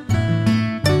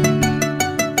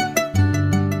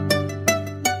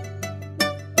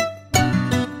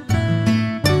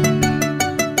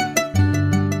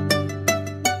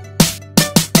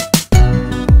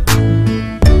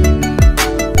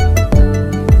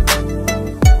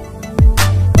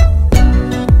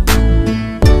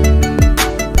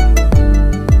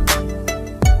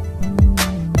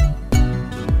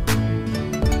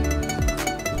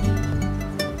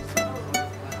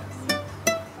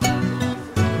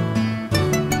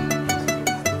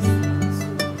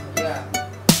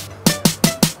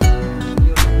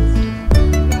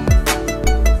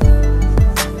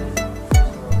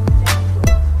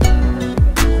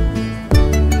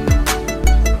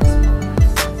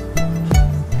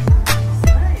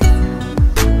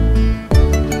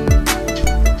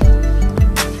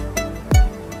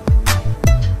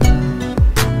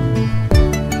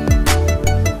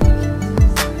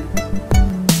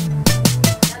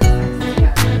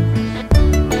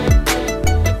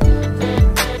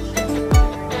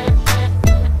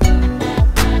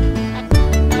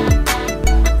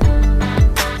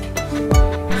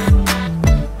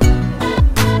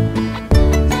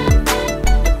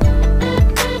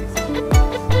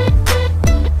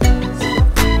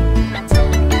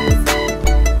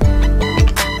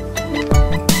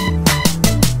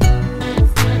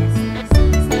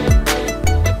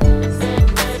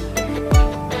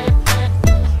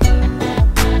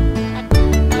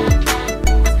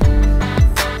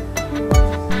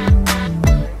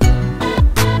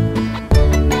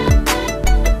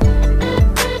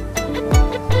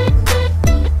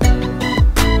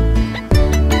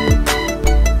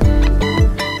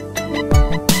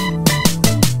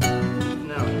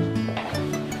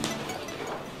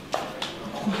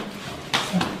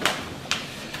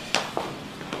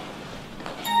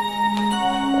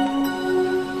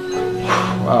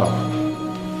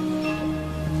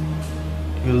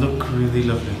 You look really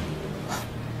lovely.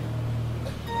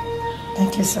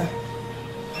 Thank you, sir.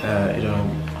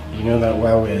 You know that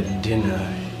while we're at dinner,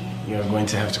 you're going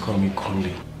to have to call me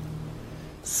Kunle.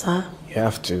 Sir? You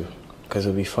have to, because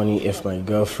it'll be funny if my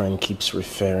girlfriend keeps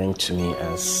referring to me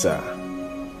as Sir.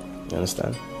 You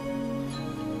understand?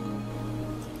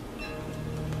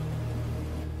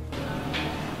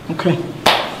 Okay,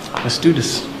 let's do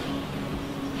this.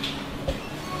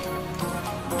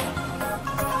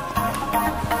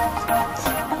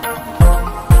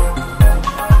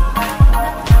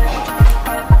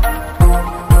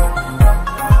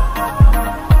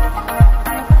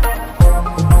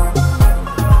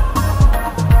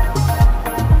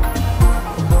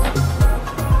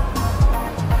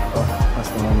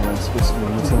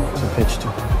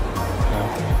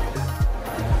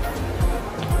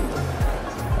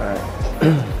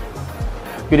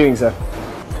 Good evening, sir.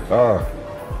 Ah,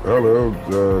 Hello,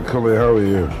 Kole, how are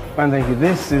you? Fine, thank you.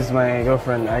 This is my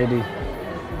girlfriend, Heidi.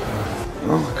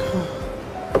 Oh,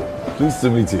 pleased to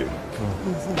meet you.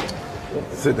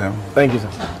 Sit down. Thank you, sir.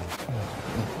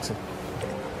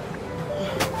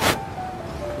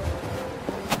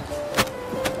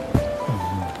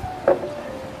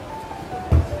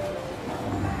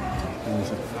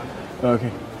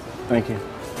 Okay, thank you.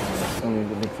 I'm going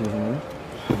to big favor now.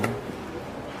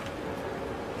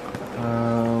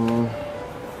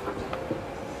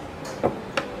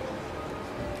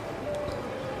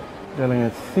 Darling, I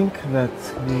think that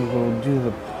we will do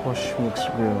the posh mixed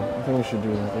grill. I think we should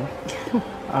do that,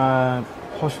 eh?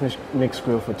 Posh mixed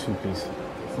grill for 2, please.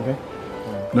 Okay?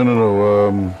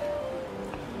 No.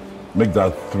 Make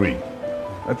that 3.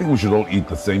 I think we should all eat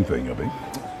the same thing, I think.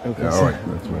 Okay. Yeah, all right,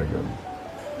 that's very good.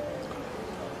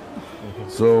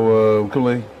 So,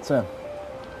 Kole. Sir.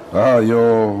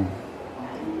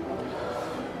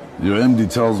 Your MD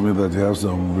tells me that you have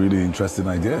some really interesting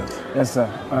ideas. Yes, sir.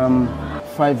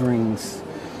 5 rings.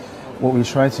 What we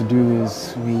try to do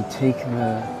is we take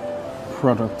the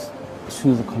product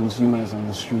to the consumers on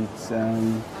the streets,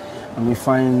 and we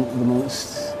find the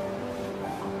most.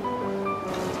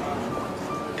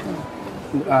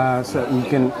 So we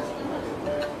can,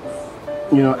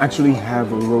 actually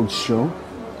have a road show.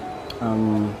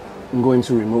 Go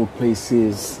into remote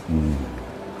places,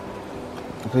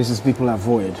 places people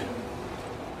avoid.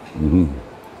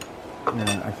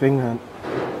 Yeah, I think that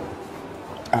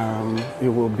it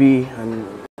will be an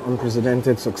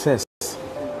unprecedented success.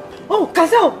 Oh,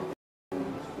 Kazao!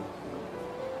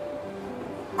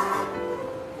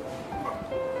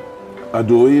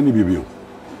 Adoye ni bibio.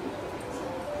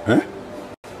 Eh?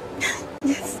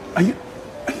 Yes. Are you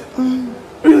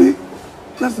really?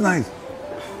 That's nice.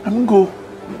 I'm gonna go.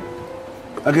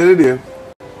 I get it there.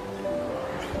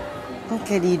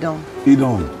 Okay, Idon.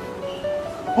 Idon.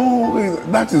 Oh,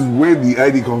 that is where the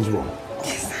ID comes from.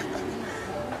 Yes.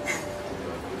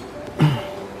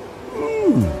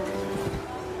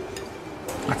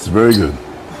 That's very good.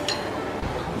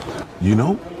 You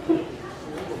know,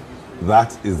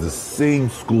 that is the same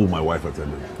school my wife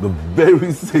attended. The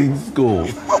very same school.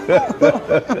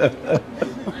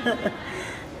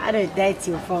 I don't date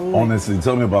you for me. Honestly,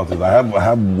 tell me about it. I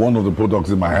have one of the products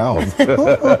in my house.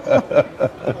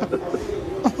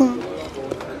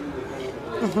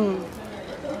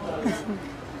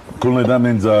 Kunle, that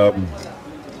means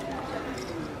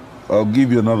I'll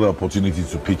give you another opportunity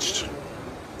to pitch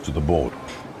to the board.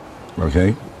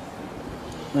 Okay?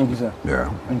 Thank you, sir. Yeah.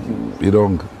 Thank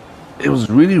you. It was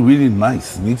really, really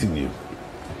nice meeting you.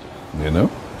 You know?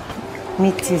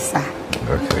 Me too, sir.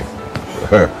 Okay.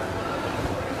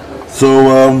 So,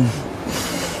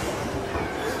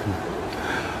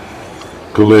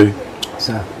 Kole,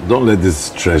 sir, don't let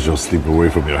this treasure slip away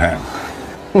from your hand.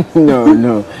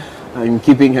 No. I'm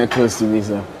keeping her close to me,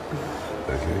 sir.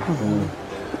 Okay.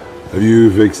 Have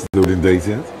you fixed the wedding date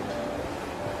yet?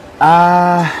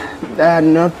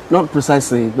 Not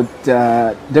precisely, but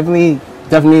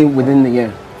definitely within the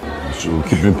year. So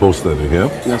keep me posted, okay?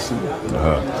 Yes, sir.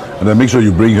 And then make sure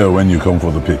you bring her when you come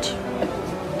for the pitch.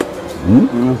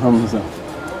 No problem, sir.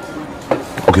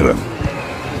 Okay then.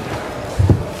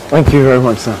 Thank you very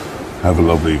much, sir. Have a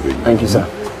lovely evening. Thank you, sir.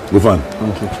 Good fun.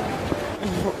 Thank you.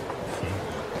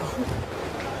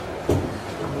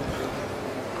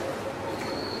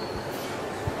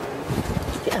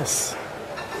 Yes.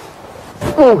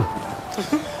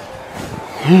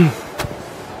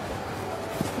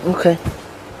 Okay.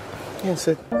 Yes,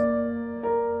 sir.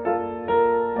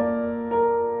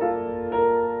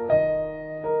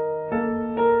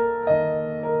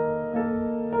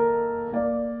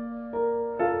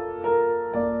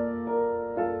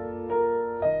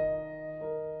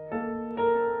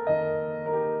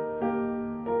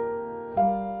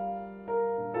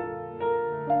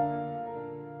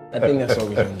 I think that's what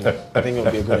we can do. I think it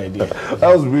would be a good idea.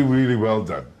 That was really, really well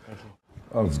done.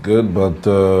 That was good, but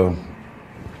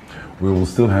we will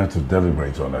still have to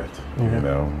deliberate on it, you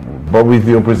know. But with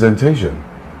your presentation,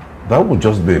 that would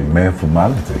just be a mere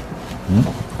formality.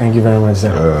 Thank you very much,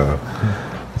 sir.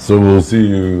 So we'll see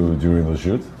you during the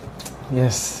shoot.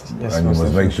 Yes. And you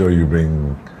must make sure you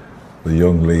bring the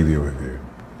young lady with you.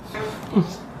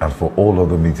 And for all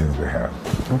other meetings we have.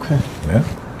 Okay. Yeah?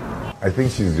 I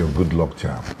think she's your good luck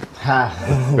charm. Ha!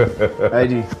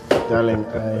 Heidi, darling,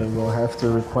 I will have to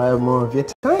require more of your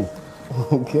time.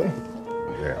 Okay?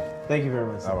 Yeah. Thank you very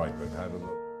much. All right, but have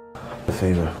a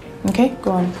favor. Okay,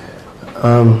 go on.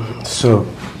 So,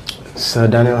 Sir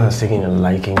Daniel has taken a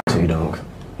liking to Idong.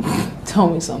 Tell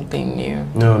me something new.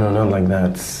 No, not like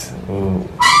that.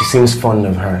 He seems fond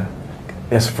of her.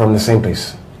 Yes, from the same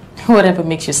place. Whatever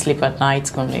makes you sleep at night,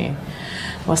 Kunle.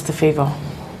 What's the favor?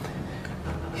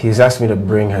 He's asked me to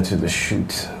bring her to the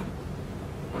shoot.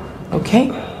 Okay.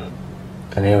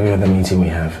 And every other meeting we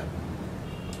have.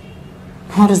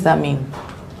 What does that mean?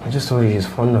 I just told you he's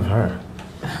fond of her.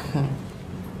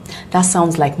 That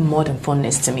sounds like more than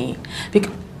fondness to me.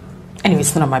 Anyway,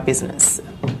 it's none of my business.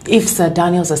 If Sir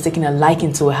Daniels has taken a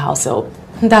liking to a house help,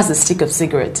 that's a stick of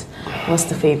cigarette. What's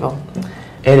the favor?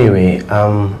 Anyway,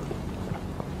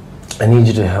 I need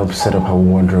you to help set up her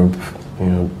wardrobe, you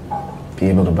know, be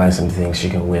able to buy some things she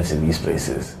can wear to these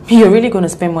places. You're really going to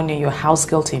spend money on your house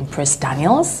girl to impress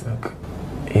Daniels? Look,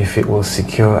 if it will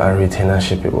secure our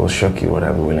retainership, it will shock you what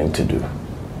I'm willing to do.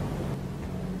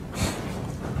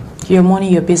 Your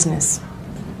money, your business.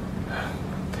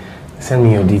 Send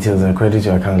me your details. I'll credit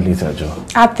your account later, Joe.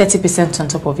 Add 30% on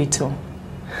top of it too.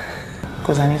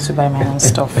 Because I need to buy my own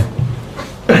stuff.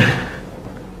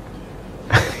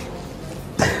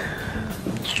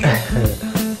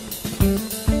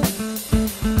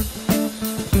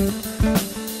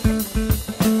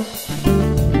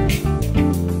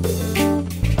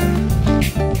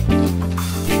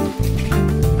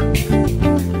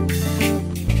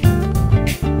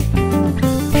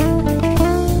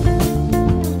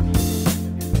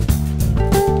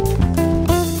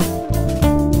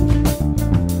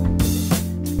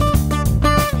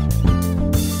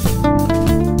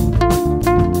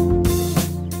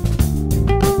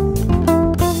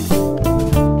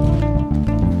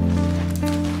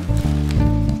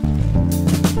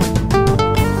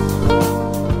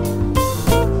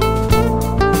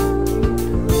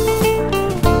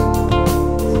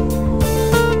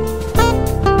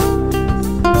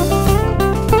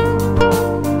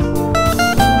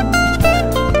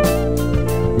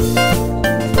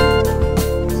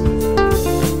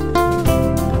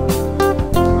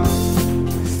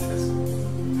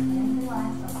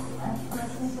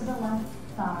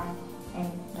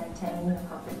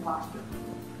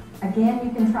 Again,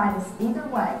 you can try this either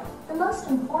way. The most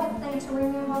important thing to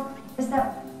remember is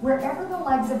that wherever the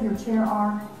legs of your chair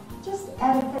are, just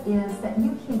etiquette is that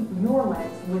you keep your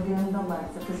legs within the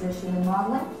legs of position in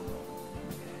modeling.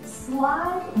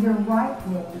 Slide your right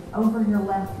knee over your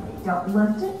left knee. Don't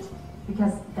lift it,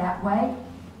 because that way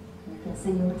you can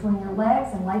see in between your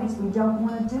legs, and ladies, we don't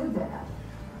want to do that.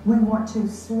 We want to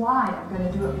slide. I'm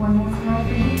going to do it one more time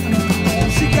for you.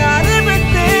 She got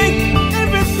everything,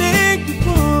 everything you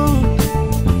want.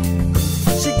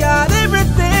 She got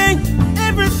everything,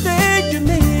 everything you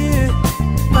need.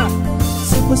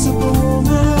 Super, super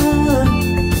woman.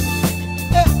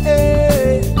 Hey,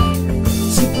 hey.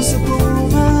 Super, super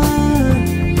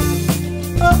woman.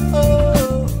 Oh,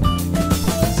 oh.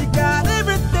 She got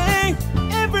everything,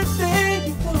 everything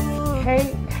you want. Hey,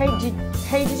 did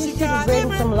you see the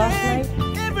rating from last night?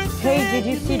 Hey, did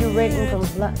you see the rating from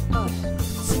last night?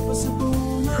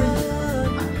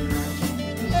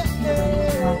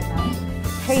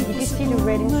 Hey, did you see the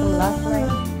rating from last night?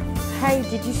 Hey,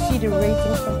 did you see the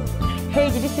rating from... Hey,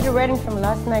 did you see the rating from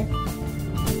last night?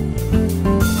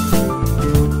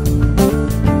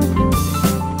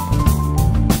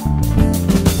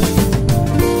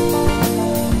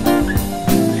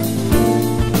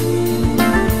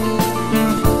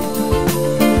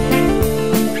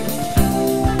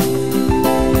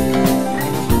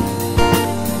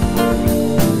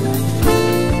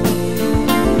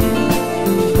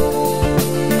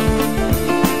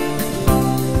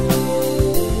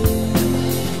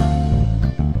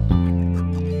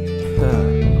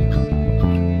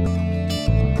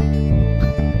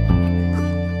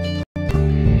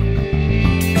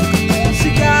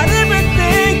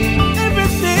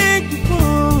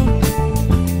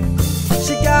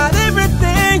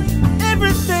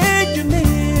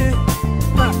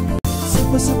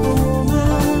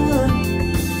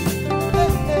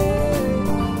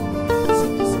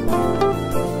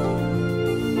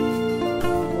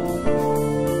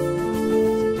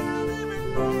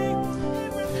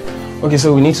 Okay,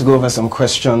 so we need to go over some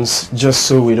questions just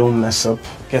so we don't mess up,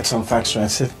 get some facts right.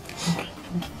 So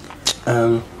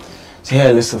here are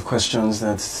a list of questions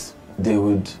that they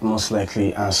would most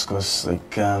likely ask us,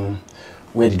 like,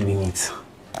 where did we meet?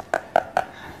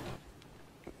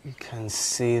 You can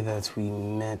say that we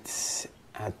met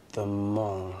at the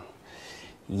mall.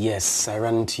 Yes, I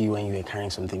ran into you when you were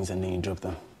carrying some things and then you dropped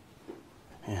them.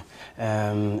 Yeah.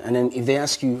 And then if they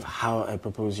ask you how I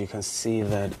proposed, you can say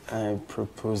that I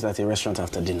proposed at a restaurant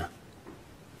after dinner.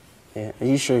 Yeah. Are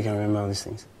you sure you can remember all these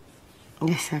things?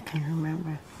 Yes, I can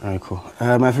remember. All right, cool.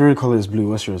 My favorite color is blue.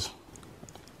 What's yours?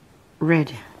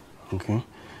 Red. Okay.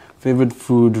 Favorite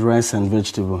food, rice and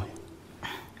vegetable?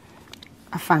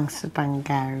 Afang soup and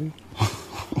gari.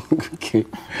 Okay.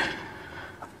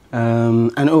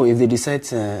 And oh, if they decide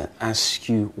to ask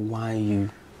you why you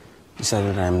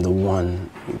decided I'm the one,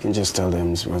 you can just tell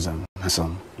them this was my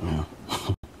son, you know.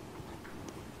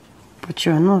 But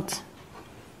you're not.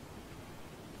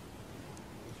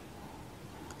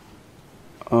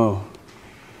 Oh.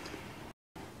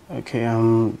 Okay,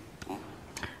 yeah,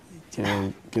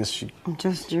 I guess you... I'm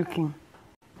just joking.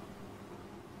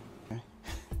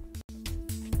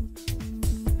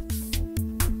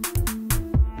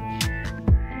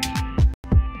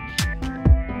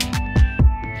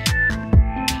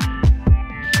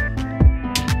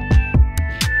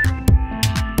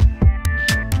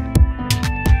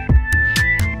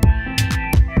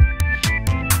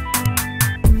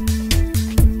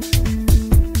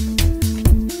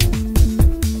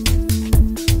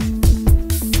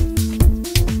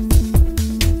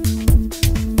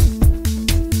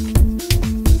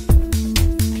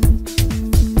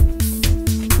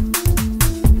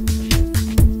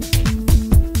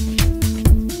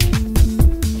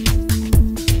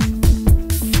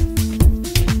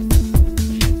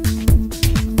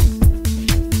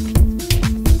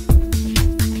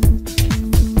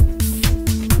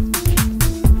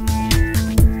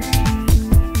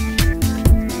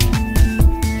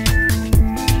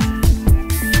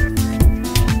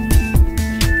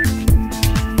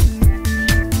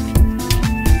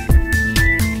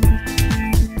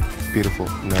 Beautiful.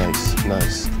 Nice.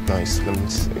 Let me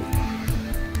see.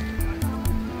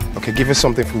 Okay, give us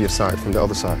something from your side, from the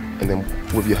other side. And then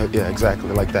with your head, yeah,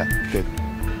 exactly, like that. Good.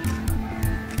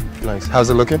 Nice. How's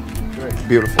it looking? Great.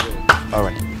 Beautiful. All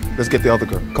right, let's get the other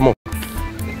girl. Come on.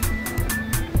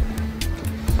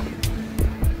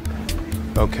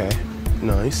 Okay,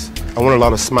 nice. I want a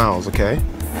lot of smiles, okay?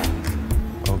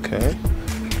 Okay.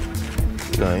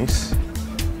 Nice.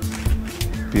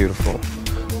 Beautiful.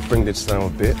 Bring this down a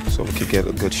bit so we can get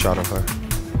a good shot of her.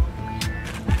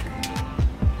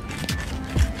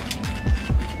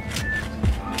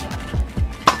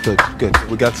 Good.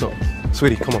 We got some.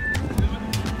 Sweetie, come on.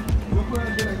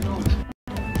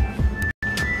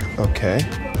 Okay.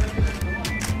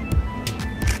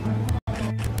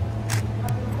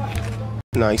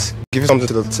 Nice. Give it something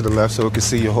to the left so we can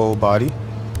see your whole body.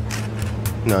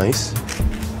 Nice.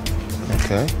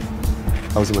 Okay.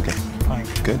 How's it looking? Fine.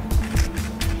 Good.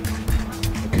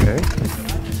 Okay.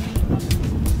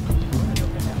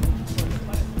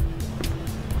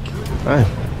 Hi.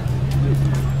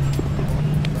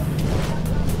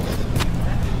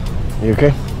 You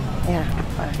okay? Yeah, I'm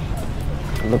fine.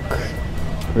 Look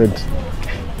good.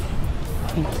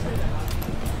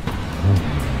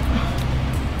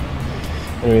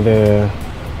 Anyway, they're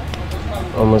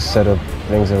almost set up.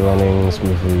 Things are running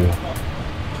smoothly.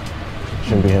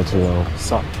 Shouldn't be here too long.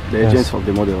 Sir, the agent of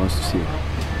the model wants to see you.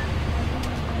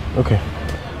 Okay.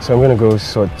 So I'm gonna go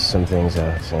sort some things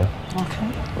out, yeah? Okay.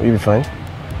 Will you be fine?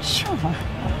 Sure.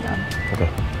 Okay.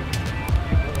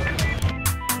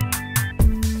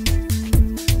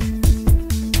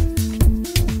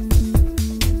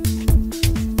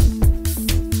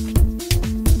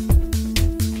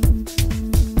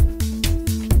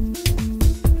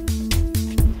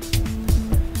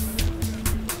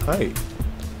 Hi.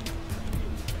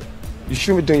 You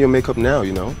shouldn't be doing your makeup now,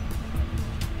 you know?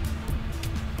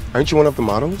 Aren't you one of the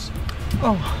models?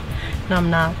 Oh, no, I'm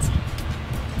not.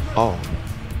 Oh.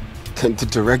 Then the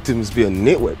director must be a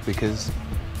nitwit because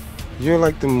you're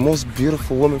like the most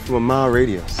beautiful woman from a mile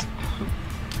radius.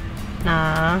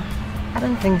 Nah, I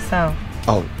don't think so.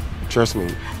 Oh, trust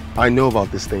me. I know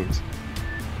about these things.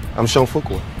 I'm Sean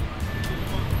Fukwa.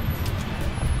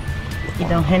 You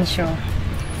don't henshaw.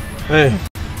 Hey,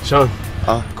 Sean.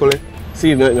 Kole. See,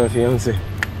 you met my fiance.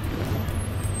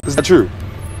 Is that true?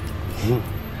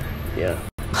 Yeah.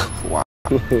 Wow.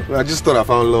 I just thought I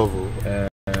found love.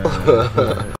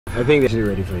 I think they're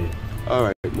ready for you. All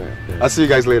right, man. I'll see you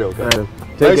guys later, okay?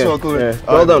 Take care.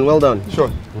 Well done.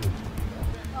 Sure.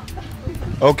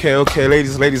 Okay,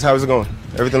 ladies, how's it going?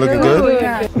 Everything looking good?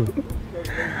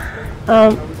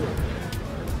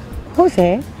 Who's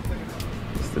he?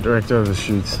 It's the director of the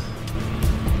shoot.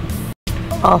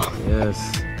 Oh.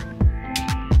 Yes.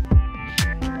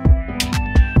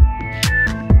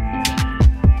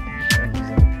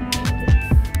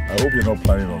 I hope you're not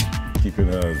planning on keeping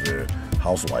her as a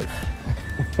housewife.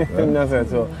 Nothing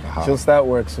at all. She'll start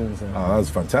work soon. So. That's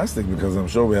fantastic because I'm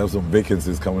sure we have some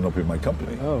vacancies coming up in my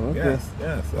company. Oh, okay.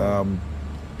 Yes.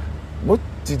 What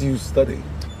did you study?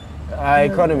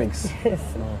 Economics.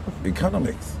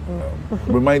 Economics.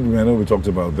 Remind me, I know we talked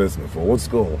about this before. What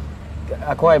school?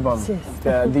 Akwa Ibom,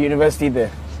 the university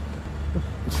there.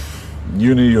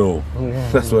 Unio.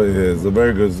 That's what it is. A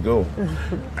very good school.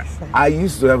 I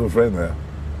used to have a friend there.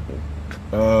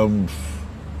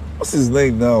 What's his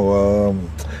name now?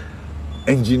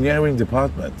 Engineering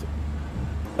department.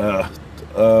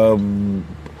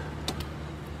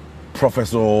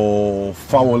 Professor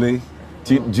Fawole.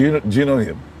 Do you know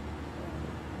him?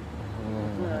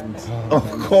 Of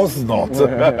course not. It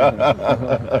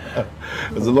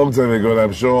was a long time ago, and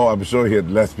I'm sure he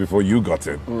had left before you got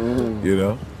in. You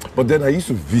know. But then I used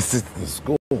to visit the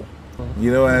school.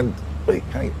 You know, and wait,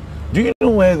 do you know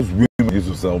where those women used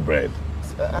to sell bread?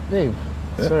 Babe,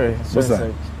 Yeah? sorry. What's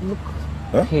that? You look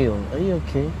Huh? pale. Are you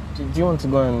okay? Do you want to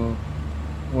go and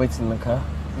wait in the car?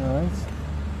 You all right?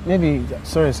 Maybe,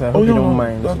 sorry sir, I hope you don't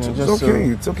mind. It's You know, just okay,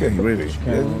 so it's okay, really. you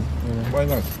can, Yeah. you know. Why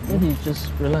not? Maybe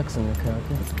just relax in the car,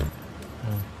 okay?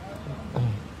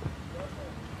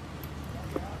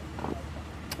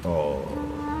 Oh,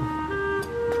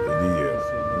 Lydia.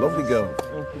 Lovely girl.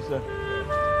 Thank you, sir.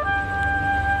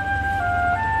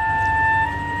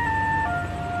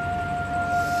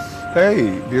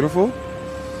 Hey, beautiful.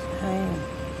 Hi.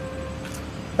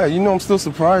 Hey, you know I'm still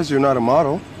surprised you're not a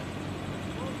model.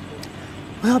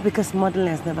 Well, because modeling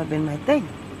has never been my thing.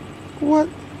 What?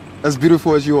 As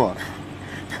beautiful as you are.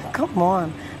 Come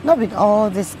on. Not with all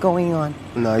this going on.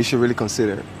 No, you should really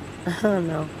consider it. I don't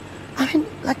know. I mean,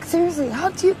 like, seriously, how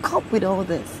do you cope with all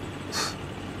this?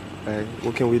 Hey,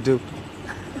 what can we do?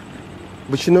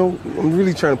 But you know, I'm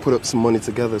really trying to put up some money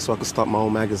together so I can start my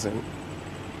own magazine.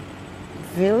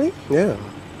 Really? Yeah.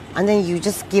 And then you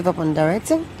just give up on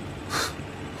directing?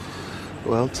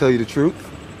 Well, tell you the truth,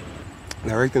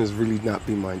 directing has really not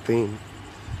been my thing.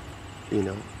 You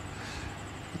know,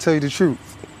 tell you the truth,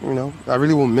 you know, I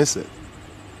really won't miss it.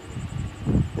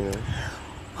 You know.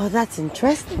 Oh, that's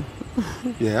interesting.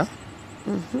 Yeah?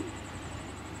 Mm-hmm.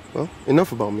 Well,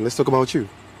 enough about me. Let's talk about you.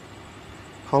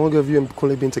 How long have you and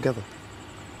Kunle been together?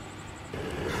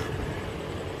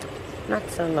 Not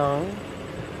so long.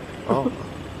 Oh.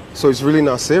 So it's really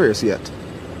not serious yet?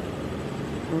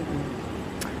 Mm-mm.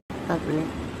 Not really.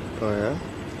 Oh, yeah?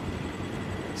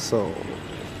 So,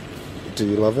 do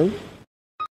you love him?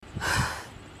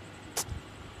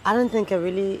 I don't think I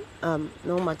really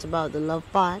know much about the love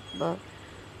part, but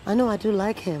I know I do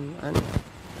like him, and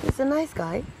he's a nice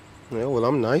guy. Yeah, well,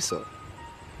 I'm nicer.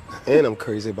 And I'm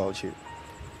crazy about you.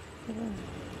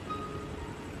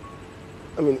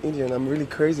 I mean, Indian, I'm really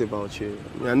crazy about you.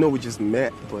 I mean, I know we just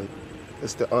met, but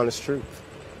it's the honest truth.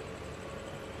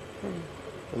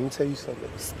 Let me tell you something.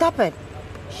 Stop it.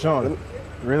 Sean,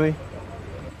 really?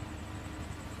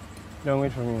 Don't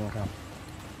wait for me in the car.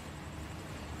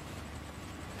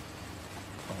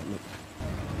 Oh, look.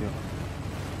 Yo.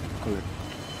 Look.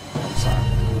 I'm sorry.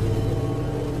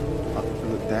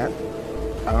 Look, Dad,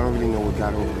 I don't really know what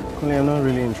got over you. Kunle, I'm not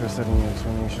really interested in your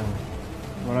explanation.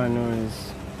 What I know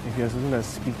is, if you're supposed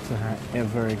to speak to her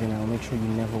ever again, I'll make sure you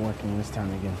never work in this town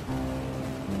again.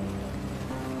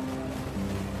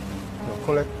 No,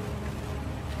 Kunle.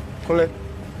 Kunle.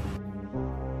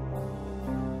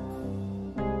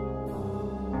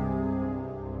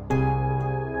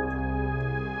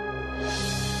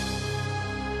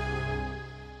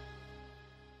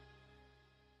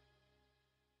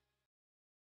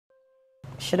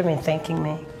 Should have been thanking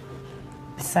me.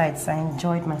 Besides, I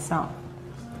enjoyed myself.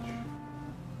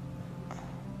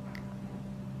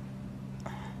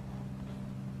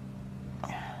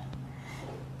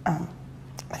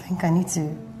 I think I need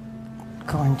to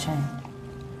go and change.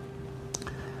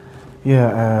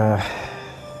 Yeah,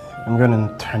 I'm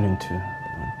gonna turn into...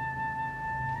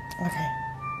 Okay.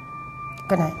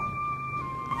 Good night.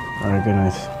 Alright, good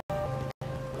night.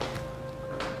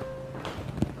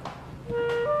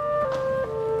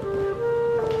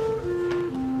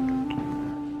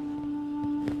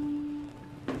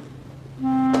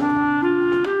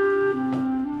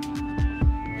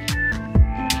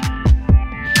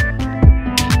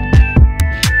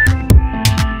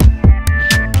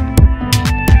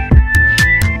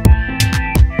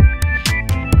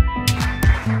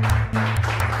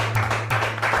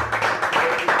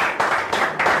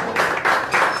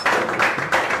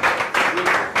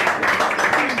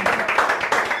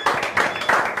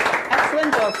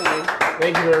 Excellent job, Kunle.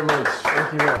 Thank you very much.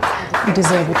 Thank you very much. You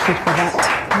deserve a treat for that.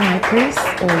 My please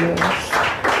or yours?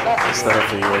 Instead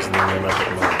of yours and then you're not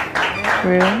getting mine.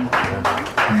 Really?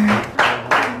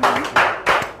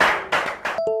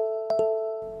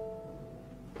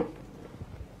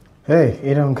 Hey,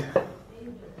 Idong.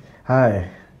 Hi.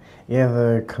 Yeah,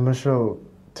 the commercial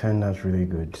turned out really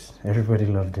good. Everybody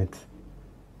loved it.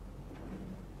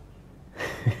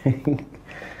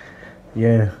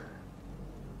 Yeah.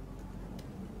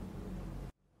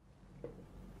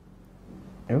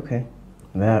 Okay,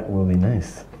 that will be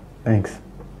nice. Thanks.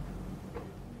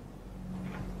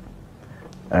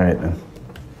 All right then.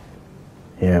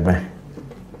 Yeah, bye.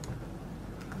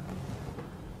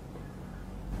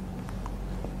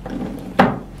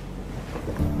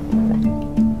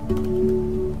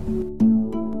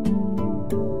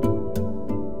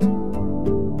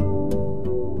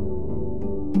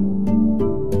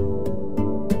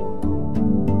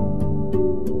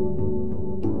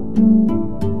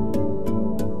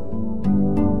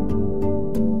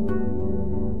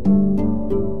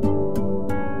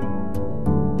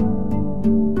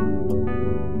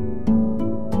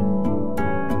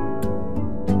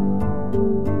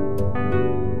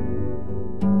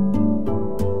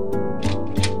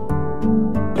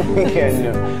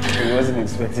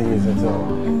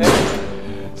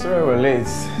 Sorry we're late.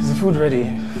 Is the food ready?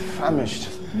 Famished.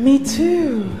 Me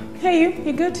too. Hey,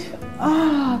 you good?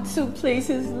 Ah, 2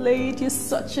 places late. You're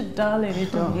such a darling, you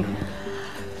don't.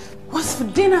 What's for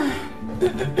dinner?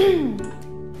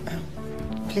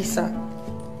 Please, sir.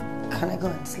 Can I go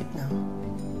and sleep now?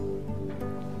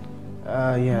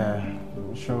 Yeah.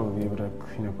 I'm sure we'll be able to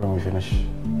clean up when we finish.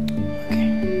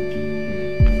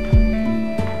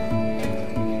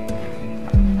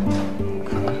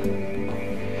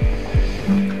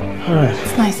 Alright.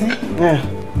 It's nice, eh? Yeah.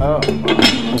 Oh,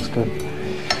 looks good.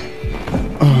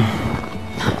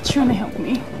 Do you want to help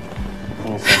me?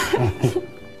 Yes.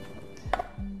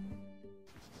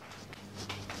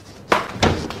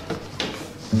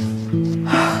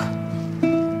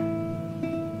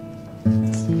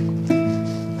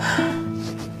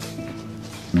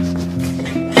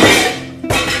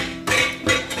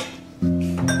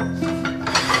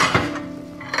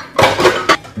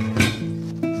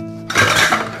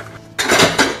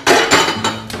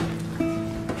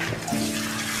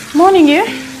 Morning, you.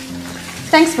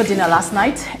 Thanks for dinner last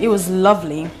night. It was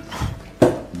lovely.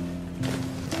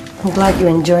 I'm glad you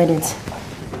enjoyed it.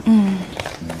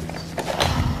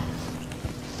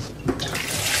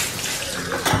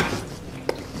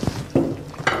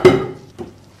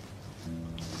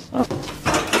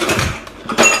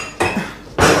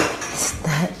 Is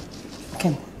that?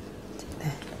 Okay.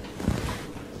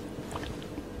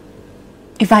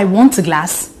 If I want a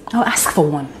glass, I'll ask for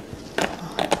one.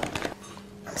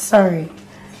 Sorry,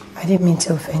 I didn't mean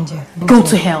to offend you. Go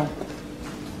to hell.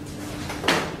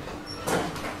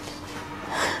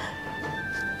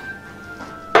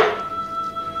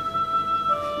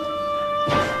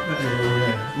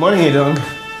 Morning, Edon.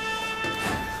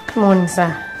 Good morning, sir.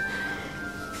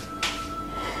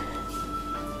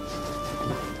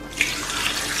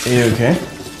 Are you okay?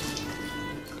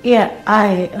 Yeah,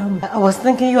 I was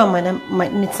thinking you and madam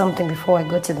might need something before I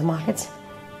go to the market.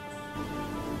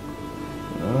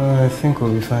 I think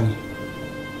we'll be fine.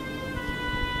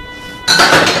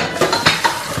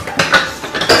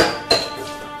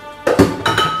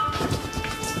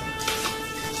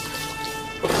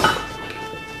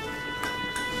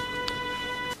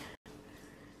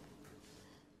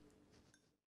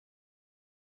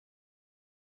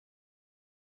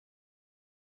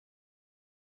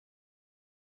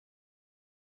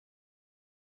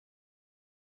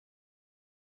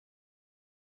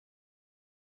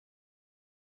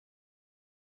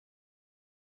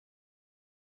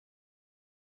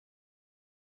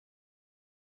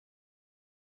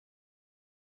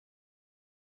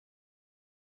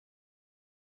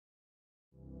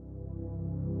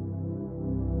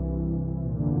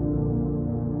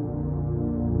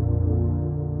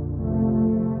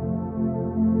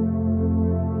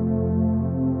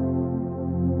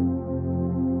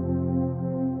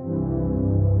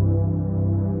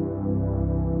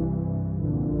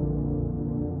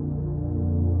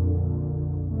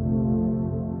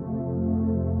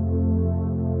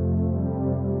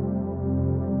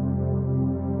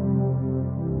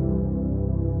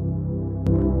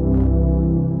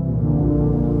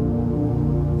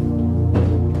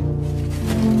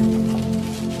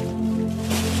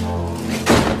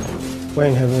 Where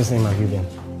in heaven's name have you been?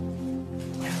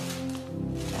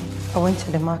 I went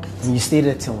to the market. And you stayed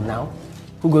there till now?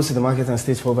 Who goes to the market and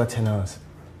stays for over 10 hours?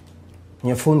 And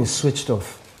your phone is switched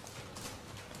off.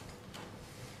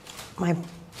 My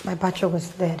battery was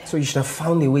dead. So you should have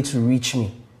found a way to reach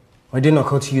me. Or it didn't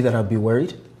occur to you that I'd be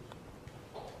worried?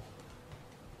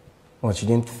 What, you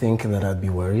didn't think that I'd be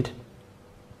worried?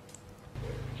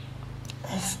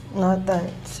 It's not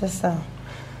that, it's just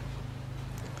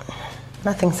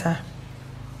nothing, sir.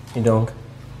 You don't?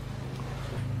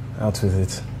 Out with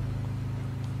it.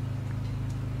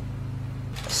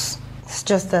 It's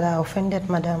just that I offended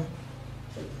madam.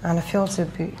 And I felt it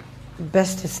would be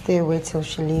best to stay away till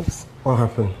she leaves. What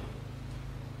happened?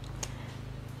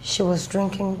 She was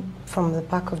drinking from the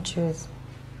pack of juice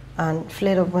and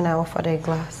flared up when I offered her a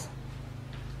glass.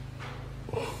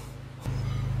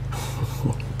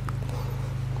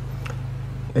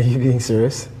 Are you being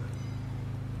serious?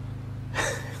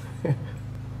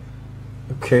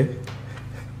 Okay.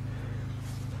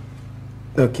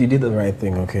 Look, you did the right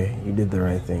thing, okay? You did the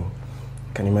right thing.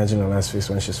 Can you imagine her last face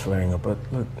when she's flaring up? But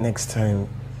look, next time,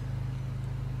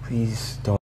 please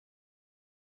don't.